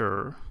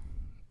 richer,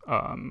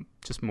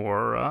 just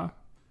more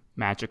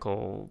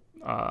magical,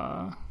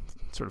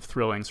 sort of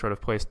thrilling sort of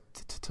place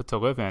to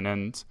live in.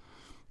 And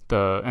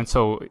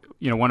so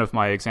one of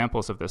my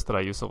examples of this that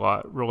I use a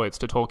lot relates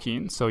to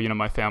Tolkien. So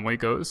my family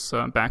goes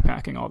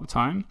backpacking all the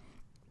time,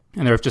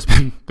 and there have just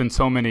been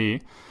so many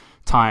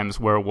times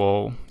where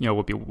we'll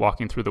be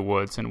walking through the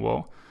woods and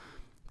we'll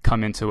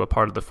come into a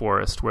part of the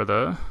forest where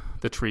the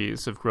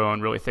trees have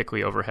grown really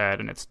thickly overhead,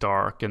 and it's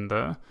dark, and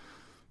the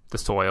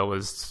soil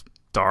is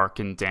dark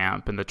and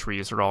damp, and the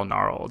trees are all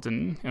gnarled,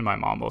 and my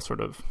mom will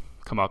sort of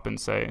come up and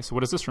say, so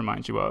what does this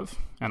remind you of?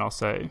 And I'll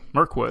say,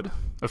 Mirkwood,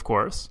 of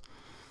course.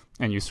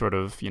 And you sort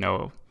of,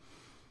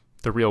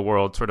 the real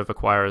world sort of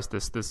acquires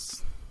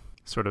this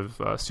sort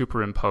of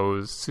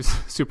superimposed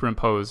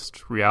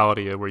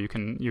reality where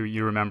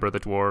you remember the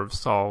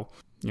dwarves all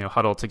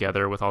huddled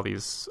together with all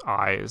these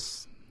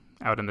eyes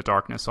out in the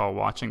darkness, all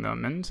watching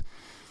them, and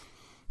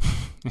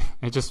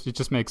it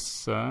just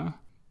makes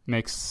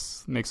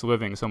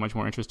living so much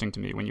more interesting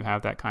to me when you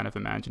have that kind of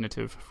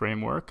imaginative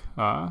framework,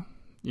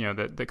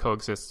 that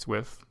coexists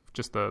with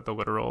just the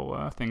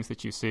literal things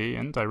that you see.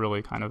 And I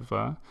really kind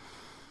of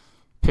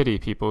pity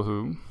people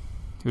who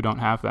don't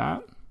have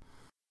that.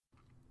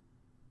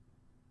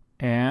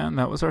 And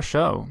that was our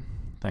show.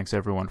 Thanks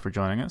everyone for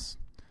joining us.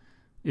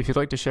 If you'd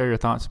like to share your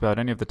thoughts about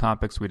any of the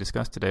topics we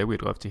discussed today,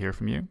 we'd love to hear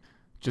from you.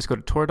 Just go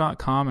to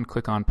Tor.com and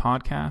click on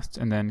podcasts,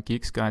 and then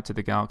Geek's Guide to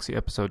the Galaxy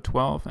episode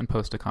 12, and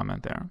post a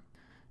comment there.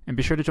 And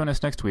be sure to join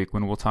us next week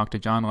when we'll talk to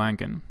John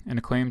Langan, an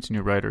acclaimed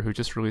new writer who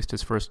just released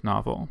his first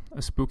novel,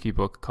 a spooky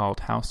book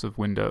called House of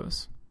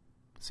Windows.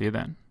 See you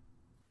then.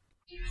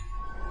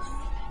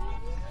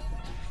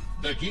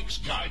 The Geek's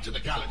Guide to the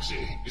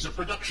Galaxy is a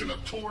production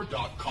of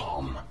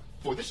Tor.com.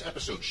 For this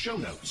episode's show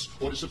notes,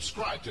 or to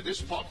subscribe to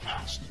this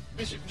podcast,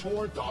 visit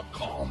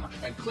Tor.com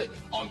and click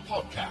on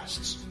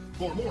podcasts.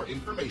 For more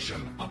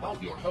information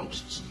about your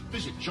hosts,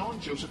 visit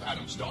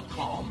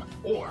johnjosephatams.com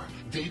or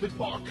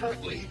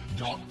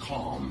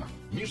davidbarrcurrently.com.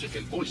 Music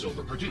and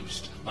voiceover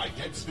produced by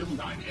Deadsville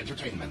 9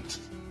 Entertainment.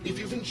 If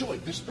you've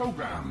enjoyed this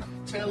program,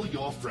 tell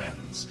your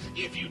friends.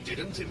 If you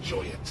didn't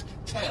enjoy it,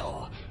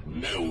 tell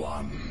no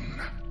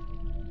one.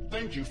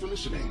 Thank you for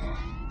listening.